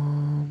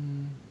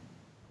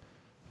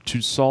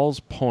Saul's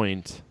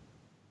point,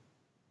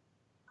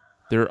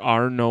 there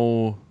are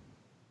no.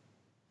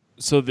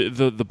 So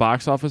the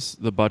box office,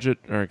 the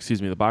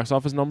box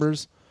office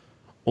numbers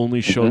only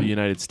show the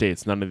United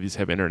States. None of these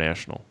have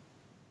international.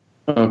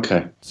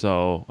 Okay.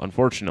 So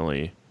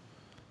unfortunately,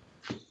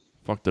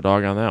 fuck the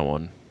dog on that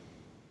one.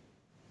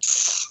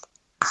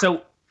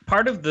 So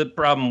part of the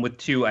problem with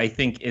 2, I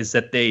think, is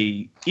that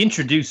they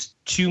introduce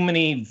too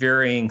many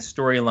varying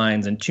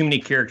storylines and too many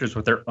characters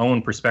with their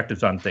own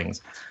perspectives on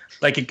things.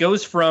 Like, it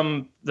goes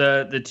from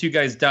the 2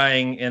 guys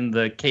dying in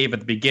the cave at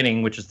the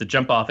beginning, which is the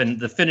jump off, and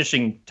the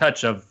finishing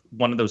touch of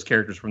one of those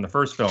characters from the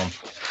first film.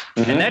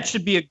 And that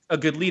should be a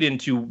good lead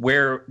into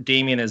where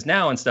Damien is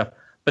now and stuff.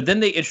 But then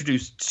they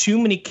introduce too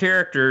many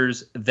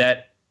characters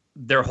that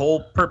their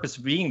whole purpose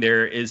of being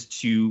there is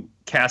to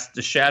cast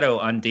a shadow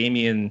on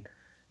Damien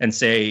and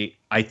say,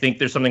 I think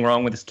there's something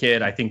wrong with this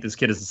kid. I think this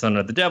kid is the son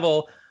of the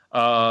devil.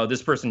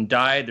 This person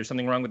died. There's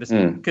something wrong with this.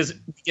 Because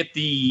we get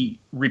the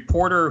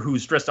reporter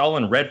who's dressed all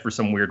in red for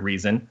some weird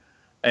reason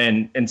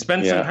and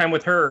spend some time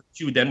with her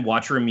to then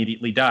watch her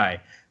immediately die.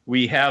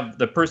 We have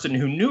the person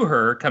who knew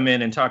her come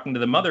in and talking to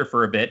the mother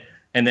for a bit,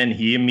 and then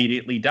he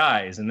immediately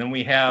dies. And then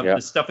we have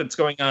the stuff that's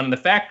going on in the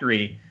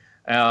factory.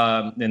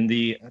 I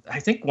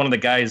think one of the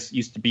guys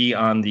used to be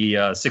on the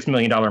 $6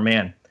 Million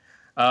Man.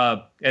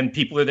 And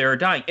people are there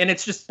dying. And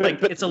it's just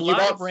it's a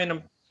lot of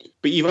random.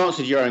 But you've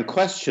answered your own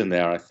question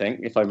there, I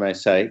think, if I may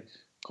say,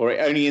 Corey,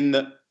 only in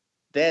that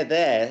they're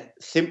there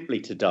simply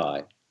to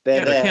die.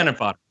 They're cannon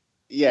fodder.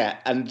 Yeah,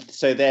 and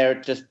so they're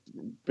just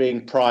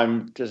being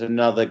primed as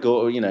another,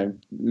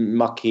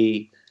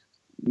 mucky,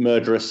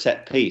 murderous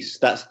set piece.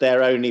 That's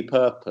their only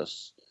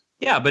purpose.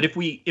 Yeah, but if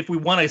we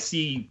want to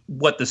see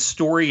what the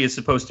story is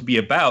supposed to be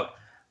about,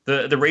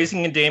 the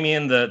raising of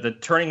Damien, the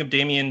turning of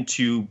Damien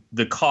to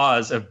the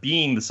cause of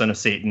being the son of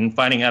Satan,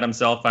 finding out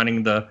himself,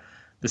 finding the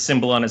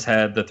symbol on his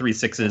head, the 3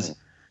 6s.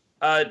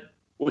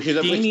 Which is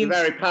a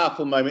very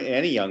powerful moment in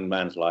any young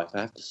man's life,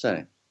 I have to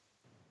say.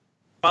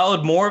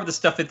 followed more of the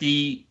stuff at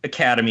the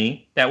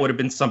Academy, that would have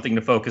been something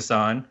to focus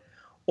on.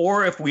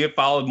 Or if we had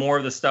followed more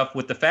of the stuff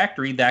with the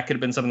factory, that could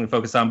have been something to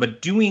focus on.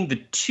 But doing the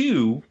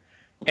two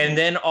and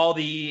then all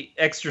the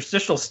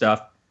extrastitial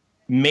stuff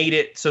made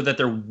it so that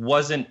there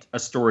wasn't a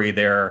story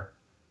there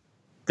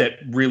that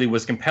really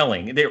was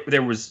compelling.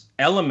 There was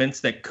elements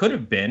that could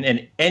have been,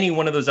 and any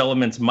one of those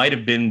elements might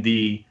have been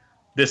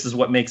this is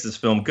what makes this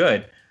film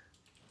good.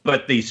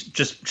 But they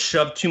just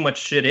shoved too much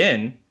shit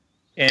in,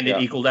 and it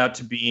equaled out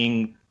to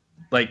being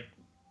like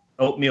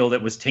oatmeal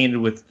that was tainted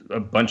with a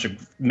bunch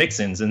of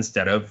mix-ins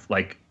instead of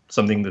like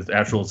something that's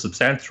actual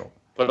substantial.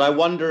 But I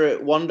wonder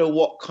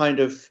what kind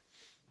of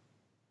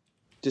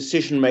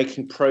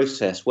decision-making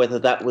process, whether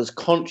that was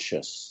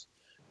conscious,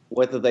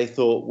 whether they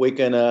thought we're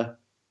gonna,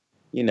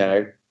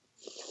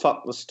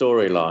 fuck the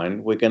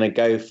storyline, we're gonna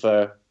go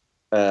for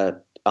a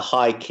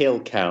high kill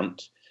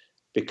count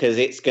because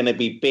it's going to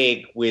be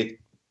big with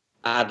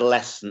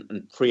adolescent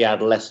and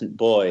pre-adolescent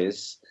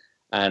boys,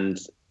 and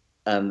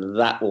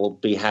that will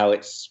be how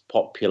it's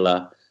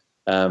popular.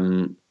 I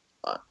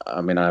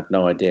have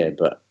no idea,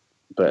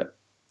 but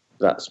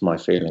that's my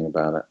feeling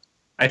about it.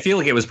 I feel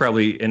like it was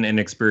probably an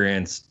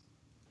inexperienced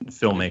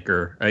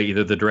filmmaker,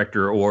 either the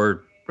director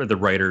or the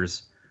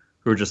writers,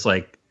 who were just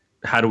like,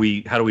 how do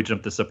we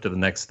jump this up to the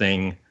next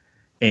thing?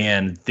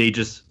 And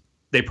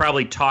they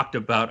probably talked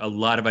about a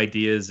lot of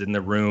ideas in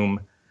the room,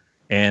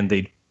 and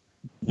they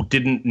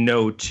didn't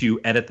know to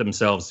edit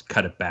themselves,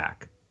 cut it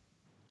back.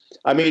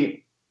 I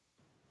mean,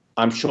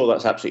 I'm sure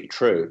that's absolutely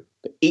true.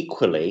 But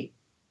equally,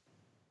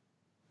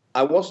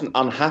 I wasn't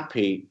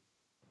unhappy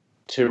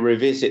to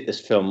revisit this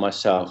film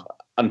myself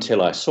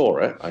until I saw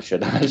it, I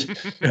should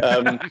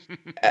add,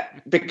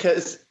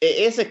 because it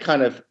is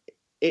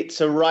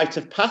it's a rite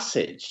of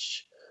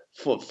passage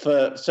for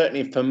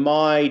certainly for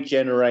my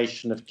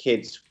generation of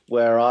kids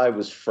where I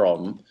was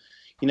from.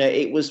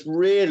 It was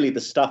really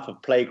the stuff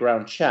of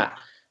playground chat,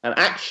 and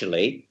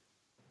actually,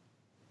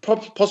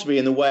 possibly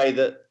in the way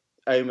that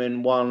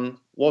Omen 1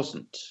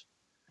 wasn't.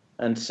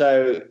 And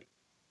so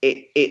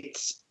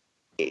it's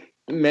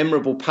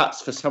memorable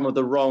perhaps for some of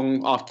the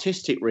wrong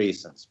artistic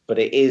reasons, but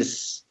it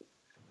was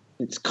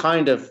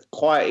quite a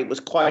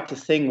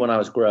thing when I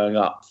was growing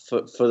up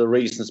for the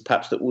reasons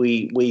perhaps that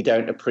we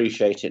don't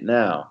appreciate it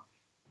now.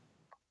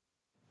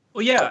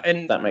 Well, yeah,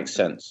 and that makes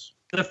sense.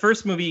 The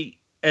first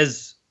movie,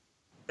 as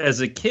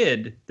a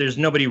kid, there's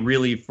nobody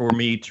really for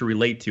me to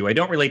relate to. I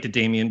don't relate to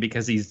Damien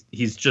because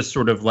he's just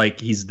sort of like,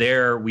 he's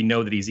there, we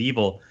know that he's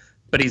evil,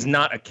 but he's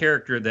not a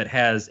character that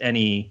has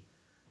any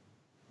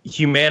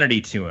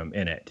humanity to him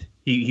in it.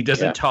 He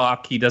doesn't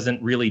talk, he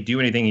doesn't really do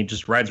anything, he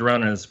just rides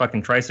around on his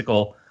fucking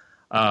tricycle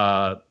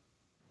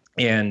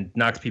and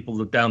knocks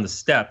people down the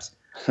steps.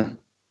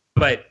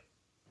 But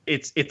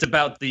it's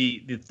about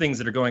the things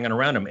that are going on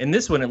around him. In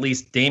this one, at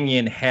least,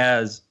 Damien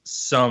has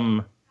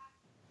some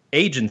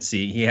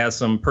agency, he has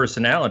some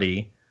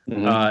personality.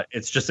 Mm-hmm.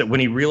 It's just that when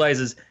he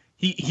realizes,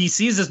 he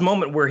sees this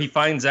moment where he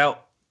finds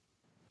out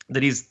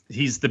that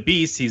he's the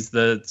beast, he's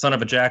the son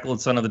of a jackal,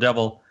 son of the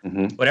devil,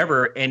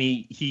 whatever, and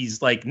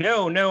he's like,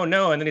 no, and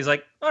then he's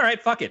like, all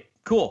right, fuck it,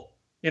 cool,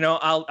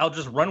 I'll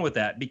just run with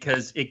that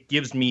because it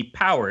gives me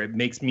power, it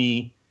makes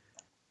me.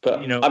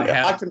 But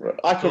I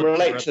can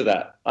relate to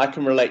that. I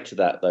can relate to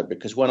that though,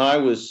 because when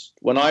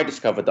I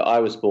discovered that I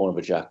was born of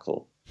a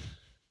jackal,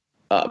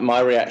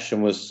 my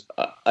reaction was,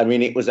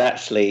 it was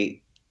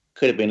actually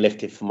could have been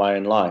lifted from my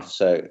own life.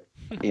 So,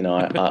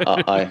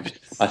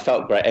 I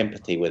felt great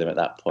empathy with him at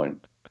that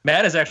point.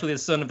 Matt is actually the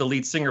son of the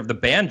lead singer of the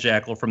band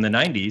Jackal from the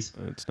 90s.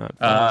 It's not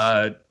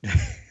false.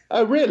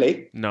 Oh,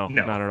 really? No,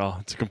 not at all.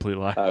 It's a complete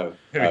lie. Oh.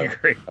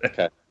 Great.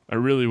 Okay. I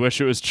really wish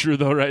it was true,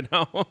 though, right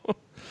now.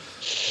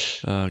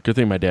 Good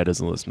thing my dad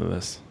doesn't listen to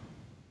this.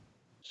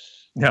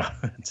 No,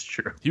 that's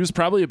true. He was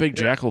probably a big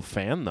Jackal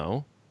fan,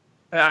 though.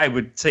 I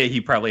would say he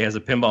probably has a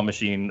pinball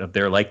machine of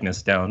their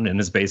likeness down in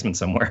his basement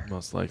somewhere.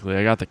 Most likely.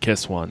 I got the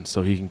Kiss one,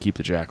 so he can keep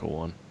the Jackal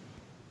one.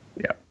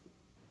 Yeah.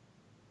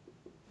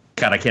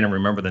 God, I can't even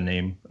remember the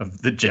name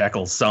of the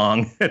Jackal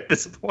song at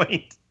this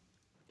point.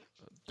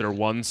 Their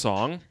one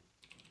song?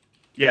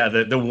 Yeah,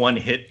 the one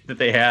hit that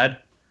they had.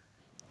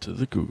 To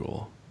the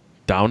Google.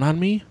 Down on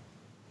Me?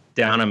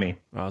 Down on Me.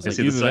 I was like,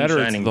 either that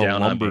or it's the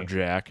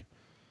Lumberjack.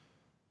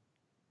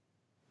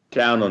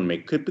 Down on Me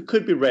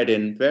could be read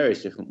in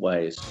various different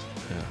ways.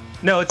 Yeah.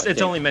 No,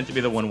 it's only meant to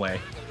be the one way.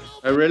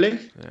 Oh, really?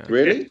 Yeah.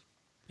 Really?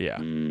 Yeah.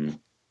 Mm.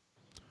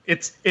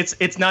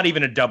 It's not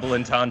even a double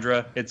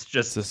entendre. It's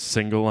just a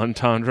single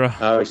entendre.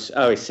 Oh,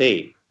 I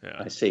see. Yeah.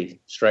 I see.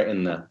 Straight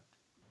in there.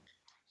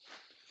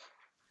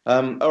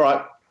 All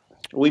right.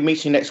 Are we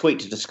meeting next week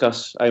to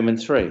discuss Omen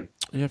 3?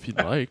 Yeah, if you'd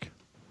like.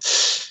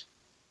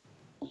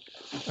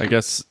 I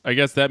guess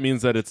that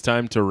means that it's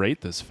time to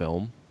rate this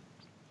film.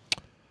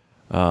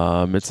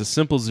 It's a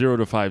simple 0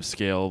 to 5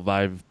 scale,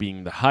 5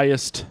 being the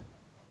highest.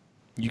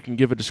 You can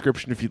give a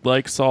description if you'd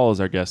like. Saul is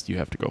our guest. You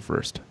have to go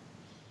first.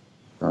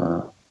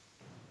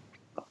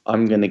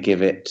 I'm going to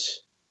give it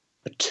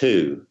a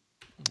 2.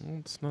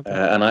 It's not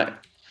that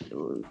do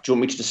you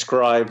want me to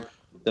describe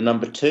the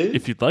number 2?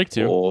 If you'd like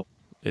to. Or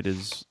It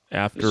is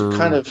after It's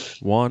kind of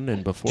 1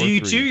 and before Do you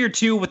 3. do your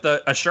 2 with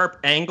a sharp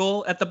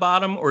angle at the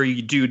bottom, or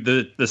you do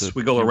the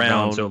swiggle You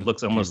around so round- it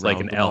looks you almost like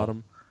round an the L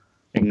bottom?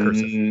 in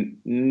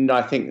cursive?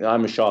 I think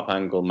I'm a sharp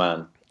angle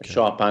man. A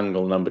sharp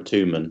angle number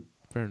 2 man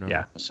Fair enough.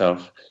 Yeah.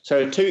 myself.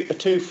 So a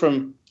two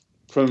from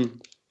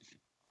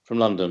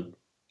London.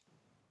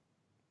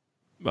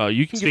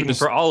 You can Speaking give it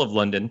for all of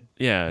London,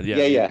 yeah.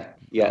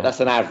 Yeah. That's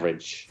an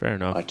average. Fair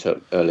enough. I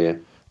took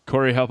earlier.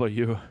 Corey, how about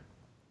you?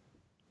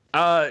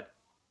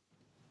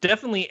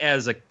 definitely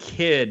as a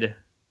kid,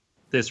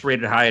 this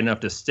rated high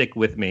enough to stick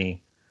with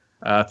me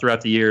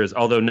throughout the years,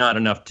 although not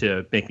enough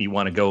to make me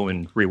want to go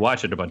and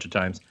rewatch it a bunch of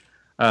times.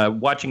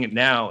 Watching it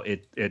now,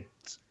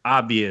 it's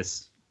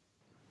obvious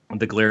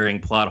the glaring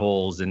plot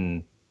holes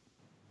and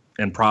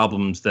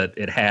problems that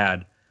it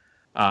had.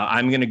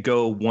 I'm going to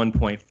go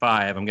 1.5.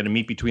 I'm going to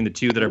meet between the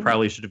 2 that I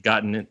probably should have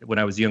gotten when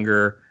I was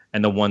younger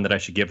and the 1 that I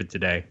should give it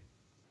today.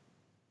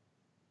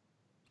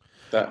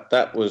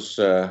 That was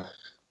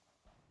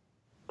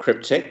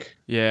cryptic.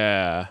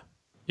 Yeah.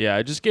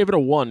 I just gave it a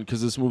 1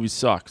 because this movie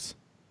sucks.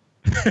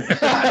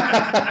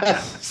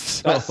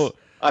 So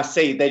I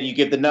see. Then you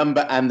give the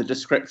number and the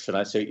description.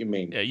 I see what you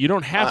mean. yeah, you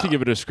don't have to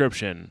give a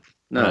description.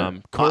 No,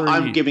 Corey,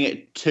 I'm giving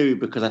it 2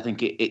 because I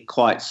think it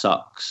quite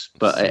sucks,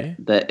 but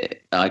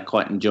I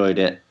quite enjoyed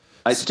it.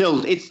 It's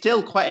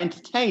still quite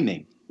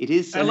entertaining. It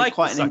is I like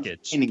quite the an suckage.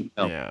 entertaining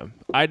film. Yeah,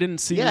 I didn't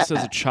see this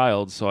as a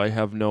child, so I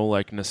have no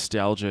like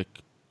nostalgic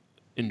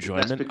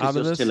enjoyment That's out because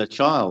of you're this. still a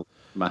child,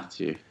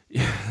 Matthew.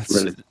 Yeah,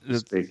 Relatively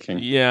speaking.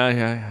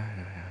 Yeah.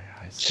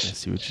 I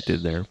see what you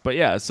did there, but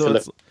yeah. So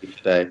it's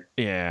Today.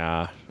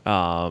 yeah.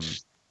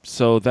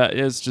 So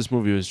that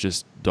movie was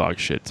just dog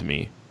shit to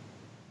me.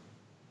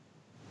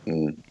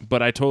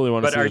 But I totally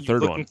want to But see are the you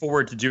third looking one.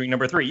 forward to doing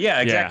number 3?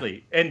 Yeah,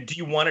 exactly. And do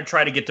you want to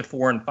try to get to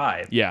 4 and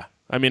 5? Yeah,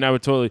 I mean, I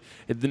would totally.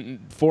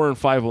 4 and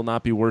 5 will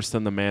not be worse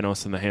than the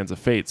Manos and the Hands of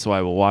Fate, so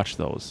I will watch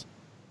those.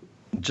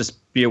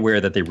 Just be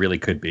aware that they really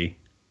could be.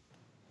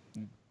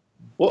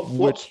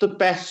 What's the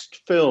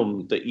best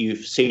film that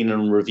you've seen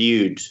and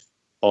reviewed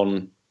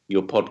on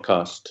your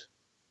podcast?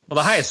 Well,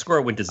 the highest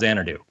score went to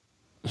Xanadu.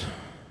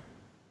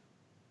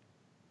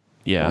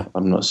 Yeah,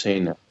 I'm not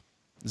seeing it.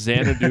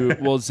 Xanadu.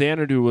 Well,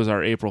 Xanadu was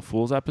our April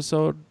Fool's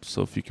episode,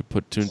 so if you could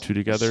put 2 and 2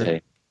 together.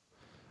 See.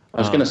 I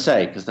was going to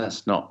say, because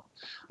that's not.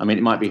 I mean,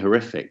 it might be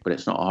horrific, but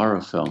it's not a horror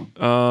film.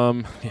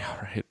 Yeah,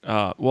 right.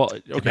 Well,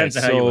 okay, Depends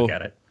on so how you look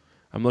at it.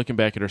 I'm looking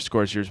back at our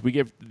scores here. We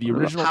give the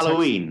original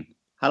Halloween.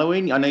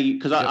 Halloween. I know you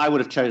because I would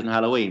have chosen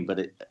Halloween,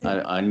 but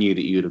I knew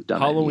that you'd have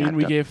done Halloween. it.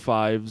 We gave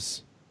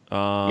 5s.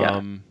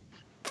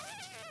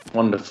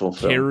 Wonderful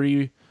film.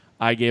 Carrie,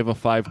 I gave a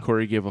 5.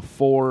 Corey gave a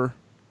 4.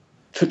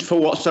 For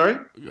what? Sorry,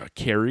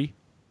 Carrie.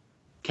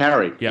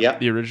 Carrie. Yeah,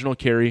 the original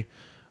Carrie.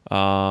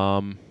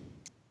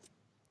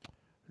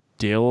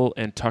 Dale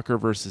and Tucker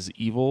versus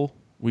Evil.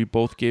 We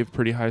both gave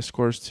pretty high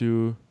scores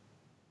to.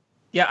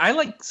 Yeah, I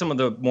like some of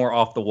the more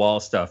off the wall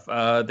stuff.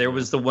 There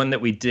was the one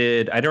that we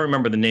did. I don't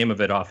remember the name of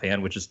it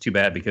offhand, which is too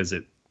bad because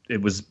it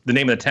was the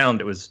name of the town.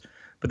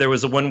 But there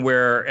was a one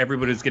where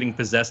everybody was getting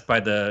possessed by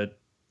the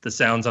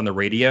sounds on the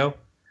radio.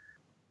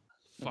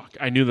 Fuck,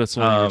 I knew that's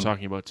the one you were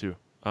talking about too.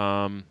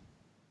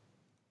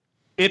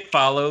 It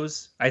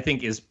Follows, I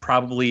think, is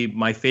probably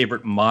my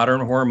favorite modern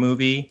horror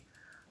movie.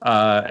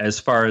 As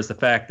far as the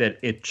fact that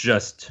it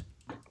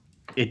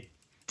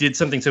did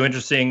something so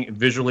interesting.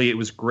 Visually, it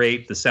was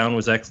great. The sound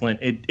was excellent.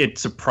 It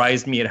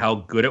surprised me at how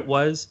good it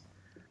was.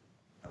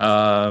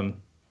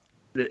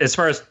 As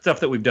far as stuff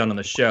that we've done on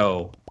the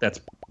show, that's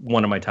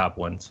one of my top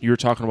ones. You were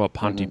talking about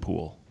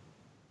Pontypool.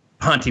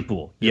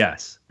 Pontypool,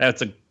 yes,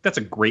 that's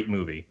a great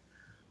movie.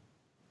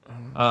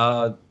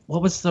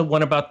 What was the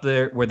one about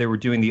where they were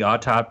doing the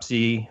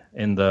autopsy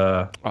in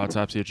the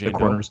Autopsy of the Jane Doe.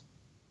 corners?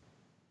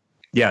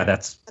 Yeah,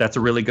 that's a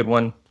really good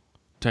one.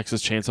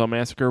 Texas Chainsaw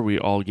Massacre. We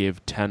all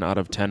gave 10 out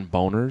of 10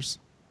 boners.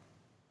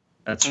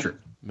 That's true.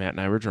 Matt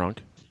and I were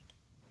drunk.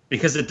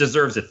 Because it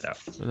deserves it, though.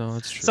 No,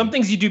 that's true. Some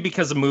things you do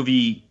because a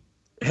movie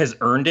has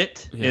earned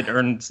it. Yeah. It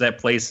earns that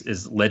place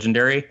is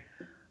legendary.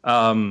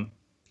 But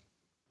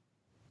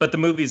the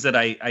movies that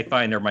I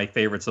find are my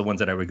favorites, the ones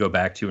that I would go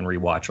back to and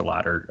rewatch a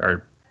lot,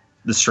 are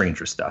the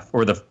stranger stuff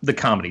or the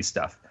comedy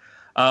stuff.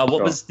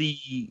 What was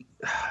the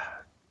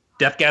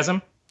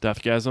Deathgasm?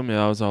 Deathgasm. Yeah,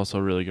 that was also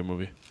a really good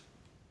movie.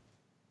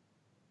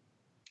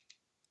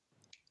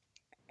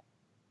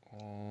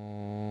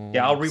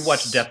 Yeah, I'll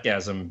rewatch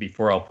Deathgasm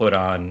before I'll put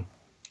on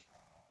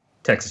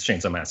Texas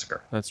Chainsaw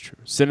Massacre. That's true.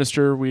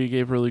 Sinister, we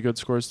gave really good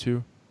scores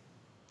to.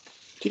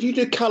 Did you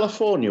do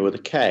California with a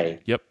K?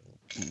 Yep,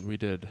 we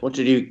did. What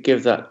did you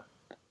give that?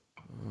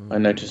 I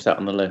noticed that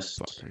on the list.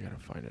 Fuck, I gotta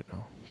find it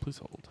now. Please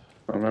hold.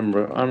 I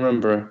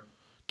remember.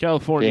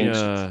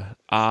 California.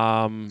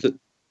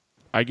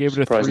 I gave it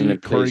a 3. Surprisingly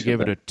Corey pleased gave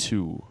with it a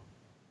 2.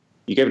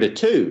 You gave it a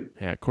 2.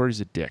 Yeah,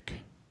 Corey's a dick.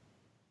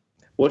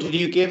 What did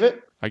you give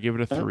it? I gave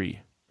it a 3.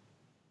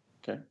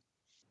 Okay.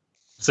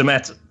 So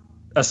Matt,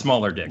 a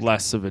smaller dick.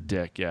 less of a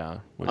dick, yeah.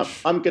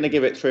 I'm going to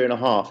give it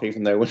 3.5,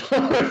 even though we're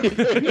not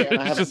doing it, and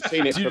I haven't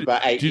seen it for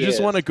about 8 years. Do you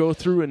just want to go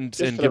through and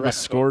Just for the give a record.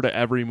 score to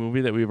every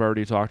movie that we've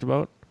already talked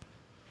about?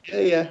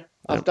 Yeah.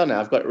 I've done it.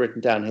 I've got it written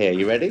down here.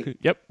 You ready?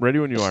 Yep, ready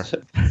when you are.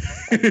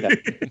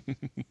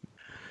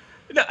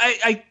 No,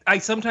 I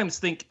sometimes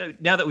think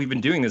now that we've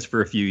been doing this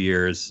for a few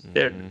years,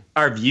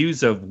 our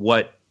views of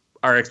what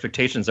our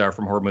expectations are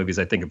from horror movies,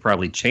 I think, have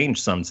probably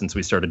changed some since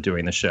we started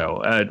doing the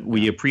show.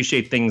 We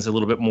appreciate things a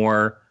little bit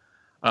more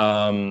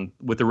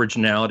with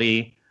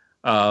originality,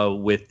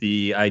 with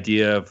the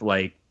idea of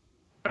like,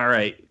 all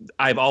right,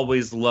 I've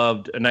always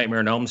loved A Nightmare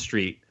on Elm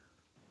Street,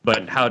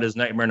 but how does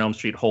Nightmare on Elm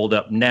Street hold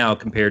up now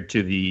compared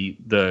to the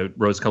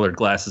rose-colored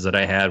glasses that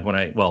I had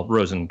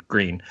rose and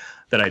green,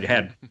 that I'd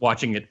had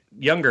watching it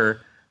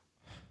younger?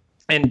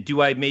 And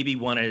do I maybe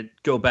want to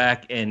go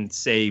back and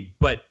say,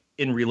 but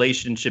in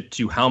relationship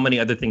to how many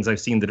other things I've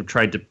seen that have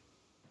tried to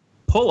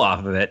pull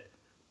off of it,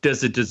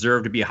 does it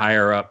deserve to be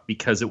higher up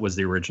because it was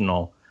the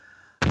original?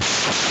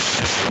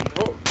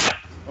 Oh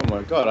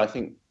my God, I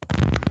think...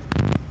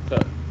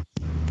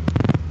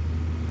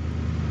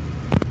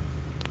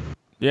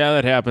 Yeah,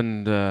 that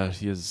happened.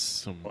 He has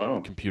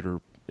some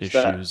computer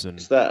issues.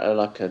 Is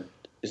that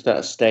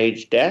a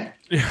stage death?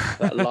 Is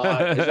that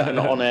live? Is that an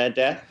on-air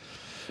death?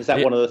 Is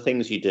that one of the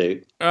things you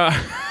do?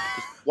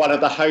 One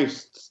of the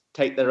hosts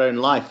take their own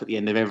life at the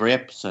end of every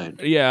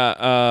episode.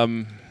 Yeah,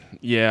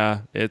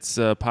 it's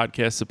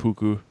podcast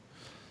seppuku.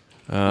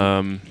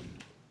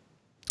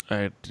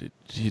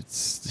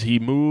 He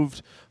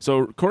moved.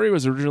 So Corey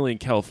was originally in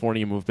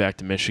California, moved back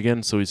to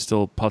Michigan, so he's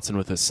still putzing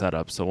with his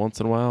setup. So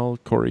once in a while,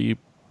 Corey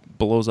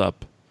blows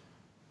up.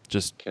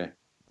 Just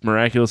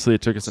miraculously,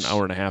 it took us an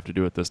hour and a half to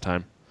do it this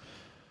time.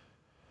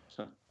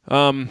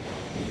 I don't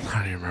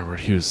even remember.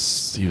 He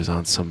was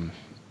on some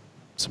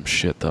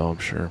shit though, I'm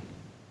sure.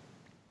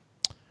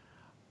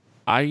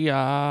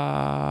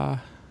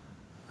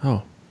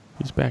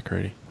 He's back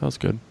already. That was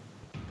good.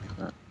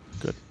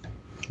 Good.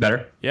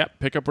 Better? Yeah,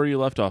 pick up where you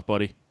left off,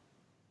 buddy.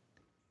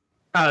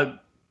 I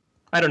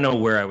don't know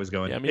where I was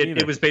going. Yeah, me it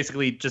neither. was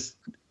basically just,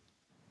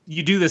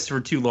 you do this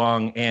for too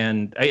long,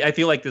 and I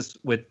feel like this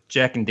with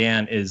Jack and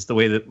Dan is the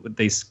way that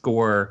they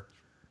score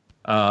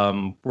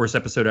worst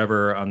episode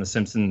ever on the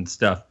Simpsons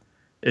stuff,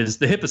 is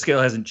the HIPAA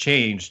scale hasn't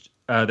changed,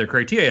 their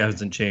criteria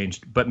hasn't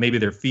changed, but maybe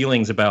their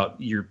feelings about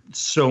you're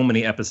so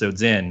many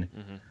episodes in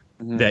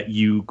that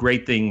you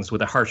grade things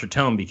with a harsher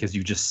tone because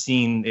you've just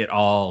seen it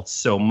all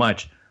so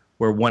much,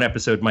 where one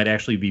episode might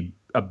actually be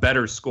a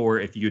better score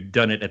if you had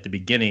done it at the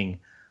beginning,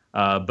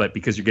 but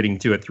because you're getting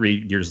to it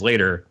 3 years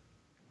later,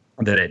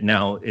 that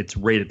it's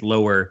rated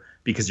lower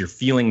because your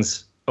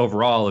feelings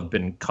overall have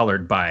been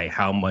colored by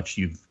how much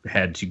you've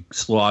had to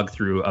slog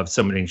through of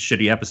so many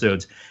shitty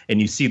episodes, and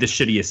you see the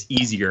shittiest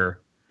easier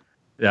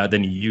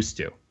than you used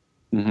to.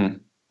 Mm-hmm.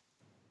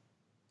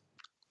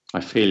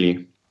 I feel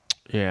you.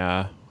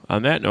 Yeah.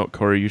 On that note,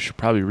 Corey, you should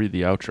probably read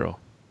the outro.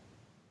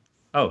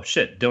 Oh,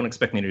 shit. Don't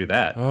expect me to do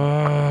that.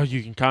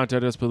 You can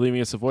contact us by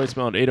leaving us a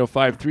voicemail at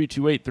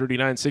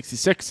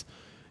 805-328-3966.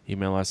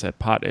 Email us at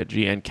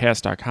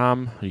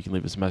pot@gncast.com. You can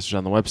leave us a message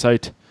on the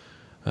website.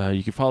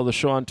 You can follow the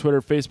show on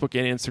Twitter, Facebook,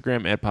 and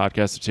Instagram at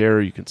Podcast of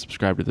Terror. You can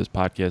subscribe to this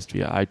podcast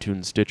via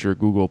iTunes, Stitcher,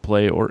 Google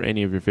Play, or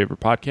any of your favorite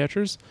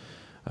podcatchers.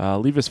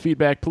 Leave us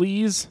feedback,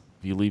 please.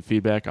 If you leave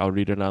feedback, I'll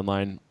read it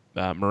online.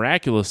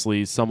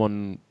 Miraculously,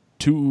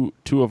 two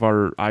of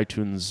our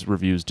iTunes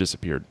reviews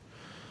disappeared.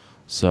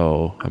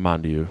 So I'm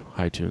on to you,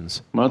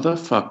 iTunes.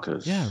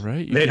 Motherfuckers. Yeah,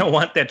 right? They don't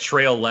want that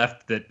trail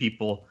left that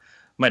people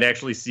might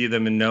actually see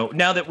them and know.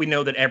 Now that we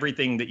know that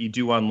everything that you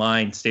do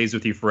online stays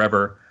with you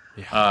forever,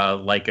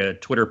 like a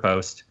Twitter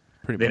post,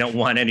 they don't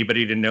want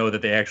anybody to know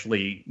that they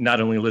actually not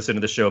only listened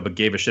to the show, but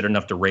gave a shit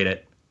enough to rate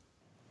it.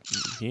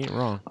 He ain't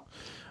wrong.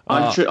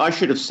 I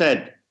should have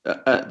said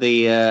at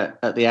the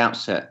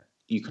outset,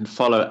 you can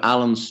follow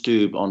Alan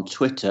Stube on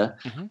Twitter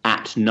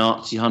at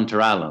Nazi Hunter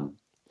Allen.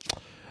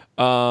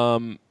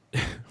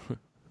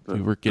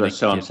 We were getting.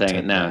 So I'm saying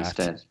it now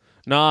instead.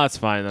 No, that's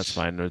fine.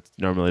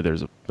 Normally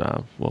there's a.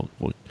 Now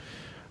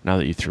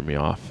that you threw me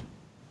off.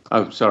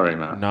 Oh, sorry,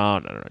 man.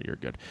 No, you're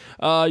good.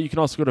 You can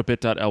also go to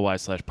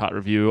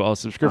bit.ly/potreview. All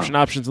subscription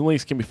options and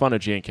links can be found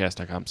at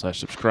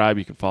gncast.com/subscribe.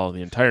 You can follow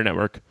the entire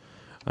network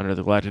under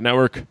the Galactic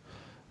Network.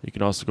 You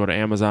can also go to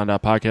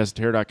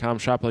amazon.podcastterror.com,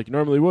 shop like you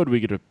normally would. We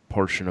get a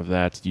portion of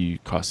that.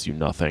 Costs you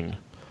nothing.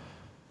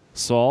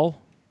 Saul?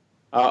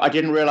 I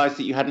didn't realize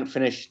that you hadn't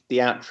finished the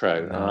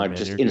outro, and I've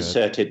just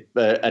inserted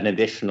an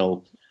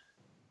additional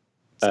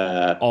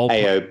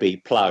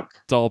AOB plug.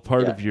 It's all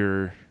part of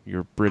your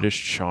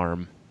British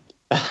charm.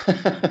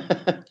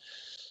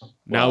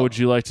 Now, would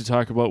you like to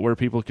talk about where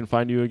people can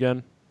find you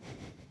again?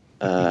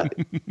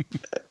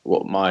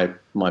 What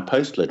my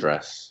postal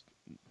address?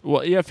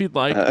 Well, yeah, if you'd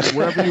like,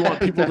 wherever you want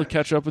people to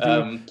catch up with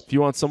you. If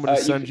you want someone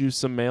to send you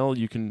some mail,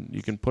 you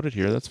can put it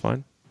here. That's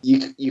fine.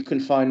 You can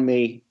find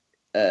me.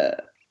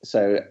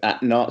 So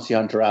at Nazi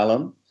Hunter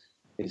Allen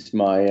is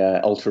my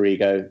alter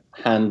ego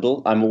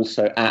handle. I'm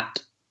also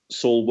at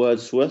Saul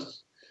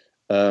Wordsworth,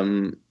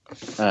 and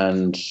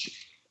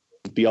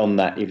beyond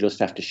that, you just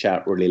have to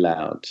shout really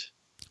loud.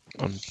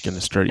 I'm going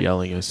to start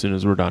yelling as soon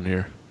as we're done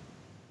here.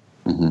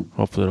 Mm-hmm.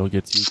 Hopefully it'll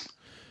get to you.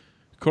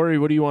 Corey,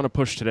 what do you want to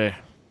push today?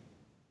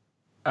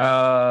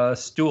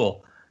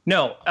 Stool.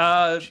 No,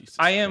 Jesus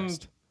I am.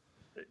 Christ.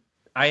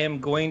 I am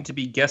going to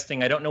be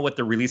guesting. I don't know what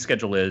the release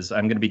schedule is.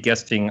 I'm going to be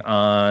guesting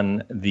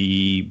on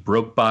the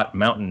Brokebot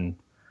Mountain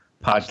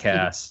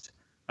podcast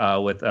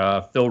with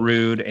Phil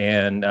Rude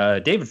and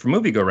David from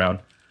Movie Go Round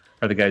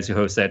are the guys who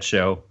host that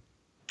show.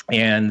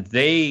 And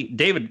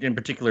David in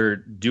particular,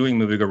 doing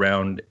Movie Go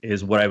Round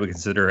is what I would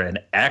consider an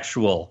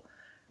actual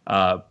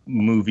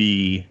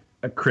movie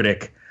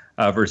critic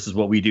versus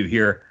what we do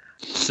here.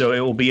 So it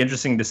will be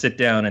interesting to sit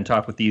down and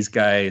talk with these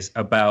guys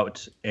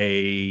about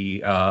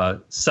a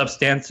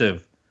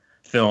substantive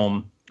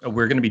film.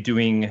 We're going to be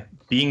doing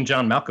Being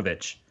John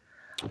Malkovich.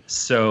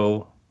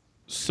 So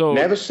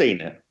Never seen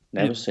it.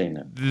 Never seen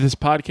it. This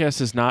podcast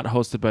is not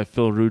hosted by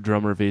Phil Rude,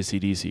 drummer of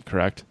AC/DC,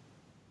 correct?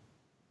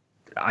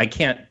 I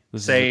can't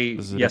say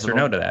this is a yes or different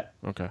no one? to that.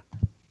 Okay.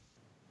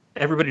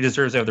 Everybody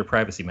deserves to have their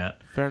privacy,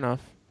 Matt. Fair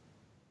enough.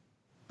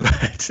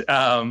 But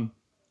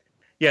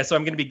yeah, so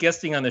I'm going to be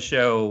guesting on the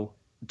show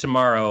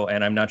tomorrow,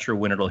 and I'm not sure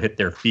when it'll hit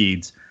their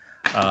feeds.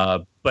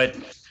 But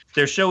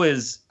their show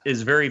is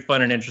very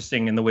fun and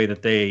interesting in the way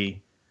that the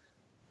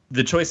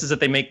choices that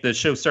they make. The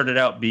show started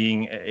out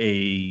being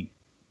a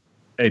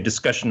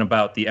discussion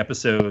about the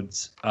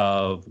episodes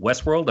of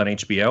Westworld on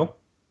HBO,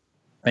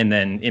 and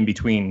then in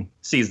between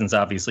seasons,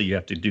 obviously, you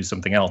have to do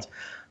something else.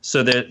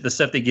 So the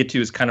stuff they get to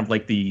is kind of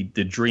like the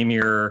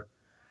dreamier,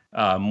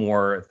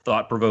 more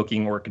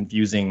thought-provoking or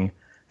confusing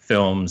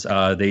films.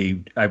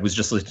 I was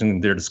just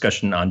listening to their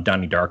discussion on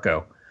Donnie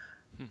Darko,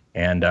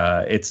 and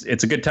it's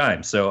a good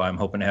time. So I'm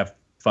hoping to have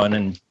fun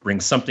and bring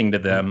something to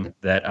them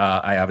that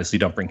I obviously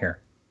don't bring here.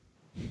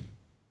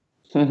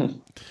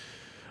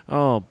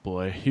 Oh,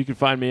 boy. You can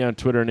find me on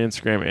Twitter and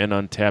Instagram and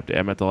Untapped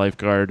at the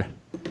Lifeguard.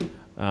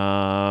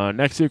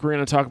 Next week, we're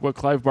going to talk about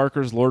Clive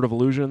Barker's Lord of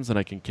Illusions, and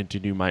I can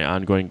continue my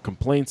ongoing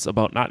complaints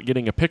about not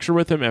getting a picture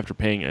with him after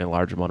paying a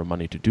large amount of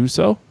money to do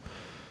so.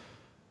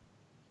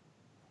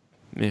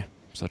 Yeah,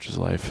 such is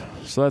life.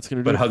 So that's going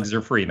to do But it. hugs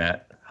are free,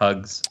 Matt.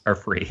 Hugs are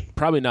free.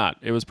 Probably not.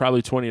 It was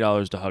probably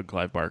 $20 to hug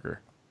Clive Barker.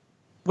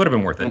 Would have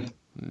been worth it.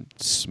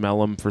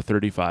 Smell him for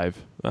 $35.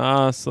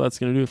 So that's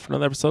going to do it for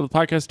another episode of the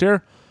podcast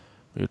here.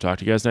 We'll talk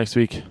to you guys next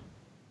week.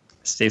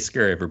 Stay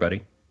scary,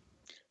 everybody.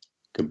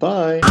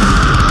 Goodbye.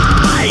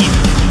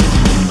 I